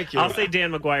reference. Thank you. I'll say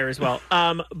Dan McGuire as well.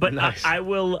 But Nice. I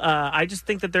will. I just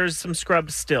think that there's some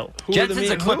scrubs still. Jensen's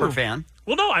a Clipper fan.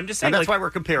 Well, no, I'm just saying. And that's why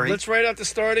we're comparing. Let's write out the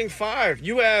starting 5.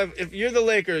 You have, if you're the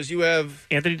Lakers, you have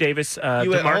Anthony Davis, you have,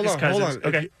 DeMarcus Cousins. Hold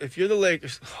on. Okay. If you're the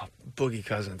Lakers, Boogie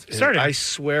Cousins. Starting. I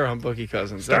swear on Boogie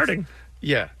Cousins. Starting.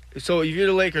 Yeah. So if you're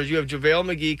the Lakers, you have JaVale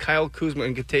McGee, Kyle Kuzma,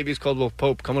 and Kentavious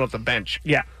Caldwell-Pope coming off the bench.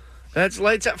 Yeah. That's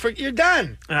lights out. You're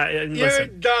done. You're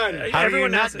Listen, done. How are you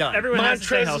everyone not has, done? Everyone has to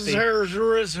stay healthy.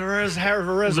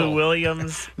 Lou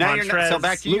Williams, Now you're Montrez. not. So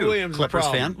back to Lou you, Williams is a Clippers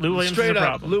problem. fan. Lou Williams straight is a up.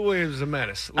 problem. Lou Williams is a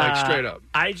menace. Straight up.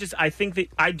 I think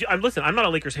that listen. I'm not a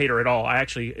Lakers hater at all. I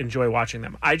actually enjoy watching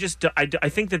them. I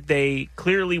think that they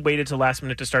clearly waited till last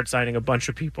minute to start signing a bunch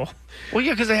of people, Well,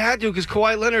 yeah, because they had to. Because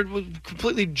Kawhi Leonard was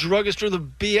completely drug us through the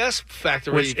BS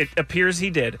factory. which it appears he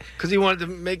did. Because he wanted to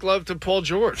make love to Paul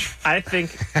George. I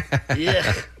think.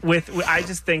 Yeah. I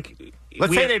just think. Let's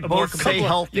we say have they a more both stay couple of-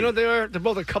 healthy. You know, they're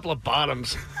both a couple of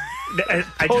bottoms. I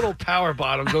Total power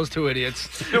bottoms, those two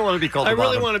idiots. You don't want to be called I the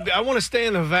really bottom. want to be. I want to stay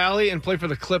in the Valley and play for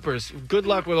the Clippers. Good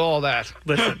luck with all that.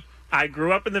 Listen, I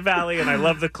grew up in the Valley and I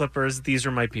love the Clippers. These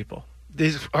are my people.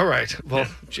 All right. Well,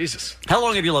 Jesus. How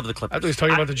long have you loved the I Clippers? thought he was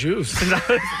talking about the Jews.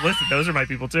 Listen, those are my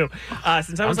people too.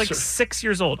 Since I was I'm like sure. 6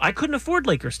 years old, I couldn't afford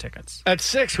Lakers tickets. At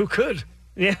 6, who could?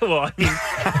 Yeah, well, I mean,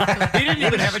 He didn't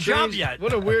even have a job Strange- yet.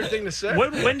 What a weird thing to say.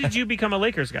 when did you become a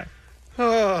Lakers guy?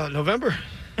 November.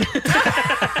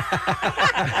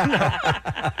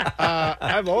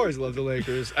 I've always loved the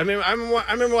Lakers. I mean, I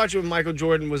remember watching when Michael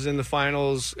Jordan was in the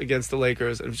finals against the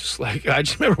Lakers. It was just like, I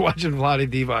just remember watching Vlade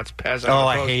Divac pass out. Oh, the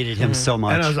I post. hated him so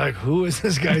much. And I was like, who is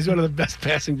this guy? He's one of the best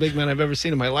passing big men I've ever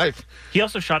seen in my life. He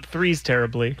also shot threes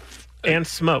terribly and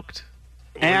smoked.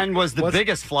 And was the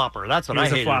biggest flopper. That's what He I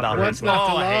was a hated flopper. about What's him. not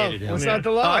to I love? hated him. What's not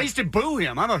to love? Oh, I used to boo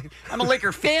him. I'm a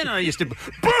Laker fan, and I used to boo.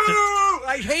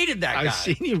 I hated that guy. I've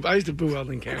seen you. I used to boo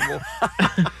Eldon Campbell.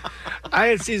 I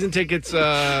had season tickets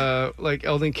like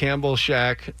Eldon Campbell,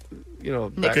 Shaq, Nick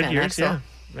Good Van years, Exel.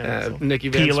 yeah. Nicky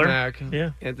Van Peeler. Smack,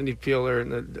 Yeah. Anthony Peeler,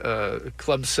 and the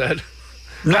club set.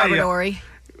 Robert Ory.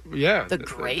 Yeah, The those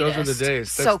were the greatest.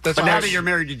 days. So But close. now that you're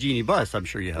married to Jeannie Buss, I'm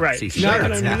sure you have Right. season Now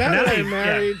tickets. that Now I'm you-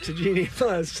 married to Jeannie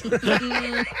Plus. Oh,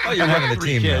 you're one of the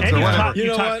team kids. now. And you whatever. taught, You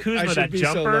know what? I Kuzma should that be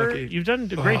so jumper. lucky. You've done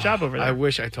a great job over there. I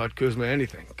wish I taught Kuzma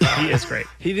anything. He is great.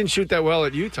 He didn't shoot that well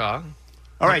at Utah.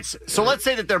 All right, so let's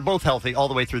say that they're both healthy all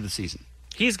the way through the season.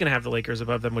 He's going to have the Lakers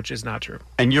above them, which is not true.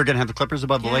 And you're going to have the Clippers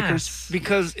above the Lakers? Yes.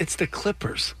 Because it's the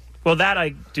Clippers. Well, that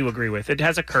I do agree with. It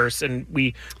has a curse, and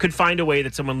we could find a way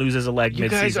that someone loses a leg You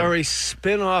mid-season. guys are a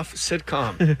spin-off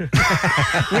sitcom.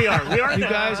 We are. You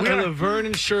guys are Laverne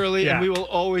and Shirley, Yeah. and we will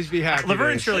always be happy.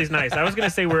 Laverne and days. Shirley's nice. I was going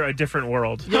to say we're a different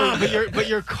world. No, but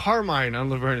you're Carmine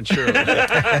on Laverne and Shirley.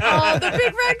 Oh, the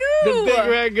big ragu. The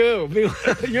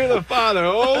big ragu. You're the father.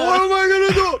 Oh, what am I going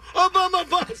to do about my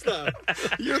pasta?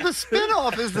 You're the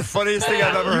spinoff is the funniest thing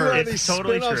I've ever You heard. are the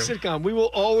spin-off sitcom. We will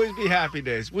always be Happy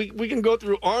Days. We can go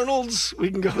through Arnold's. We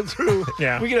can go through.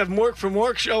 Yeah. We can have Mork from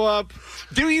Mork show up.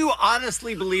 Do you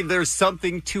honestly believe there's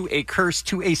something to a curse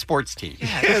to a sports team?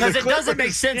 Yeah, Because the it doesn't Clippers-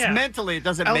 make sense Yeah. mentally. It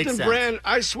doesn't Elton make sense. Brand,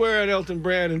 I swear at Elton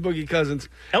Brand and Boogie Cousins.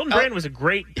 Elton Brand was a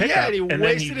great pickup. Yeah, and he and then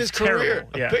wasted was his career.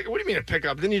 terrible. Yeah. What do you mean a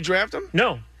pickup? Didn't you draft him?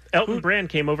 No. Elton Brand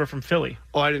came over from Philly.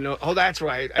 Oh, I didn't know. Oh, that's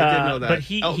right. I did know that.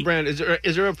 but Elton Brand. Is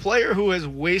there a player who has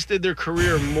wasted their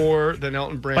career more than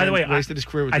Elton Brand? By the way, wasted his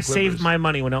career with the I Clippers? saved my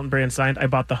money when Elton Brand signed. I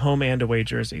bought the home and away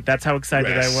jersey. That's how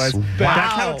excited I was. Wow.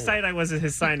 That's how excited I was at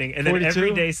his signing. And then 42?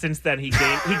 every day since then, he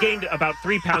gained about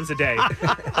 3 pounds a day.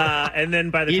 And then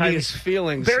by the Eating time his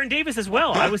feelings. Baron Davis as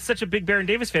well. I was such a big Baron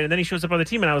Davis fan, and then he shows up on the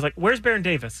team, and I was like, "Where's Baron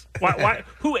Davis? Why?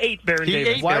 Who ate Baron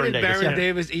Davis? Why did Baron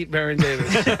Davis eat Baron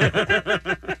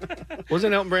Davis?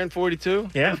 Wasn't Elton Brand 42?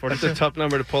 Yeah, 42. 42. That's a tough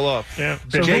number to pull off. Yeah.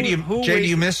 So Jay, who do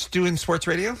you miss doing sports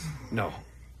radio? No.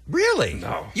 Really?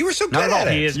 No. You were so Not good at all.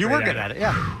 at He it. is You great were good at it,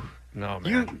 yeah. No,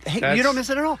 man. You That's- don't miss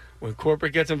it at all. When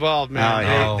corporate gets involved, man,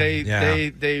 Oh, yeah.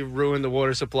 they ruin the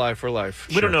water supply for life.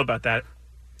 We don't know about that.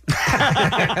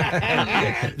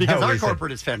 Because our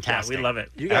corporate is fantastic. Yeah, we love it.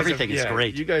 You guys Everything have, is yeah,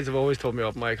 great. You guys have always told me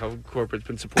off mic how corporate's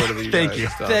been supportive of you Thank guys you.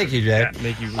 and stuff. Thank you, Jay. Yeah,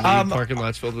 make you leave parking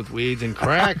lots filled with weeds and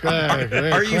crack.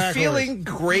 Are you feeling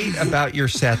great about your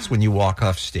sets when you walk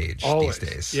off stage Always. these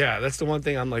days? Yeah, that's the one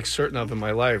thing I'm like certain of in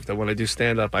my life, that when I do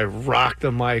stand up, I rock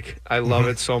the mic. I love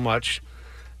it so much.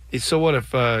 So what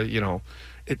if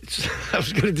it's, I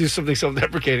was going to do something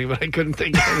self-deprecating, but I couldn't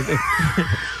think of anything.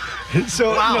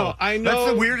 So Wow. no, I know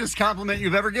That's the weirdest compliment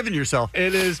you've ever given yourself.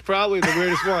 it is probably the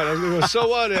weirdest one. I was going to go, so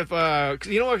what if, 'cause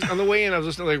you know what, on the way in, I was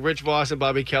listening to like Rich Voss and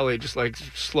Bobby Kelly just like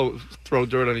throw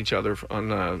dirt on each other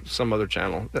on some other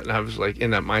channel. And I was like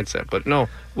in that mindset. But no,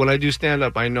 when I do stand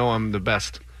up, I know I'm the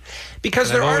best. Because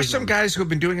And there I've are always some known. guys who have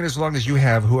been doing it as long as you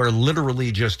have, who are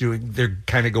literally just they're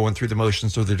kind of going through the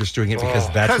motions, so they're just doing it because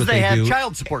that's Because what they have do.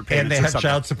 child support And payments they or have something.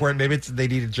 child support. Maybe they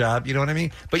need a job. You know what I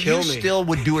mean? But Kill you me. still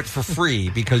would do it for free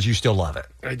because you still love it.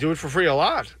 I do it for free a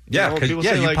lot. Yeah, 'cause- people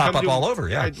yeah, say, you like, pop come up do- all over,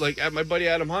 yeah. like at my buddy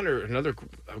Adam Hunter,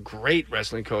 a great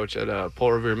wrestling coach at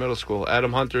Paul Revere Middle School.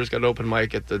 Adam Hunter's got an open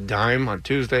mic at the Dime on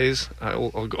Tuesdays.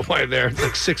 I'll go by there. It's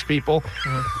like 6 people.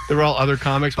 They're all other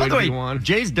comics By the waiting way, to be on.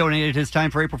 Jay's donated his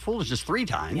time for April Fool's just 3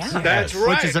 times. Yeah. That's right.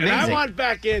 Which is And amazing. I want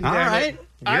back in. All damn right. it.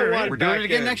 I want We're doing back it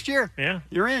again in. next year. Yeah.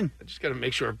 You're in. I just got to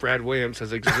make sure Brad Williams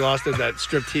has exhausted that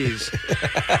striptease.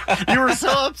 You were so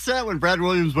upset when Brad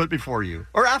Williams went before you.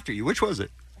 Or after you. Which was it?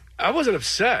 I wasn't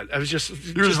upset. I was just.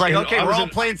 You were just like, in- okay, I we're was all in-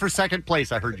 playing for second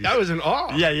place, I heard you. I was in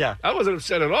awe. Yeah, yeah. I wasn't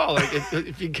upset at all. Like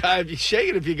if you shake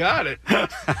it if you got it.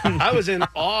 I was in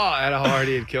awe at how hard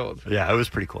he had killed. Yeah, it was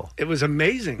pretty cool. It was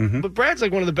amazing. Mm-hmm. But Brad's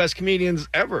like one of the best comedians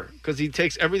ever because he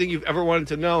takes everything you've ever wanted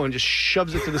to know and just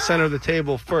shoves it to the center of the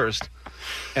table first.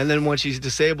 And then once he's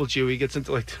disabled you, he gets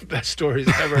into like the best stories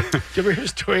ever. Did you ever hear a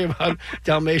story about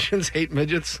Dalmatians hate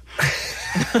midgets?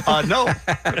 No.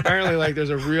 Apparently, like there's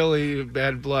a really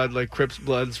bad blood, like Crips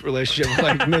Bloods relationship with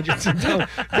like midgets and Dalmatians.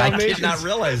 I did not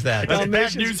realize that. That's bad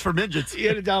Dalmatians- news for midgets. He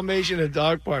had a Dalmatian at a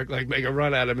dog park, like make a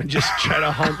run at him and just try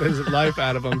to hunt his life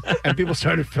out of him. And people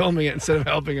started filming it instead of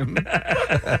helping him.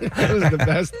 It was the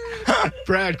best.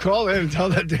 Brad, call in and tell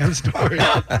that damn story.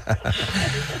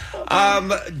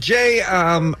 Jay,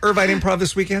 Irvine Improv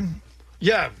this weekend?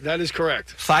 Yeah, that is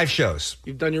correct. 5 shows.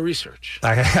 You've done your research.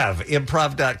 I have.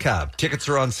 Improv.com. Tickets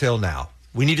are on sale now.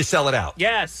 We need to sell it out.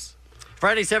 Yes.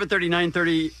 Friday, 7:30,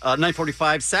 9:30,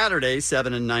 9:45. Saturday,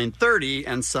 7 and 9:30,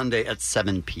 and Sunday at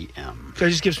 7 p.m. Can I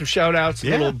just give some shout outs?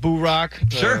 Yeah. Little Boo Rock,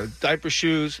 Sure. Diaper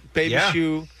Shoes, Baby Yeah.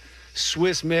 Shoe,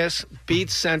 Swiss Miss,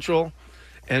 Beats Central,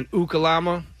 and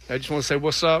Ukalama. I just want to say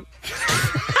what's up.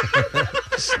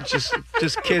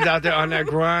 just kids out there on that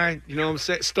grind. You know what I'm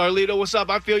saying? Starlito, what's up?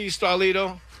 I feel you,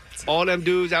 Starlito. All them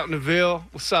dudes out in the Ville.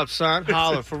 What's up, son?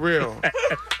 Holler, for real.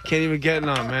 Can't even get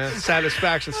none, man.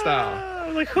 Satisfaction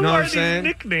style. Like, who Know what are I'm these saying?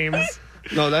 nicknames?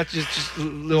 No, that's just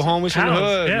little homies from the Pals.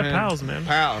 hood, Yeah, man. pals, man.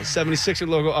 Pals. 76er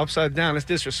logo upside down. It's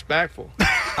disrespectful.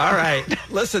 All right.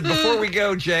 Listen, before we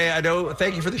go, Jay, I know,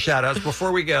 thank you for the shout outs.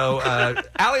 Before we go,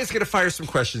 Allie is going to fire some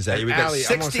questions at you. We got Allie,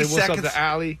 I wanna 60 say what's up seconds. to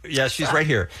Allie. Yeah, she's right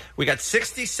here. We got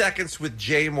 60 seconds with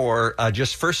Jay Moore.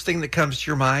 Just first thing that comes to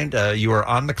your mind. You are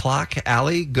on the clock.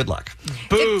 Allie, good luck.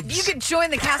 If you could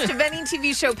join the cast of any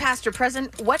TV show, past or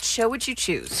present, what show would you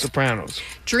choose? Sopranos.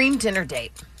 Dream dinner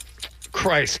date.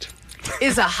 Christ.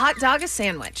 Is a hot dog a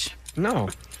sandwich? No.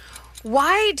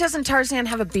 Why doesn't Tarzan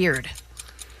have a beard?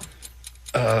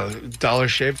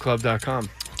 DollarShaveClub.com.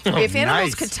 If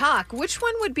animals could talk, which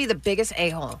one would be the biggest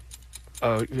a-hole?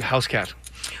 House cat.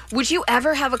 Would you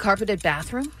ever have a carpeted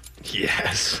bathroom?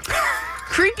 Yes.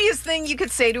 Creepiest thing you could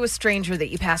say to a stranger that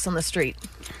you pass on the street.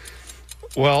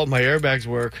 Well, my airbags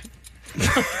work.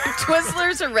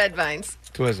 Twizzlers or Red Vines?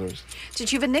 Twizzlers.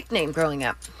 Did you have a nickname growing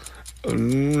up?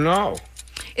 No.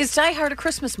 Is Die Hard a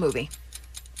Christmas movie?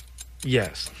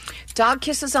 Yes. Dog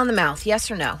kisses on the mouth, yes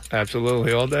or no?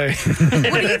 Absolutely, all day. What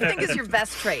do you think is your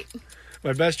best trait?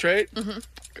 My best trait?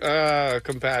 Mm-hmm.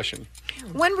 Compassion.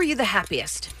 When were you the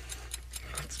happiest?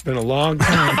 It's been a long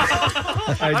time.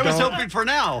 I was hoping for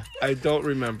now. I don't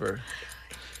remember.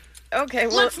 Okay,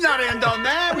 well, let's not end on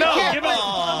that. No, give him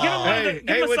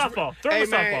a softball. Throw him a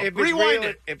softball. If it's Rewind real,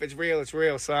 it. If it's real, it's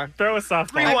real, son. Throw a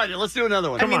softball. Rewind it. Let's do another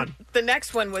one. Come on. The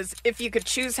next one was, if you could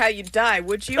choose how you die,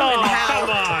 would you? Oh, and how? come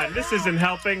on. This isn't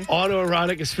helping.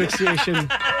 Autoerotic asphyxiation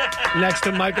next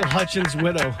to Michael Hutchins'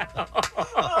 widow.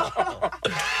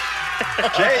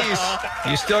 Jay,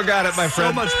 you still got it, my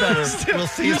friend. So much better. We'll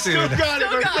see you soon. Still got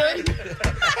it, my friend.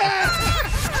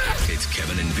 It's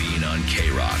Kevin and Bean on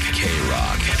K-Rock.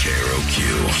 K-Rock.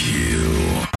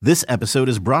 K-R-O-Q. This episode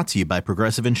is brought to you by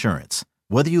Progressive Insurance.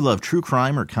 Whether you love true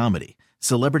crime or comedy,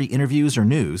 celebrity interviews or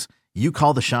news, you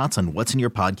call the shots on what's in your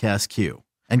podcast queue.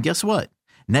 And guess what?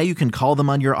 Now you can call them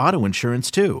on your auto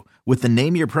insurance too with the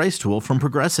Name Your Price tool from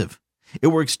Progressive. It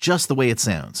works just the way it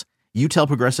sounds. You tell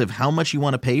Progressive how much you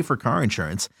want to pay for car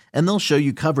insurance, and they'll show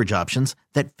you coverage options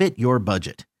that fit your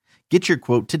budget. Get your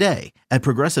quote today at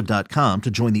Progressive.com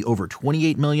to join the over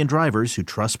 28 million drivers who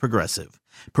trust Progressive.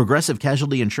 Progressive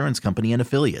Casualty Insurance Company and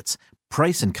Affiliates.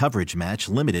 Price and coverage match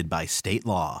limited by state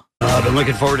law. I've been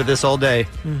looking forward to this all day.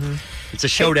 Mm-hmm. It's a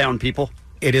showdown, people.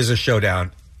 It is a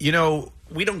showdown. You know,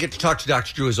 we don't get to talk to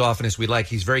Dr. Drew as often as we'd like.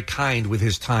 He's very kind with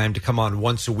his time to come on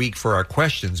once a week for our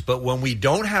questions. But when we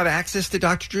don't have access to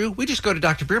Dr. Drew, we just go to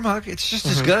Dr. Beer Mug. It's just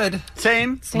as good.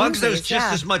 Same. Muggs knows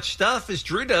just as much stuff as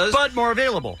Drew does. But more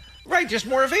available. Right, just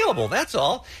more available. That's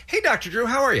all. Hey, Dr. Drew,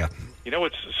 how are you? You know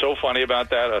what's so funny about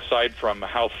that, aside from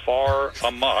how far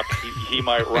amok he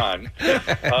might run,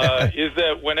 is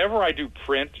that whenever I do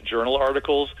print journal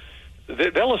articles,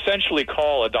 they'll essentially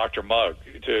call a Dr. Mug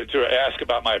to ask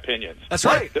about my opinions. That's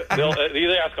right. They'll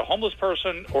either ask a homeless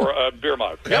person or a beer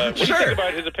mug. What do you think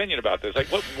about his opinion about this? Like,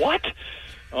 what?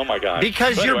 Oh, my God.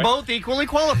 Because But you're anyway. both equally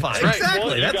qualified. Right. Exactly.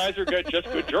 Well, you That's- guys are just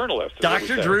good journalists. is what we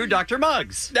Dr. say. Drew, Dr.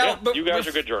 Muggs. Yeah, you guys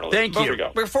are good journalists. Thank There you. we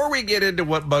go. Before we get into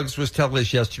what Muggs was telling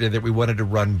us yesterday that we wanted to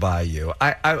run by you,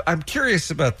 I'm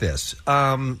curious about this.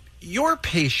 Your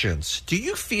patients, do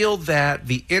you feel that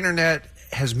the internet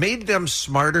has made them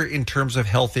smarter in terms of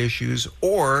health issues,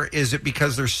 or is it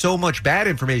because there's so much bad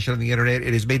information on the internet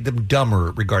it has made them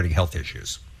dumber regarding health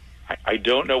issues? I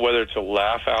don't know whether to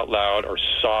laugh out loud or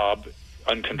sob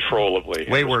uncontrollably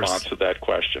Way in worse. response to that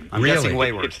question. I'm guessing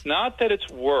way worse. It's not that it's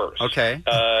worse. Okay.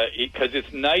 Because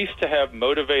it's nice to have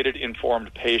motivated,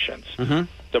 informed patients. Mm-hmm.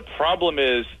 The problem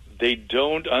is they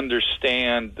don't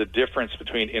understand the difference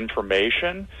between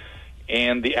information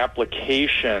and the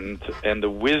application and the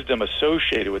wisdom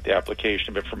associated with the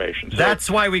application of information. So, That's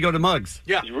why we go to Muggs.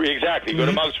 yeah, exactly. Go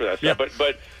to Muggs for that stuff.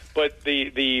 But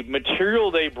the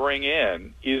material they bring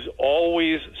in is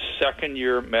always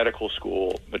second-year medical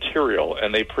school material,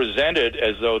 and they present it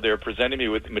as though they're presenting me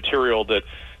with material that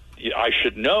I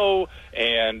should know,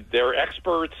 and they're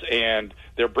experts, and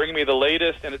they're bringing me the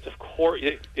latest. And it's, of course,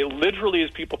 it literally is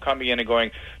people coming in and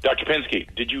going, Dr. Pinsky,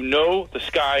 did you know the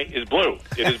sky is blue?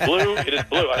 It is blue. It is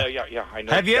blue. Yeah, I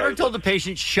know. Have the you sky ever is told blue. the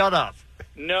patient, shut up?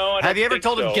 No, I Have you ever think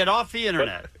told so. them, get off the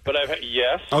internet? But I've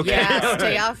yes. Okay.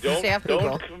 Yeah, stay off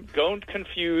Google. Don't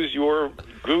confuse your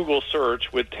Google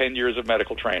search with 10 years of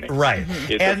medical training. Right.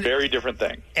 It's a very different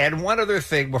thing. And one other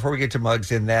thing before we get to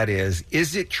Muggs, and that is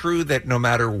it true that no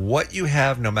matter what you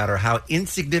have, no matter how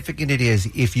insignificant it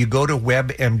is, if you go to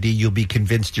WebMD, you'll be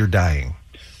convinced you're dying?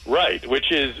 Right,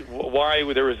 which is why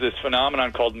there was this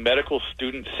phenomenon called medical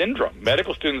student syndrome.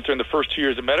 Medical students during the first 2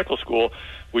 years of medical school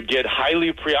would get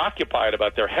highly preoccupied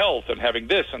about their health and having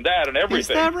this and that and everything. Is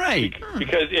that right?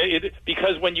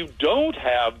 Because when you don't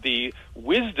have the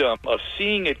wisdom of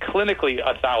seeing it clinically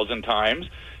 1,000 times,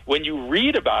 when you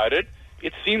read about it,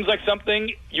 it seems like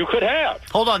something you could have.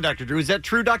 Hold on, Dr. Drew. Is that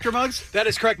true, Dr. Muggs? That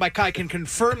is correct. I can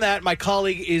confirm that. My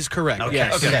colleague is correct. Okay.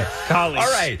 Yes. Okay. Colleague.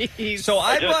 All right. So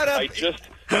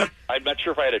I'm not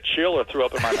sure if I had a chill or threw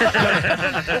up in my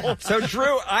mouth. So,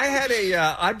 Drew,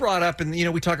 I brought up, and,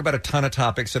 we talk about a ton of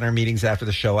topics in our meetings after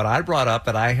the show, and I brought up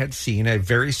that I had seen a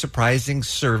very surprising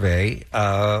survey,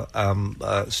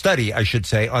 study, I should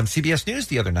say, on CBS News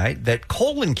the other night that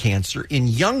colon cancer in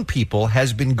young people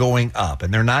has been going up,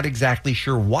 and they're not exactly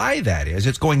sure why that is.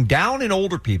 It's going down in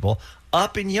older people,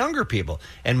 up in younger people.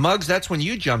 And Muggs, that's when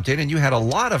you jumped in and you had a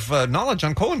lot of knowledge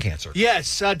on colon cancer.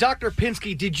 Yes, Dr.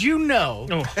 Pinsky, did you know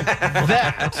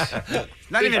that.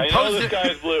 Not even I know posed. this guy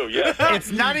is blue. Yes.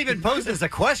 It's not even posed as a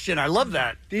question. I love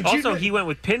that. Also, he went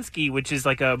with Pinsky, which is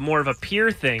like a more of a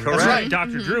peer thing. Correct. That's Right.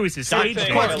 Dr. Drew is his stage Of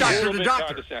name. course,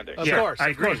 Of Yeah, I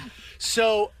agree.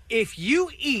 So if you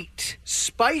eat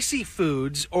spicy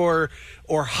foods or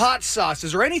hot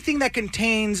sauces or anything that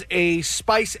contains a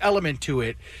spice element to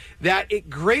it, that it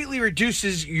greatly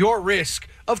reduces your risk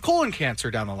of colon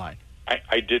cancer down the line.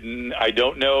 I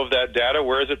don't know of that data.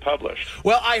 Where is it published?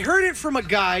 Well, I heard it from a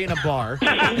guy in a bar.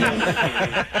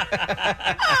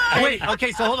 Wait,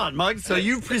 okay, so hold on, Muggs. So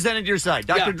you've presented your side.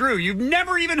 Dr. Drew, you've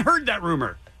never even heard that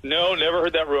rumor. No, never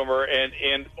heard that rumor.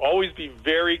 And always be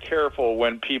very careful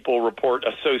when people report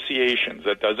associations.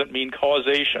 That doesn't mean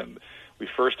causation. We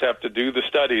first have to do the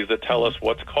studies that tell us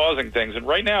what's causing things. And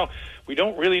right now, we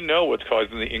don't really know what's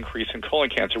causing the increase in colon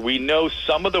cancer. We know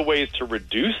some of the ways to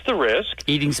reduce the risk.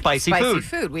 Eating spicy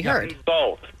food. We heard.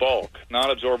 Bulk.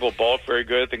 Non-absorbable bulk, very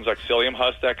good. Things like psyllium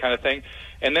husk, that kind of thing.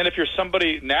 And then if you're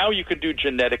somebody, now you can do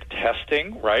genetic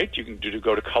testing, right? You can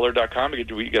go to color.com, you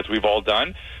can do, as we've all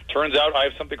done. Turns out I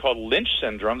have something called Lynch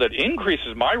syndrome that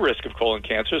increases my risk of colon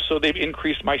cancer, so they've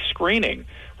increased my screening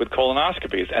with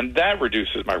colonoscopies, and that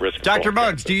reduces my risk of Dr. colon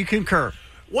Muggs, cancer. do you concur?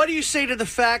 What do you say to the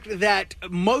fact that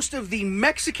most of the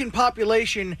Mexican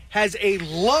population has a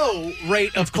low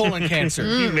rate of colon cancer?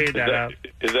 You made that up.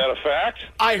 Is that a fact?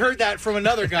 I heard that from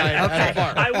another guy at a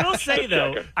bar. I will say,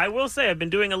 though, I've been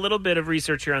doing a little bit of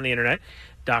research here on the internet.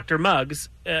 Dr. Muggs,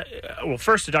 well,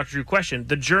 first a Dr. Drew question.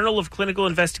 The Journal of Clinical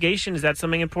Investigation, is that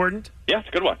something important? Yeah, it's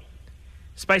a good one.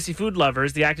 Spicy food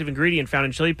lovers, the active ingredient found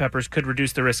in chili peppers could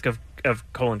reduce the risk of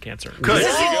colon cancer. Good.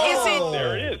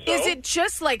 There it is. Is it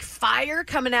just like fire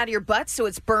coming out of your butt, so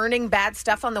it's burning bad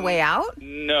stuff on the way out?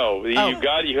 No, you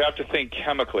have to think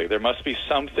chemically. There must be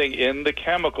something in the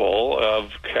chemical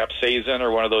of capsaicin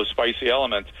or one of those spicy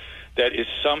elements that is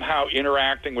somehow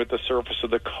interacting with the surface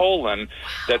of the colon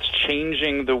that's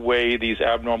changing the way these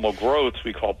abnormal growths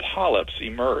we call polyps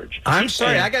emerge. I'm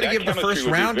sorry, And I got to that give the chemistry first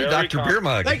would be round to very Dr.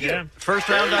 Beermug. Thank you. Yeah. First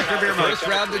round, Dr. Beermug. First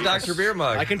round to Dr.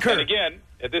 Beermug. I concur. And again,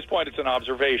 at this point, it's an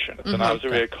observation. It's an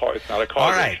observation. It's not a causation.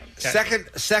 All right,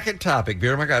 second topic,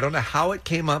 Beermug. I don't know how it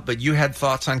came up, but you had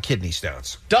thoughts on kidney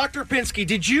stones. Dr. Pinsky,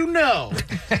 did you know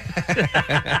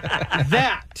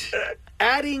that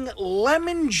adding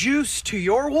lemon juice to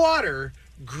your water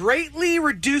greatly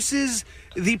reduces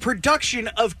the production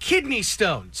of kidney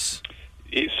stones?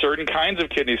 Certain kinds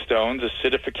of kidney stones,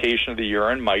 acidification of the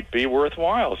urine might be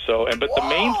worthwhile. But the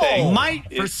main thing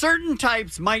for certain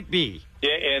types might be.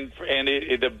 Yeah, and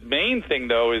the main thing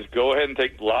though is go ahead and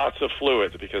take lots of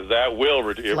fluids because that will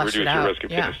reduce your risk of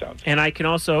kidney stones. And I can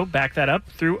also back that up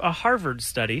through a Harvard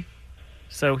study.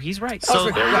 So he's right.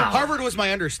 Harvard was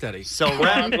my understudy. Well,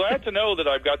 I'm glad to know that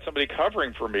I've got somebody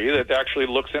covering for me that actually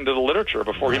looks into the literature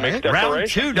before he makes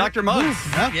declarations. Round 2, Dr. Muggs.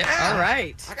 All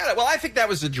right. I got it. Well, I think that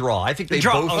was a draw. I think they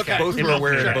Draw, both okay. were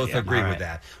aware and both agree with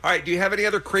that. All right. Do you have any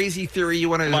other crazy theory you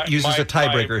want to use as a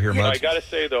tiebreaker here, Muggs? I got to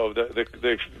say though,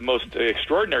 the most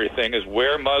extraordinary thing is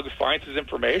where Muggs finds his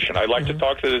information. I'd like to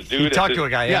talk to this dude. Talk to a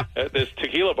guy, at this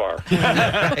tequila bar.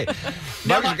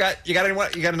 Muggs, you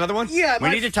got another one? Yeah, we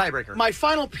need a tiebreaker. My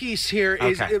final piece here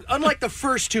is, unlike the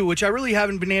first two, which I really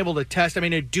haven't been able to test. I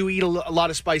mean, I do eat a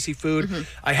lot of spicy food.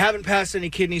 I haven't passed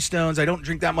any kidney stones. I don't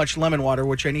drink that much lemon water,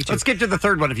 which I need to. Let's get to the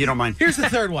third one, if you don't mind. Here's the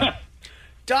third one.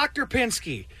 Dr.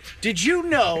 Pinsky, did you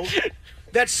know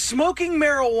that smoking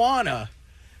marijuana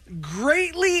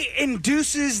greatly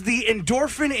induces the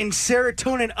endorphin and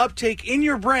serotonin uptake in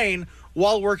your brain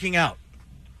while working out?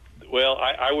 Well,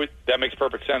 I would. That makes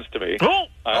perfect sense to me.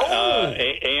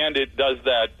 And it does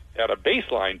that at a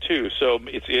baseline too. So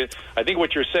I think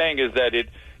what you're saying is that it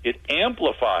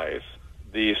amplifies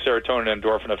the serotonin and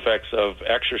endorphin effects of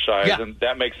exercise, and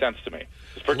that makes sense to me.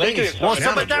 But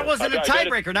that wasn't a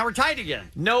tiebreaker. Now we're tied again.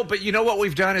 No, but you know what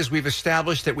we've done is we've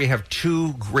established that we have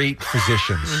two great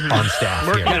physicians on staff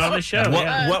Working here. on the show.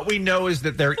 What we know is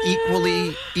that they're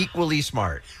equally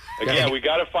smart. Again, we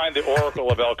got to find the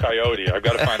Oracle of El Coyote. I've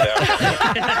got to find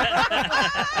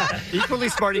that. Equally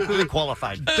smart, equally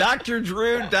qualified.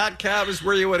 DrDrew.com is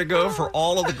where you want to go for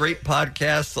all of the great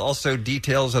podcasts. Also,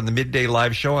 details on the Midday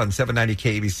Live Show on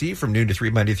 790 KABC from noon to 3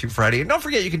 Monday through Friday. And don't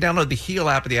forget, you can download the Heel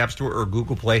app at the App Store or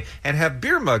Google Play and have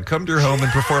Beer Mug come to your home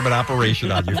and perform an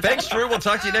operation on you. Thanks, Drew. We'll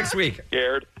talk to you next week.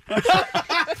 Scared.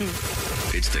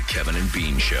 It's the Kevin and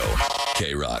Bean Show.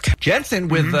 K-Rock. Jensen,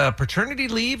 with paternity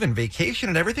leave and vacation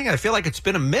and everything, I feel like it's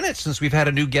been a minute since we've had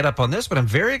a new get-up on this, but I'm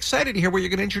very excited to hear what you're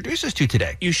going to introduce us to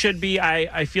today. You should be.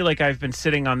 I feel like I've been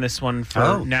sitting on this one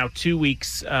for now 2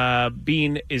 weeks.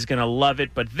 Bean is going to love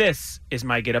it, but this is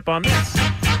my get-up on this.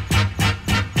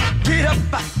 Get up,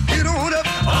 get on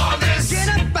up on this. Get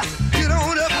up,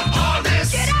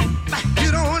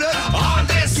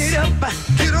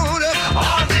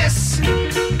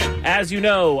 as you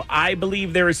know, I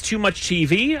believe there is too much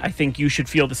TV. I think you should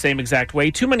feel the same exact way.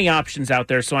 Too many options out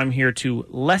there, so I'm here to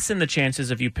lessen the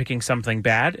chances of you picking something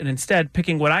bad and instead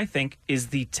picking what I think is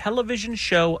the television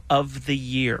show of the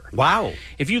year. Wow.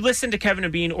 If you listen to Kevin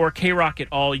and Bean or K-Rock at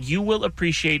all, you will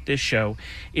appreciate this show.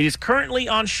 It is currently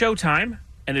on Showtime,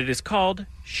 and it is called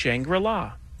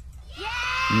Shangri-La.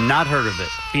 Not heard of it.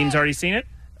 Bean's already seen it?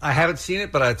 I haven't seen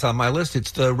it, but it's on my list.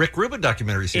 It's the Rick Rubin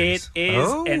documentary series. It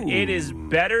is, and it is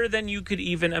better than you could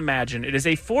even imagine. It is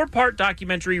a 4-part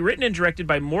documentary written and directed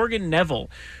by Morgan Neville,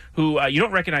 who you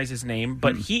don't recognize his name,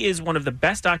 but he is one of the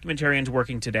best documentarians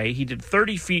working today. He did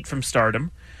 30 Feet from Stardom,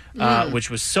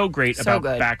 which was so great about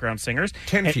background singers.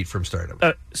 10 feet from Stardom.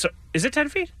 So is it 10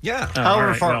 feet? Yeah.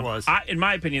 However far it was. In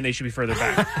my opinion, they should be further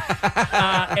back.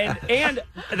 and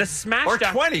the Smash... Or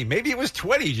 20. Maybe it was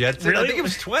 20, Jetson. Really? I think it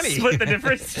was 20. Split the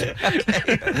difference.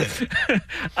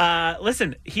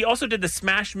 Listen, he also did the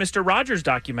Smash Mr. Rogers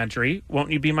documentary, Won't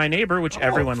You Be My Neighbor, which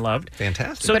everyone loved.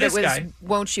 Fantastic. So but this it was guy...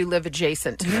 Won't You Live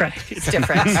Adjacent? Right. It's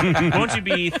different. Won't you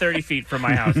be 30 feet from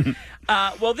my house?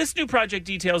 Well, this new project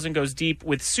details and goes deep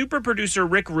with super producer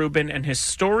Rick Rubin and his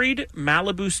storied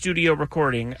Malibu studio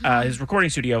recording, his recording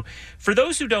studio. For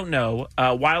those who don't know,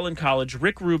 while in college,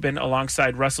 Rick Rubin,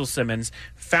 alongside Russell Simmons,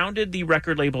 founded the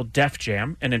record label Def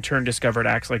Jam and in turn discovered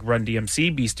acts like Run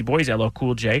DMC, Beastie Boys, LL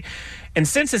Cool J, and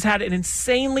since has had an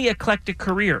insanely eclectic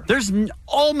career. There's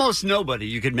almost nobody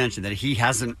you could mention that he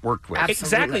hasn't worked with.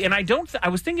 Exactly, and I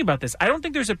was thinking about this. I don't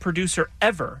think there's a producer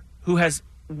ever who has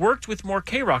worked with more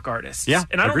K-Rock artists. Yeah,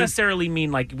 and I don't agreed. necessarily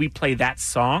mean like we play that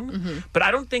song, but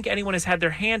I don't think anyone has had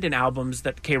their hand in albums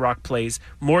that K-Rock plays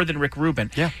more than Rick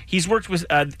Rubin. Yeah. He's worked with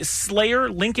Slayer,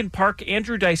 Linkin Park,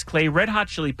 Andrew Dice Clay, Red Hot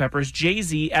Chili Peppers,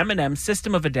 Jay-Z, Eminem,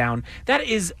 System of a Down.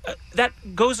 That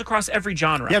goes across every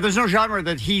genre. Yeah, there's no genre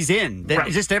that he's in.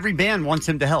 Just every band wants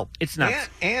him to help. It's nuts.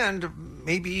 And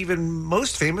maybe even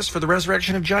most famous for the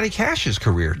resurrection of Johnny Cash's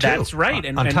career, too. That's right.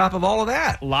 On top of all of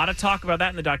that. A lot of talk about that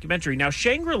in the documentary. Now,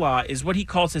 Shangri-La is what he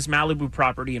calls his Malibu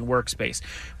property and workspace,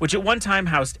 which at one time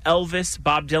housed Elvis,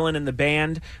 Bob Dylan, and the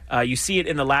band. You see it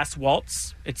in The Last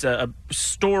Waltz. It's a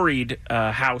storied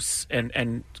house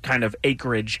and kind of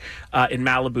acreage in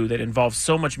Malibu that involves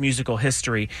so much musical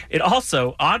history. It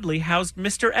also, oddly, housed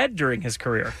Mr. Ed during his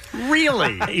career.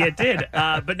 Really? It did.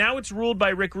 But now it's ruled by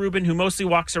Rick Rubin, who mostly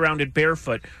walks around it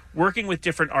barefoot, working with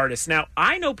different artists. Now,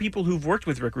 I know people who've worked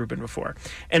with Rick Rubin before,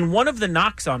 and one of the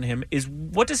knocks on him is,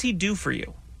 what does he do for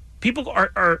you? People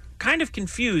are kind of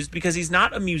confused because he's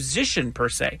not a musician per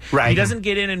se. Right. He doesn't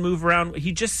get in and move around.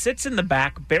 He just sits in the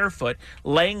back barefoot,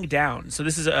 laying down. So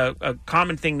this is a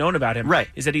common thing known about him. Right.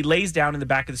 Is that he lays down in the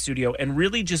back of the studio and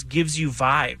really just gives you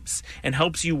vibes and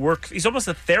helps you work. He's almost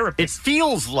a therapist. It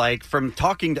feels like, from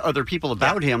talking to other people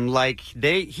about him, like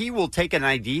he will take an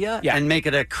idea and make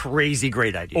it a crazy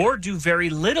great idea. Or do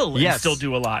very little and still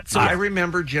do a lot. So I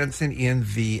remember Jensen in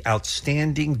the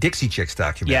outstanding Dixie Chicks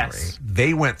documentary. Yes.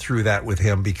 They went through that with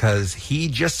him because he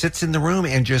just sits in the room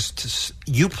and just,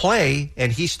 you play and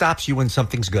he stops you when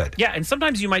something's good. Yeah, and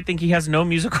sometimes you might think he has no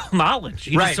musical knowledge.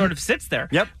 He just sort of sits there.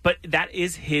 Yep. But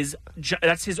that's his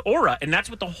aura, and that's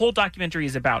what the whole documentary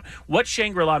is about. What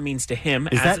Shangri-La means to him.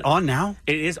 Is that on now?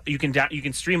 It is. You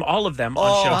can stream all of them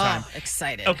on Showtime.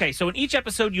 Excited. Okay, so in each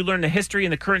episode, you learn the history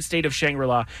and the current state of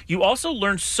Shangri-La. You also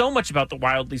learn so much about the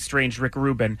wildly strange Rick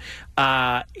Rubin.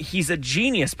 He's a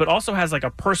genius, but also has like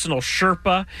a personal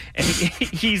Sherpa, and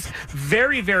he's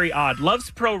very, very odd.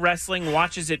 Loves pro wrestling,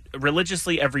 watches it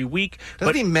religiously every week.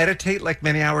 Doesn't he meditate like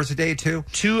many hours a day too?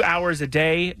 2 hours a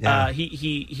day. Yeah.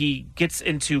 He gets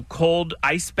into cold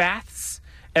ice baths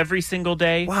every single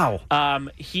day. Wow.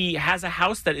 He has a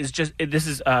house that is just, this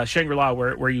is Shangri-La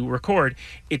where you record.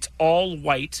 It's all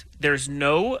white. There's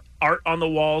no art on the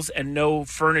walls and no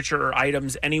furniture or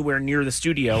items anywhere near the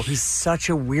studio. He's such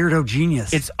a weirdo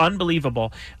genius. It's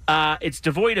unbelievable. It's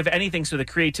devoid of anything so the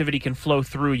creativity can flow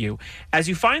through you. As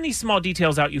you find these small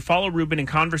details out, you follow Rubin in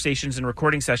conversations and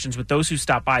recording sessions with those who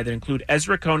stop by that include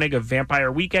Ezra Koenig of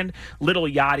Vampire Weekend, Little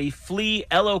Yachty, Flea,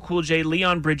 LL Cool J,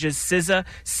 Leon Bridges, SZA,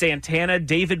 Santana,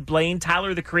 David Blaine,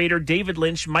 Tyler the Creator, David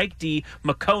Lynch, Mike D,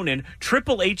 McConan,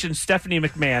 Triple H and Stephanie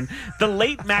McMahon, the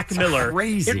late Mac Miller.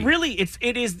 Crazy.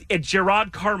 It is a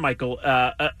Gerard Carmichael,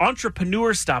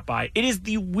 entrepreneur stop by. It is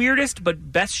the weirdest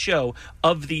but best show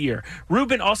of the year.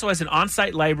 Rubin also has an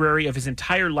on-site library of his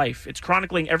entire life. It's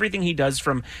chronicling everything he does,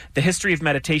 from the history of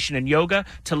meditation and yoga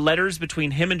to letters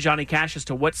between him and Johnny Cash as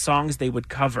to what songs they would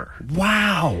cover.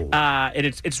 Wow. And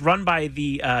it's run by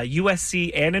the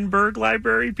USC Annenberg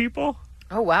Library people.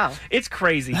 Oh, wow. It's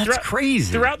crazy. That's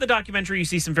crazy. Throughout the documentary, you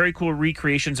see some very cool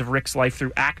recreations of Rick's life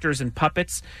through actors and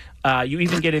puppets. You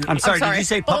even get in... I'm sorry, did you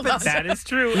say puppets? That is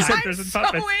true. You said Actors and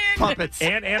puppets. Puppets.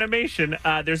 And animation.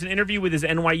 There's an interview with his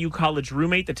NYU college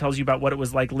roommate that tells you about what it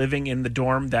was like living in the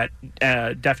dorm that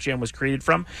Def Jam was created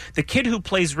from. The kid who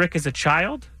plays Rick as a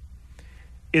child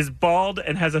is bald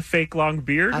and has a fake long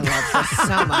beard. I love this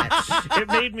so much. It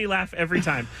made me laugh every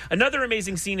time. Another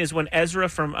amazing scene is when Ezra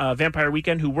from Vampire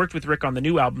Weekend, who worked with Rick on the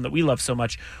new album that we love so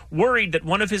much, worried that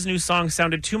one of his new songs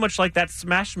sounded too much like that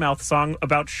Smash Mouth song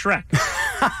about Shrek.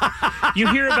 You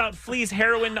hear about Flea's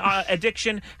heroin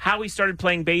addiction, how he started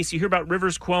playing bass. You hear about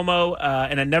Rivers Cuomo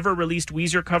and a never-released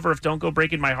Weezer cover of Don't Go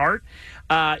Breaking My Heart.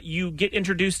 You get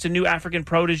introduced to new African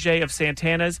protege of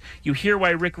Santana's. You hear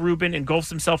why Rick Rubin engulfs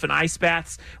himself in ice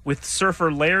baths with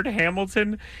surfer Laird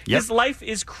Hamilton. Yep. His life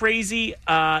is crazy.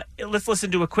 Let's listen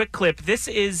to a quick clip. This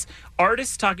is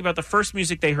artists talking about the first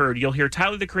music they heard. You'll hear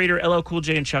Tyler, the Creator, LL Cool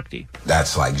J, and Chuck D.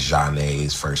 That's like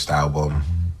Janae's first album,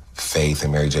 Faith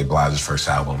and Mary J. Blige's first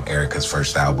album, Erica's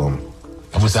first album.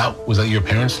 And was that your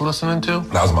parents listening to?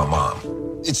 That was my mom.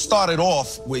 It started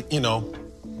off with,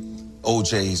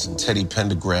 OJ's and Teddy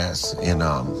Pendergrass and,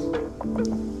 a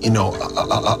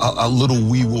little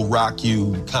We Will Rock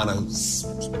You kind of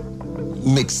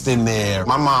mixed in there.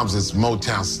 My mom's is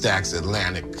Motown Stax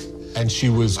Atlantic. And she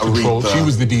was controlled. She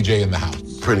was the DJ in the house.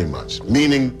 Pretty much.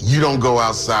 Meaning you don't go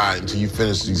outside until you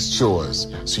finish these chores.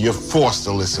 So you're forced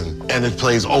to listen. And it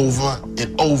plays over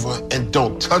and over and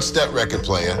don't touch that record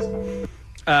player.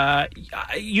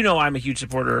 I'm a huge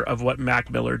supporter of what Mac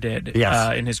Miller did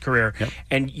in his career. Yep.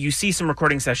 And you see some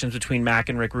recording sessions between Mac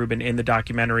and Rick Rubin in the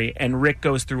documentary, and Rick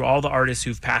goes through all the artists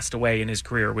who've passed away in his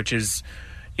career, which is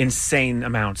insane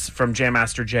amounts from Jam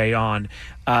Master Jay on.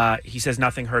 He says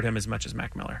nothing hurt him as much as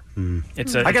Mac Miller.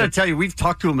 I got to tell you, we've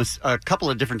talked to him a couple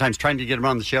of different times trying to get him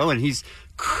on the show, and he's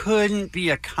couldn't be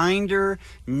a kinder,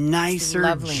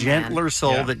 nicer, gentler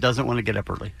soul that doesn't want to get up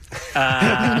early.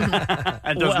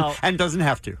 And doesn't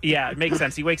have to. Yeah, it makes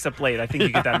sense. He wakes up late. I think you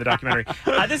get that in the documentary.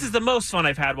 This is the most fun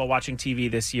I've had while watching TV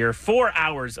this year. 4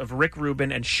 hours of Rick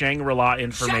Rubin and Shangri-La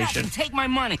information. Shut up and take my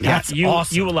money. That's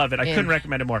awesome. You will love it. I couldn't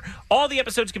recommend it more. All the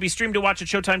episodes can be streamed to watch at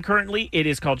Showtime currently. It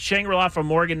is called Shangri-La from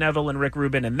Morgan Neville and Rick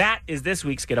Rubin, and that is this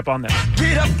week's Get Up On This.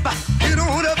 Get up, get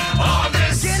on up on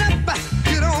this. Get up,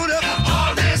 get on up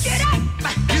on this. Get up,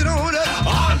 get on up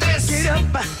on this. Get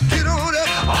up, get on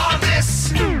up on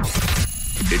this.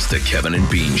 It's the Kevin and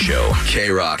Bean Show.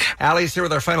 K-Rock. Allie's here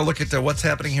with our final look at what's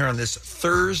happening here on this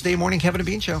Thursday morning Kevin and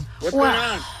Bean Show. What's going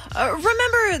on?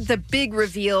 Remember the big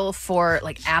reveal for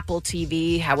Apple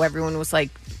TV, how everyone was like,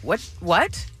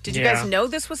 what? Did you guys know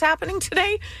this was happening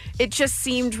today? It just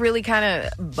seemed really kind of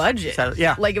budget.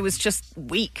 Like it was just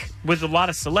weak. With a lot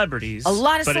of celebrities.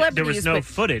 There was no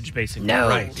footage, basically. No.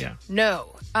 Right. Yeah.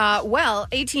 No.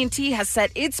 AT&T has set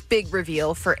its big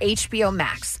reveal for HBO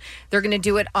Max. They're going to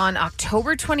do it on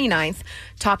October 29th.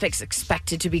 Topics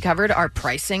expected to be covered are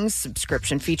pricing,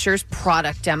 subscription features,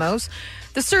 product demos.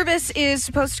 The service is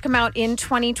supposed to come out in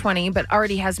 2020, but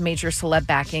already has major celeb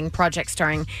backing. Project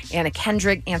starring Anna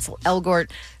Kendrick, Ansel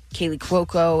Elgort, Kaylee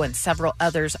Cuoco, and several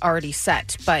others already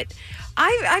set. But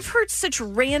I've heard such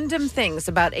random things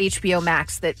about HBO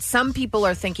Max that some people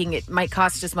are thinking it might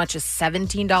cost as much as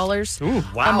 $17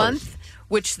 a month,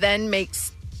 which then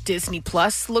makes Disney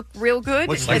Plus look real good.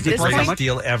 What's like the greatest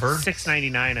deal ever?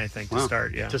 $6.99, I think, to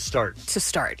start. Yeah, to start.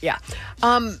 Yeah.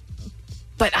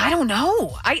 But I don't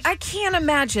know. I can't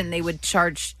imagine they would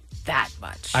charge that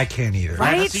much. I can't either.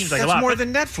 Right? That seems like That's a lot. more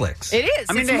than Netflix. It is.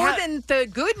 It's more than the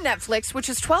good Netflix, which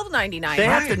is $12.99. They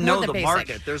have to know More the than basic.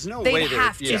 market. There's no They'd way to.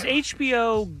 have to. Is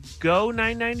HBO Go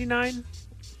 $9.99?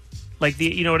 Like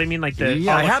you know what I mean? Like the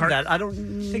I have that. I don't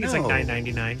know. I think it's like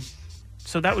 $9.99.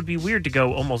 So that would be weird to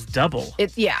go almost double.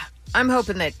 I'm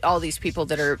hoping that all these people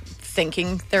that are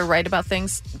thinking they're right about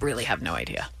things really have no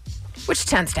idea. Which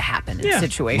tends to happen in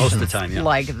situations most of the time,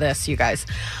 like this, you guys.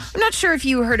 I'm not sure if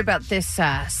you heard about this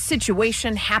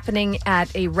situation happening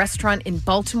at a restaurant in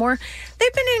Baltimore.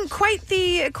 They've been in quite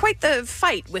the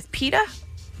fight with PETA.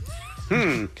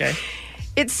 Okay.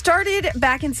 It started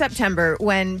back in September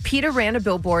when PETA ran a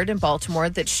billboard in Baltimore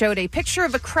that showed a picture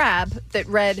of a crab that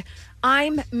read,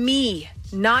 "I'm me,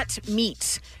 not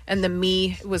meat." And the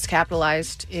me was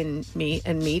capitalized in me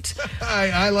and meat.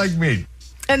 I like meat.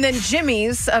 And then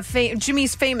Jimmy's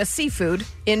famous seafood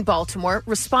in Baltimore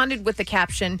responded with the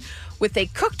caption with a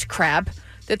cooked crab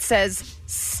that says,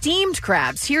 "Steamed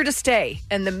crabs, here to stay."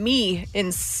 And the me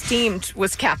in steamed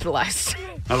was capitalized.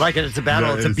 I like it. It's a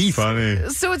battle. It's a beef. Funny.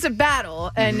 So it's a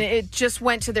battle, and it just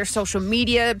went to their social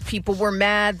media. People were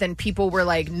mad. Then people were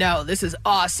like, "No, this is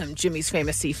awesome, Jimmy's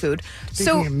famous seafood."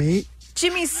 Speaking of meat,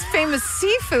 Jimmy's Famous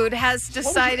Seafood has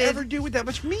decided... What would you ever do with that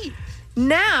much meat?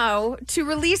 Now to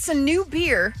release a new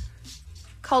beer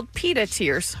called Pita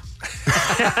Tears.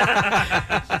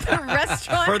 The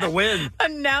restaurant For the win.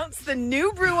 announced the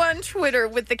new brew on Twitter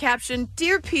with the caption,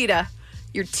 "Dear PETA,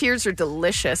 your tears are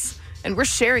delicious, and we're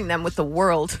sharing them with the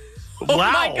world." Oh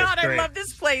Wow. my God, Great. I love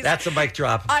this place. That's a mic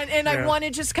drop. I want to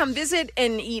just come visit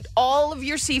and eat all of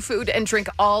your seafood and drink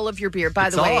all of your beer. By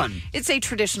It's the way, on. it's a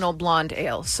traditional blonde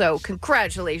ale. So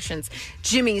congratulations,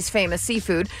 Jimmy's Famous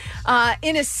Seafood.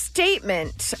 In a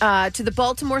statement to the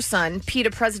Baltimore Sun,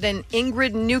 PETA President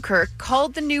Ingrid Newkirk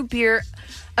called the new beer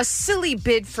a silly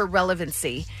bid for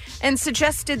relevancy and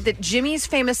suggested that Jimmy's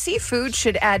Famous Seafood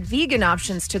should add vegan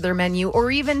options to their menu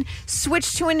or even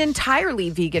switch to an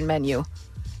entirely vegan menu.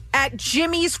 At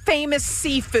Jimmy's Famous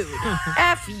Seafood.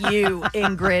 F you,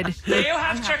 Ingrid. Do you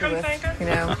have chicken finger? You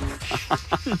know,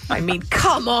 I mean,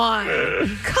 come on.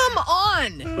 Come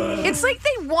on. It's like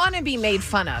they want to be made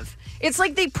fun of. It's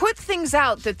like they put things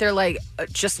out that they're like,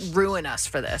 just ruin us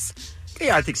for this.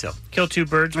 Yeah, I think so. Kill two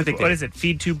birds with, what is it?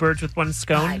 Feed two birds with one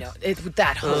scone? I don't.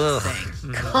 That whole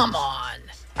thing. Come on.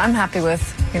 I'm happy with,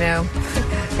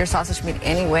 your sausage meat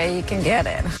any way you can get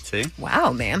it. See?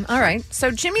 Wow, man. All right. So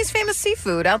Jimmy's Famous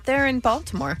Seafood out there in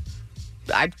Baltimore.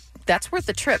 That's worth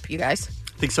the trip, you guys.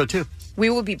 I think so, too. We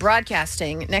will be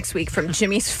broadcasting next week from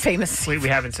Jimmy's Famous Seafood. We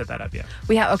haven't set that up yet.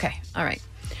 We have. Okay. All right.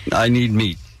 I need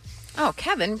meat. Oh,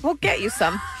 Kevin, we'll get you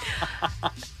some.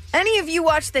 Any of you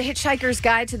watch The Hitchhiker's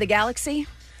Guide to the Galaxy?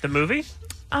 The movie?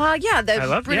 Yeah, the I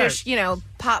love- British,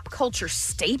 pop culture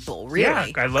staple,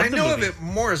 really. Yeah, I love I the know movie. of it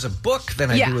more as a book than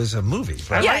I Yeah. do as a movie.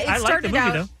 Yeah, I it like the started movie,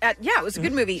 out. though. It was a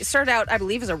good movie. It started out, I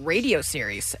believe, as a radio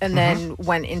series, and then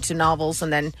went into novels,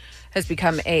 and then has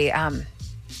become a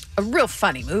real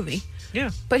funny movie. Yeah.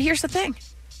 But here's the thing: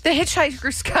 The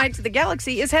Hitchhiker's Guide to the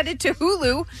Galaxy is headed to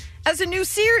Hulu as a new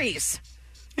series.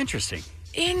 Interesting.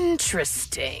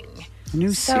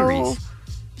 New series.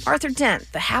 Arthur Dent,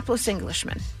 the hapless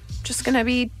Englishman, just going to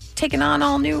be taking on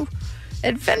all new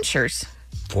adventures.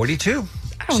 42.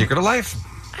 Secret of Life.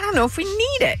 I don't know if we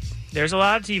need it. There's a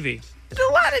lot of TV. There's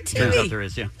a lot of Turns out TV. there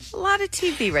is, yeah. A lot of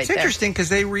TV right It's there. interesting because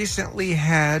they recently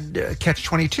had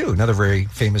Catch-22, another very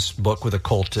famous book with a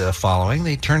cult following.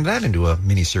 They turned that into a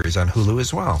miniseries on Hulu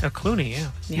as well. Clooney, yeah.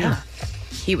 Yeah.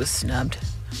 He was snubbed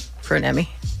for an Emmy.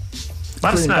 A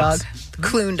lot of Clune snubs. Dog.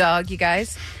 Clune Dog, you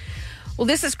guys. Well,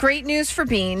 this is great news for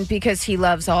Bean because he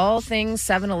loves all things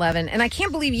 7-Eleven. And I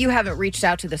can't believe you haven't reached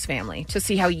out to this family to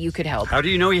see how you could help. How do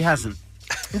you know he hasn't?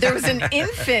 There was an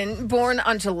infant born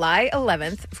on July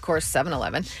 11th, of course,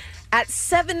 7-Eleven, at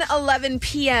 7:11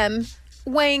 p.m.,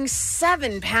 weighing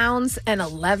 7 pounds and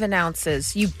 11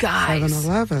 ounces. You guys.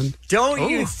 7-Eleven. Don't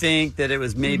you think that it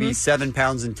was maybe 7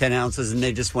 pounds and 10 ounces and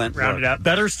they just went, Rounded "Look, up.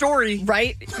 better story."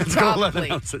 Right? Let's go 11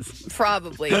 Probably. ounces.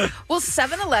 Probably. Well,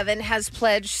 7-Eleven has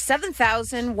pledged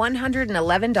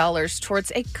 $7,111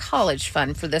 towards a college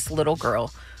fund for this little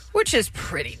girl, which is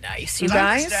pretty nice, you I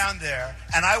guys. was down there,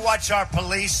 and I watch our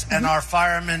police and our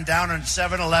firemen down in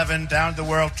 7-Eleven down at the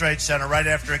World Trade Center right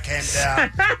after it came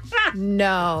down.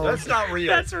 No. That's not real.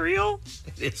 That's real?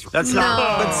 That's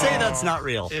not. But say that's not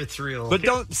real. It's real. But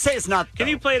don't say it's not. Can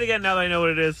you play it again now that I know what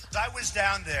it is? I was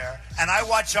down there, and I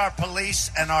watch our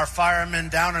police and our firemen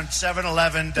down in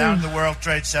 7-Eleven down at the World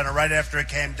Trade Center right after it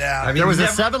came down. I mean, There was a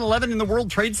never- 7-Eleven in the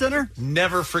World Trade Center?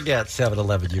 Never forget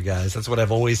 7-Eleven, you guys. That's what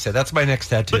I've always said. That's my next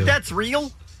tattoo. But that's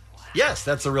real? Yes,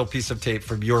 that's a real piece of tape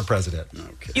from your president.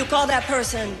 Okay. You call that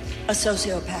person a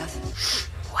sociopath.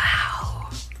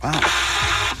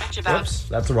 Whoops,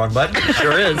 that's the wrong button.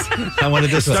 Sure is. I wanted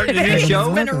this one. Starting a new show?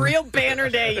 It's been a real banner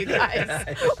day, you guys.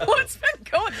 What's been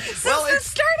going since the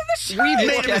start of the show? We've made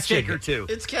a catching. mistake or two.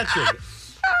 It's catching.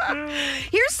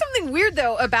 Here's something weird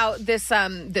though about this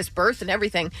this birth and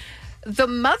everything. The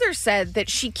mother said that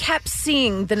she kept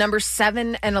seeing the number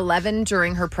 7 and 11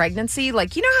 during her pregnancy.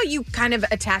 Like, you know how you kind of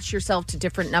attach yourself to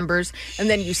different numbers and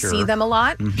then you see them a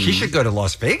lot? She should go to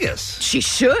Las Vegas. She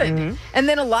should. And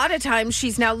then a lot of times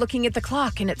she's now looking at the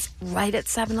clock and it's right at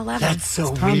 7-Eleven. That's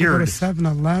so Time to go to weird.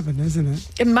 7-Eleven, isn't it?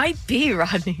 It might be,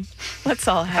 Rodney. Let's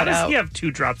all How head does out. he have 2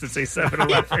 drops that say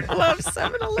 7-Eleven? I love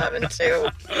 7-Eleven too.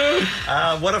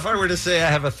 What if I were to say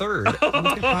I have a third? You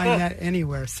can find that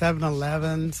anywhere.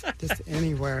 7-Elevens, just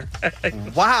anywhere.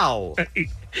 Wow.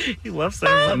 He loves A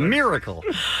 7-Eleven. miracle.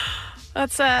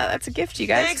 That's a gift, you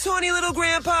guys. Thanks, horny little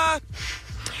grandpa.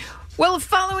 Well,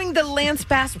 following the Lance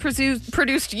Bass produced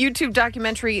YouTube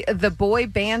documentary, The Boy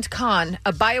Band Con,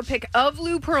 a biopic of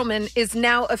Lou Pearlman is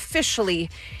now officially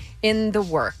in the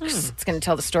works. It's going to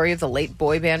tell the story of the late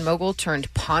boy band mogul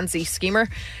turned Ponzi schemer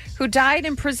who died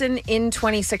in prison in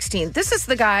 2016. This is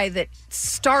the guy that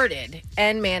started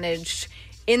and managed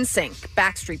NSYNC,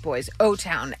 Backstreet Boys,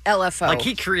 O-Town, LFO. Like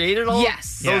he created all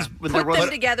Yes. those Put them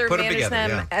together, manage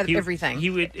them, everything.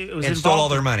 It was And stole all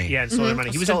their money. Yeah, and stole their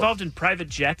money. He was involved in private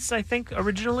jets, I think,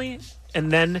 originally,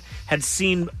 and then had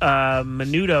seen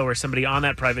Menudo or somebody on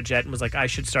that private jet and was like, I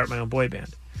should start my own boy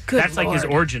band. Good That's like his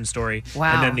Lord. origin story.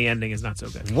 Wow. And then the ending is not so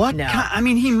good. What? I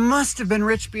mean, he must have been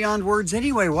rich beyond words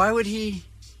anyway. Why would he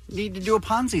need to do a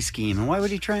Ponzi scheme? And why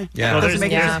would he try? Yeah. Well, Doesn't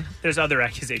make any sense. there's other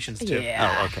accusations, too.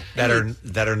 Yeah. Oh, okay.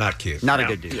 That are not cute. Not a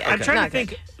good dude. Yeah. I'm trying Not to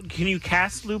think, can you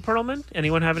cast Lou Pearlman?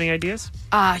 Anyone have any ideas?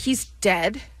 He's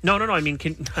dead. No. I mean,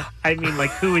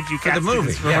 like, who would you cast the movie? in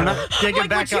this role? Yeah. We're not taking Like,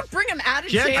 back would you up. bring him out of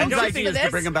Jen, jail I just don't for think it's this?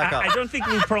 to bring him back up. I don't think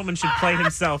Lou Pearlman should play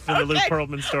himself in the Lou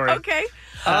Pearlman story. Okay.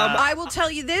 I will tell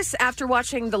you this after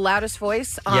watching The Loudest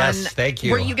Voice on... Yes, thank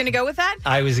you. Were you going to go with that?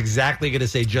 I was exactly going to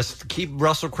say just keep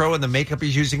Russell Crowe in the makeup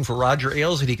he's using for Roger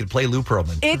Ailes, and he could play Lou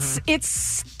Pearlman. It's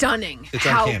stunning It's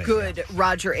how uncanny, good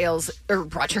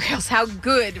how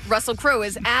good Russell Crowe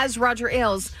is as Roger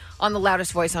Ailes on The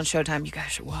Loudest Voice on Showtime. You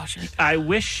guys should watch it. I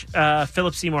wish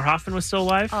Philip Seymour Hoffman was still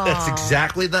alive. That's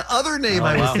exactly the other name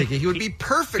I was thinking. He would be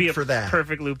perfect for that.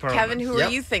 Perfect Lou Pearlman. Kevin, who are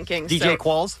you thinking? DJ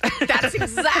Qualls? That's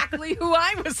exactly who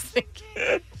I was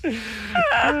thinking.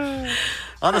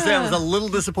 Honestly, I was a little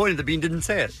disappointed that Bean didn't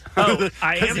say it. Oh,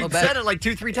 I am. He said it like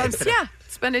 2-3 times today. Yeah,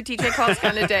 spend a DJ Qualls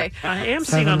kind of day. I am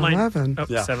seeing online. 7-Eleven. Oh,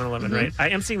 Yeah. 7-Eleven, right? I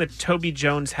am seeing that Toby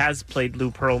Jones has played Lou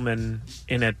Pearlman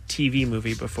in a TV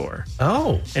movie before.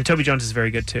 Oh. And Toby Jones is very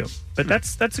good too. But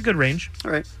that's a good range. All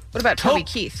right. What about Toby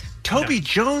Keith? Toby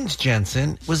Jones,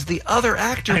 Jensen, was the other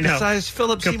actor I know. besides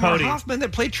Philip Seymour Capote. Hoffman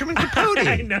that played Truman Capote.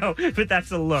 I know, but that's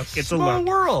a look. It's Small a look.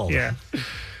 world. Yeah.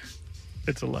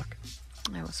 It's a look.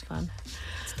 That was fun.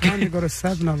 Time to go to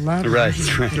 7-Eleven.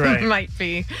 Right. Might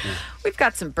be. We've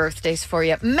got some birthdays for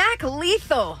you. Mac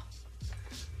Lethal.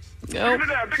 Nope.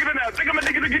 Listen,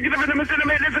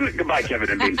 goodbye,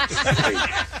 Kevin and Bean.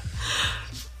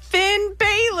 Finn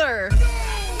Balor.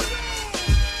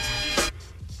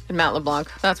 And Matt LeBlanc.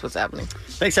 That's what's happening.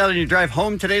 Thanks, Alan. You drive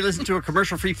home today. Listen to a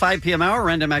commercial-free 5 p.m. hour.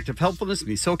 Random act of helpfulness from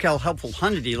the SoCal Helpful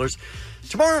Honda dealers.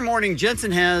 Tomorrow morning,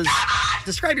 Jensen has...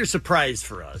 Describe your surprise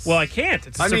for us. Well, I can't.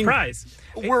 It's a surprise.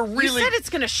 We're really... You said it's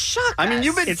going to shock I mean, us.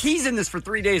 you've been teasing this for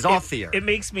 3 days off the air. It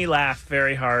makes me laugh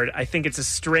very hard. I think it's a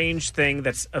strange thing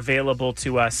that's available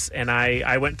to us, and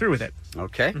I went through with it.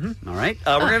 Okay. All right.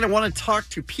 We're going to want to talk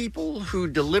to people who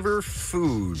deliver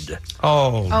food.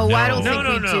 Oh, no. I don't think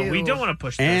No, we do. we don't want to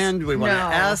push this. And we want to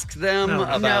ask them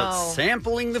about No.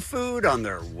 sampling the food on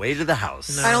their way to the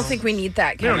house. I don't think we need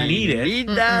that, We don't Kevin. need it. We need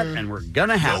that, and we're going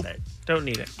to have it. Don't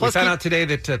need it. We found out today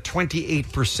that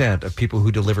 28% of people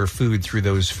who deliver food through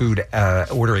those food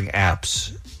ordering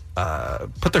apps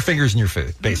put their fingers in your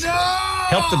food, basically.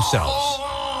 Help themselves.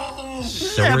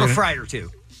 So Have we're a gonna- fried or two.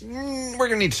 We're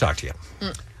going to need to talk to you.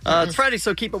 It's Friday,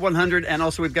 so keep it 100. And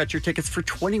also, we've got your tickets for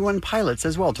 21 Pilots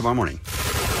as well tomorrow morning.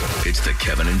 It's the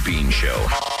Kevin and Bean Show.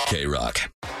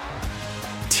 K-Rock.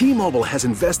 T-Mobile has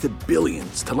invested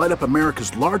billions to light up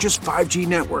America's largest 5G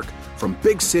network, from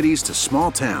big cities to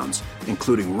small towns,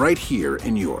 including right here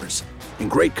in yours. And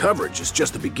great coverage is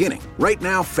just the beginning. Right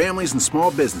now, families and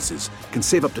small businesses can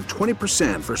save up to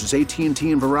 20% versus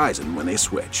AT&T and Verizon when they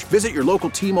switch. Visit your local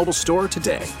T-Mobile store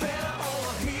today.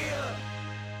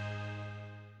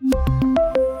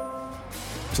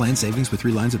 Plan savings with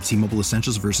 3 lines of T-Mobile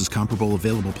Essentials versus comparable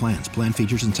available plans. Plan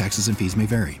features and taxes and fees may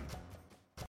vary.